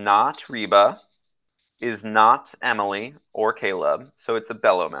is not Reba, is not Emily or Caleb, so it's a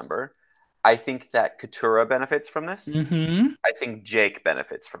Bello member. I think that Katura benefits from this. I think Jake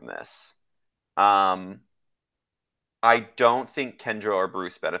benefits from this. I don't think Kendra or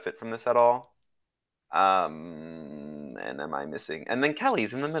Bruce benefit from this at all. And am I missing? And then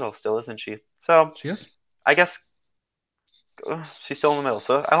Kelly's in the middle still, isn't she? So she is. I guess she's still in the middle.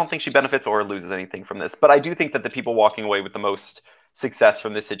 So I don't think she benefits or loses anything from this. But I do think that the people walking away with the most success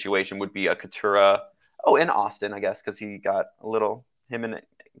from this situation would be a Katura. Oh, and Austin, I guess, because he got a little, him and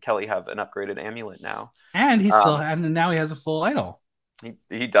Kelly have an upgraded amulet now. And Um, and now he has a full idol.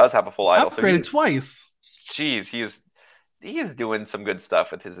 he does have a full idol, so Upgraded twice. geez, he is doing some good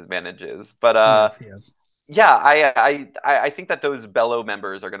stuff with his advantages. But He is. yeah, I think that those Bellow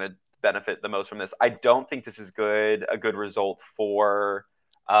members are going to benefit the most from this. I don't think this is a good result for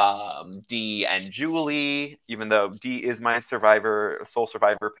D and Julie, even though D is my sole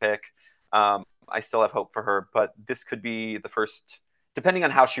survivor pick. I still have hope for her, but this could be the first, depending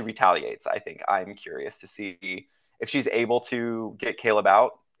on how she retaliates. I think I'm curious to see if she's able to get Caleb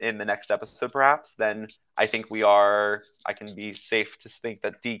out in the next episode, perhaps. Then I think I can be safe to think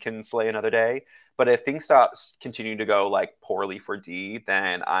that D can slay another day. But if things continue to go like poorly for D,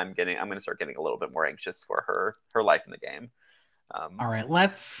 then I'm going to start getting a little bit more anxious for her life in the game. All right,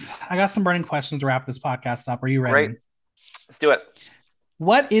 I got some burning questions to wrap this podcast up. Are you Great, ready? let's do it.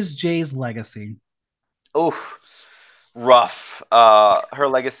 What is Jay's legacy? Oof, rough. Her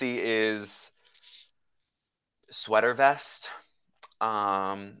legacy is sweater vest,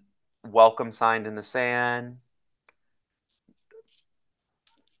 um, welcome signed in the sand.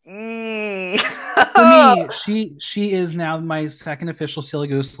 For me, she is now my second official Silly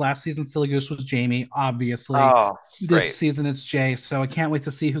Goose. Last season, Silly Goose was Jamie, obviously. Oh, This great. season, it's Jay. So I can't wait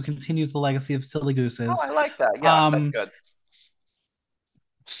to see who continues the legacy of Silly Oh, Gooses. I like that. Yeah, that's Um, good.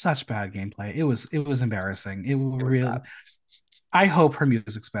 Such bad gameplay. It was embarrassing. It It was really. bad. I hope her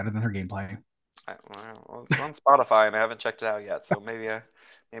music's better than her gameplay. Well, it's on Spotify and I haven't checked it out yet, so maybe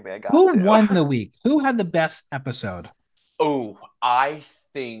I got Who won to. the week? Who had the best episode? Oh, I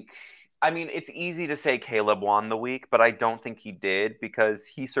think. I mean, it's easy to say Caleb won the week, but I don't think he did because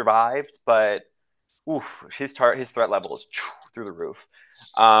he survived. But oof, his threat level is through the roof.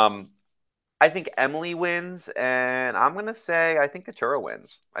 Um, I think Emily wins, and I'm gonna say I think Katura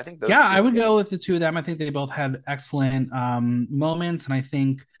wins. I think Yeah, those two I are would gonna. go with the two of them. I think they both had excellent moments, and I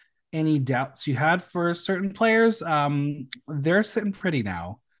think any doubts you had for certain players, they're sitting pretty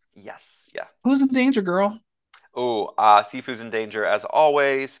now. Yes, yeah. Who's in danger, girl? Oh, Sifu's in danger as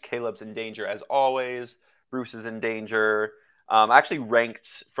always. Caleb's in danger as always. Bruce is in danger. Actually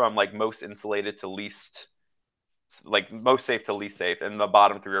ranked from like most insulated to least, like most safe to least safe, and the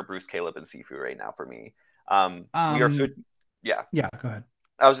bottom three are Bruce, Caleb, and Sifu right now for me. We are Um, yeah. yeah, go ahead.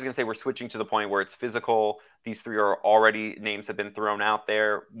 I was just gonna say we're switching to the point where it's physical. These three are already names have been thrown out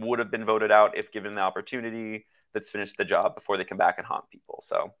there, would have been voted out if given the opportunity. Let's finish the job before they come back and haunt people.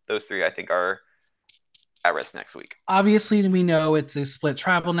 So those three, I think, are at risk next week. Obviously, we know it's a split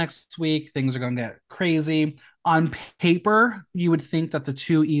tribal next week. Things are going to get crazy. On paper, you would think that the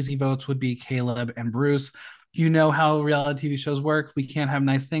two easy votes would be Caleb and Bruce. You know how reality TV shows work. We can't have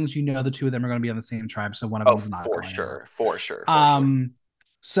nice things. You know the two of them are going to be on the same tribe, so one of Oh, them is not for going out. sure, for sure, for sure. Um,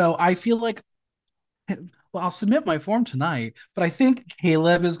 so I feel like, well, I'll submit my form tonight, but I think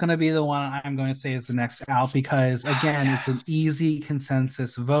Caleb is going to be the one I'm going to say is the next out because, again, Yeah, it's an easy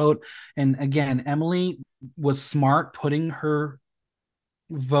consensus vote. And again, Emily was smart putting her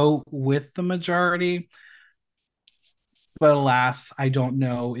vote with the majority. But alas, I don't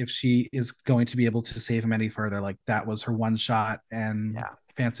know if she is going to be able to save him any further. Like that was her one shot, and yeah,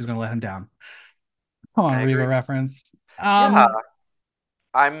 Fancy's going to let him down. Come on, I Reba agree. reference. Yeah,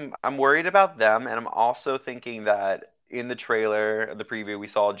 I'm worried about them, and I'm also thinking that in the trailer, the preview, we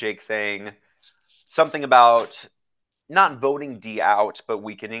saw Jake saying something about not voting D out, but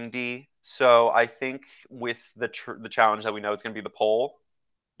weakening D. So I think with the challenge that we know it's going to be the poll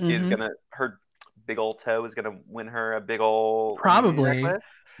is Mm-hmm. going to her big old toe is going to win her a big old immunity Probably. necklace.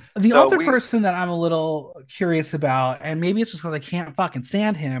 The So other we person that I'm a little curious about, and maybe it's just because I can't fucking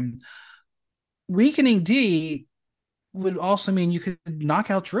stand him, weakening D would also mean you could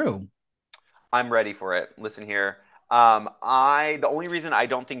knock out Drew. I'm ready for it. Listen here. The only reason I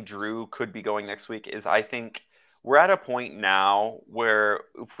don't think Drew could be going next week is I think we're at a point now where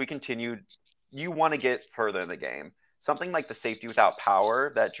if we continue, you want to get further in the game. Something like the safety without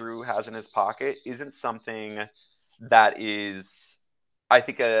power that Drew has in his pocket isn't something that is, I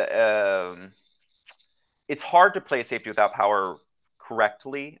think, it's hard to play safety without power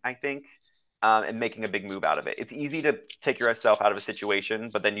correctly, I think, and making a big move out of it. It's easy to take yourself out of a situation,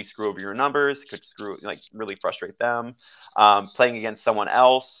 but then you screw over your numbers. It could really frustrate them. Playing against someone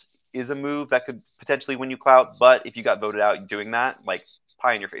else is a move that could potentially win you clout, but if you got voted out doing that, like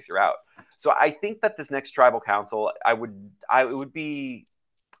pie in your face, you're out. So I think that this next tribal council, it would be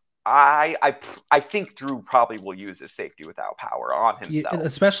I think Drew probably will use his safety without power on himself.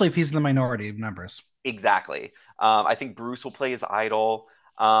 Especially if he's in the minority of numbers. Exactly. I think Bruce will play his idol.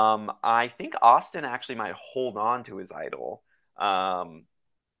 I think Austin actually might hold on to his idol. Um,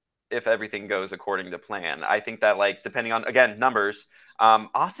 if everything goes according to plan. I think that, like, depending on, again, numbers,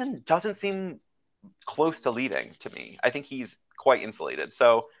 Austin doesn't seem close to leading to me. I think he's quite insulated.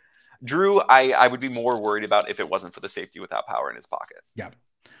 So Drew, I would be more worried about if it wasn't for the safety without power in his pocket. Yeah.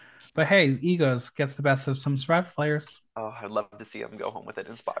 But hey, egos gets the best of some Survivor players. Oh, I'd love to see him go home with it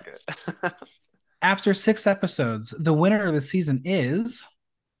in his pocket. After 6 episodes, the winner of the season is.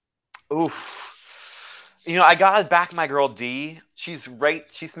 Oof. I gotta back my girl D. She's right.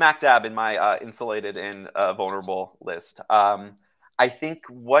 She's smack dab in my insulated and vulnerable list. I think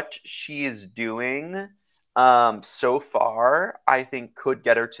what she is doing so far, I think could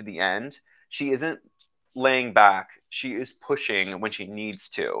get her to the end. She isn't laying back. She is pushing when she needs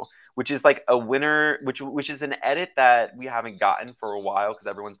to, which is like a winner, which is an edit that we haven't gotten for a while because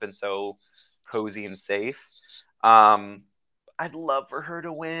everyone's been so cozy and safe. I'd love for her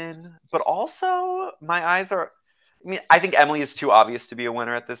to win, but also my eyes are. I mean, I think Emily is too obvious to be a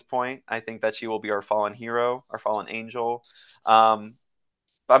winner at this point. I think that she will be our fallen hero, our fallen angel. But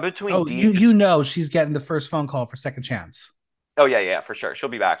I'm between Oh, D you and you know she's getting the first phone call for second chance. Oh yeah, for sure. She'll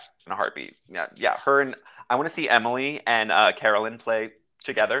be back in a heartbeat. Yeah. Her and I want to see Emily and Carolyn play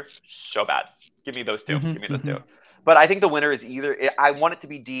together so bad. Give me those two. Mm-hmm, Give me those mm-hmm. two. But I think the winner is either. I want it to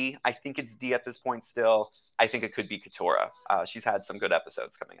be D. I think it's D at this point still. I think it could be Katora. She's had some good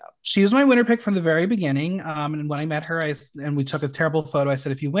episodes coming up. She was my winner pick from the very beginning. And when I met her, and we took a terrible photo. I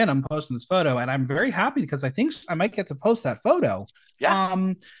said, "If you win, I'm posting this photo," and I'm very happy because I think I might get to post that photo. Yeah.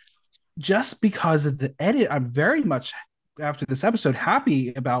 Um, just because of the edit, I'm very much after this episode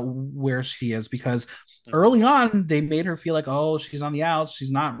happy about where she is because early on they made her feel like, oh, she's on the outs, she's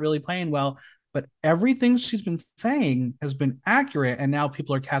not really playing well. But everything she's been saying has been accurate, and now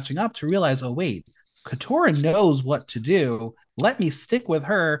people are catching up to realize, oh wait, Katora knows what to do. Let me stick with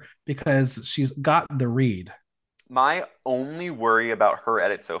her because she's got the read. My only worry about her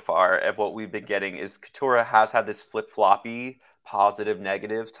edit so far of what we've been getting is Katura has had this flip floppy positive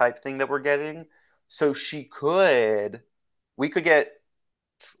negative type thing that we're getting. So we could get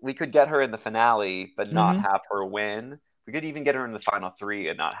we could get her in the finale but not Mm-hmm. have her win. We could even get her in the final three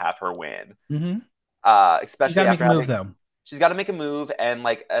and not have her win. Mm-hmm. She's got Especially to make after a move having though. she's got to make a move, and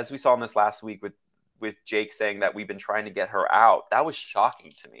like as we saw in this last week with Jake saying that we've been trying to get her out, that was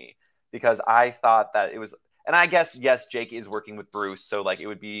shocking to me because I thought that it was, and I guess yes, Jake is working with Bruce, so like it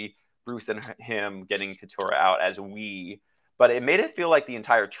would be Bruce and him getting Katura out as we, but it made it feel like the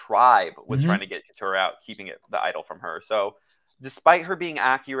entire tribe was Mm-hmm. trying to get Katura out, keeping the idol from her. So despite her being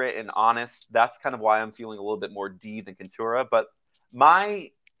accurate and honest, that's kind of why I'm feeling a little bit more D than Katura. But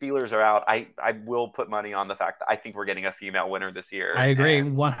my feelers are out. I will put money on the fact that I think we're getting a female winner this I year, agree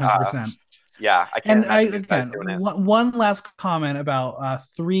and 100%. yeah, I can't And I imagine these guys again, doing it. one last comment about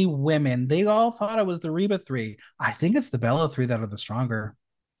three women. They all thought it was the Reba three. I think it's the Bella three that are the stronger.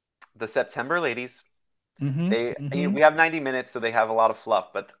 The September ladies, Mm-hmm. Mm-hmm. we have 90 minutes, so they have a lot of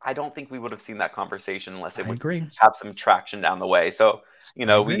fluff. But I don't think we would have seen that conversation unless it I would agree. have some traction down the way. So I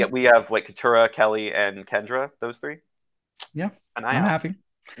we agree. we have like Katura, Kelly, and Kendra. Those three. Yeah, An eye I'm out. happy.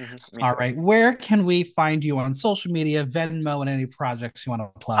 Me All too. right, where can we find you on social media, Venmo, and any projects you want to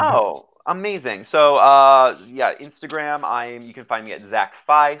plug? Oh, amazing. So, yeah, Instagram, you can find me at Zach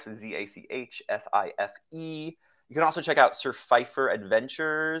Fife, ZACHFIFE. You can also check out Sir Fifer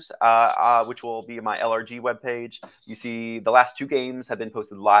Adventures, which will be my LRG webpage. You see the last two games have been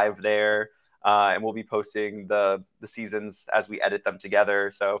posted live there, and we'll be posting the seasons as we edit them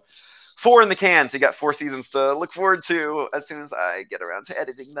together. So, four in the can, so you got 4 seasons to look forward to as soon as I get around to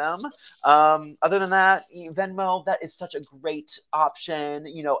editing them. Other than that, Venmo, that is such a great option.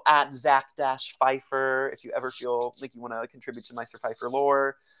 At Zach Pfeiffer, if you ever feel like you want to contribute to my Sir Pfeiffer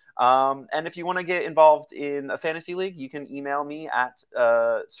lore. And if you want to get involved in a fantasy league, you can email me at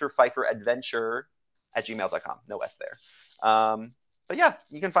sirpfeifferadventure@gmail.com. No S there. But yeah,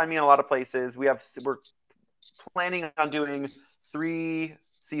 you can find me in a lot of places. We're planning on doing 3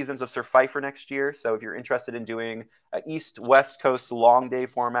 seasons of Sir Fifer next year. So if you're interested in doing an East West Coast long day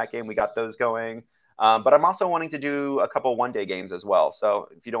format game, we got those going. But I'm also wanting to do a couple one-day games as well. So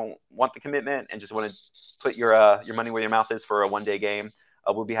if you don't want the commitment and just want to put your money where your mouth is for a one-day game,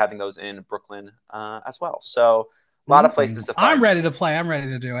 we'll be having those in Brooklyn as well. So a lot of places to I'm find ready me. to play. I'm ready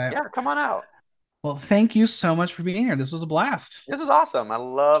to do it. Yeah, come on out. Well, thank you so much for being here. This was a blast. This was awesome. I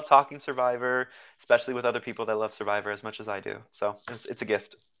love talking Survivor, especially with other people that love Survivor as much as I do. So it's a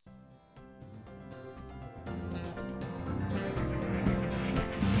gift.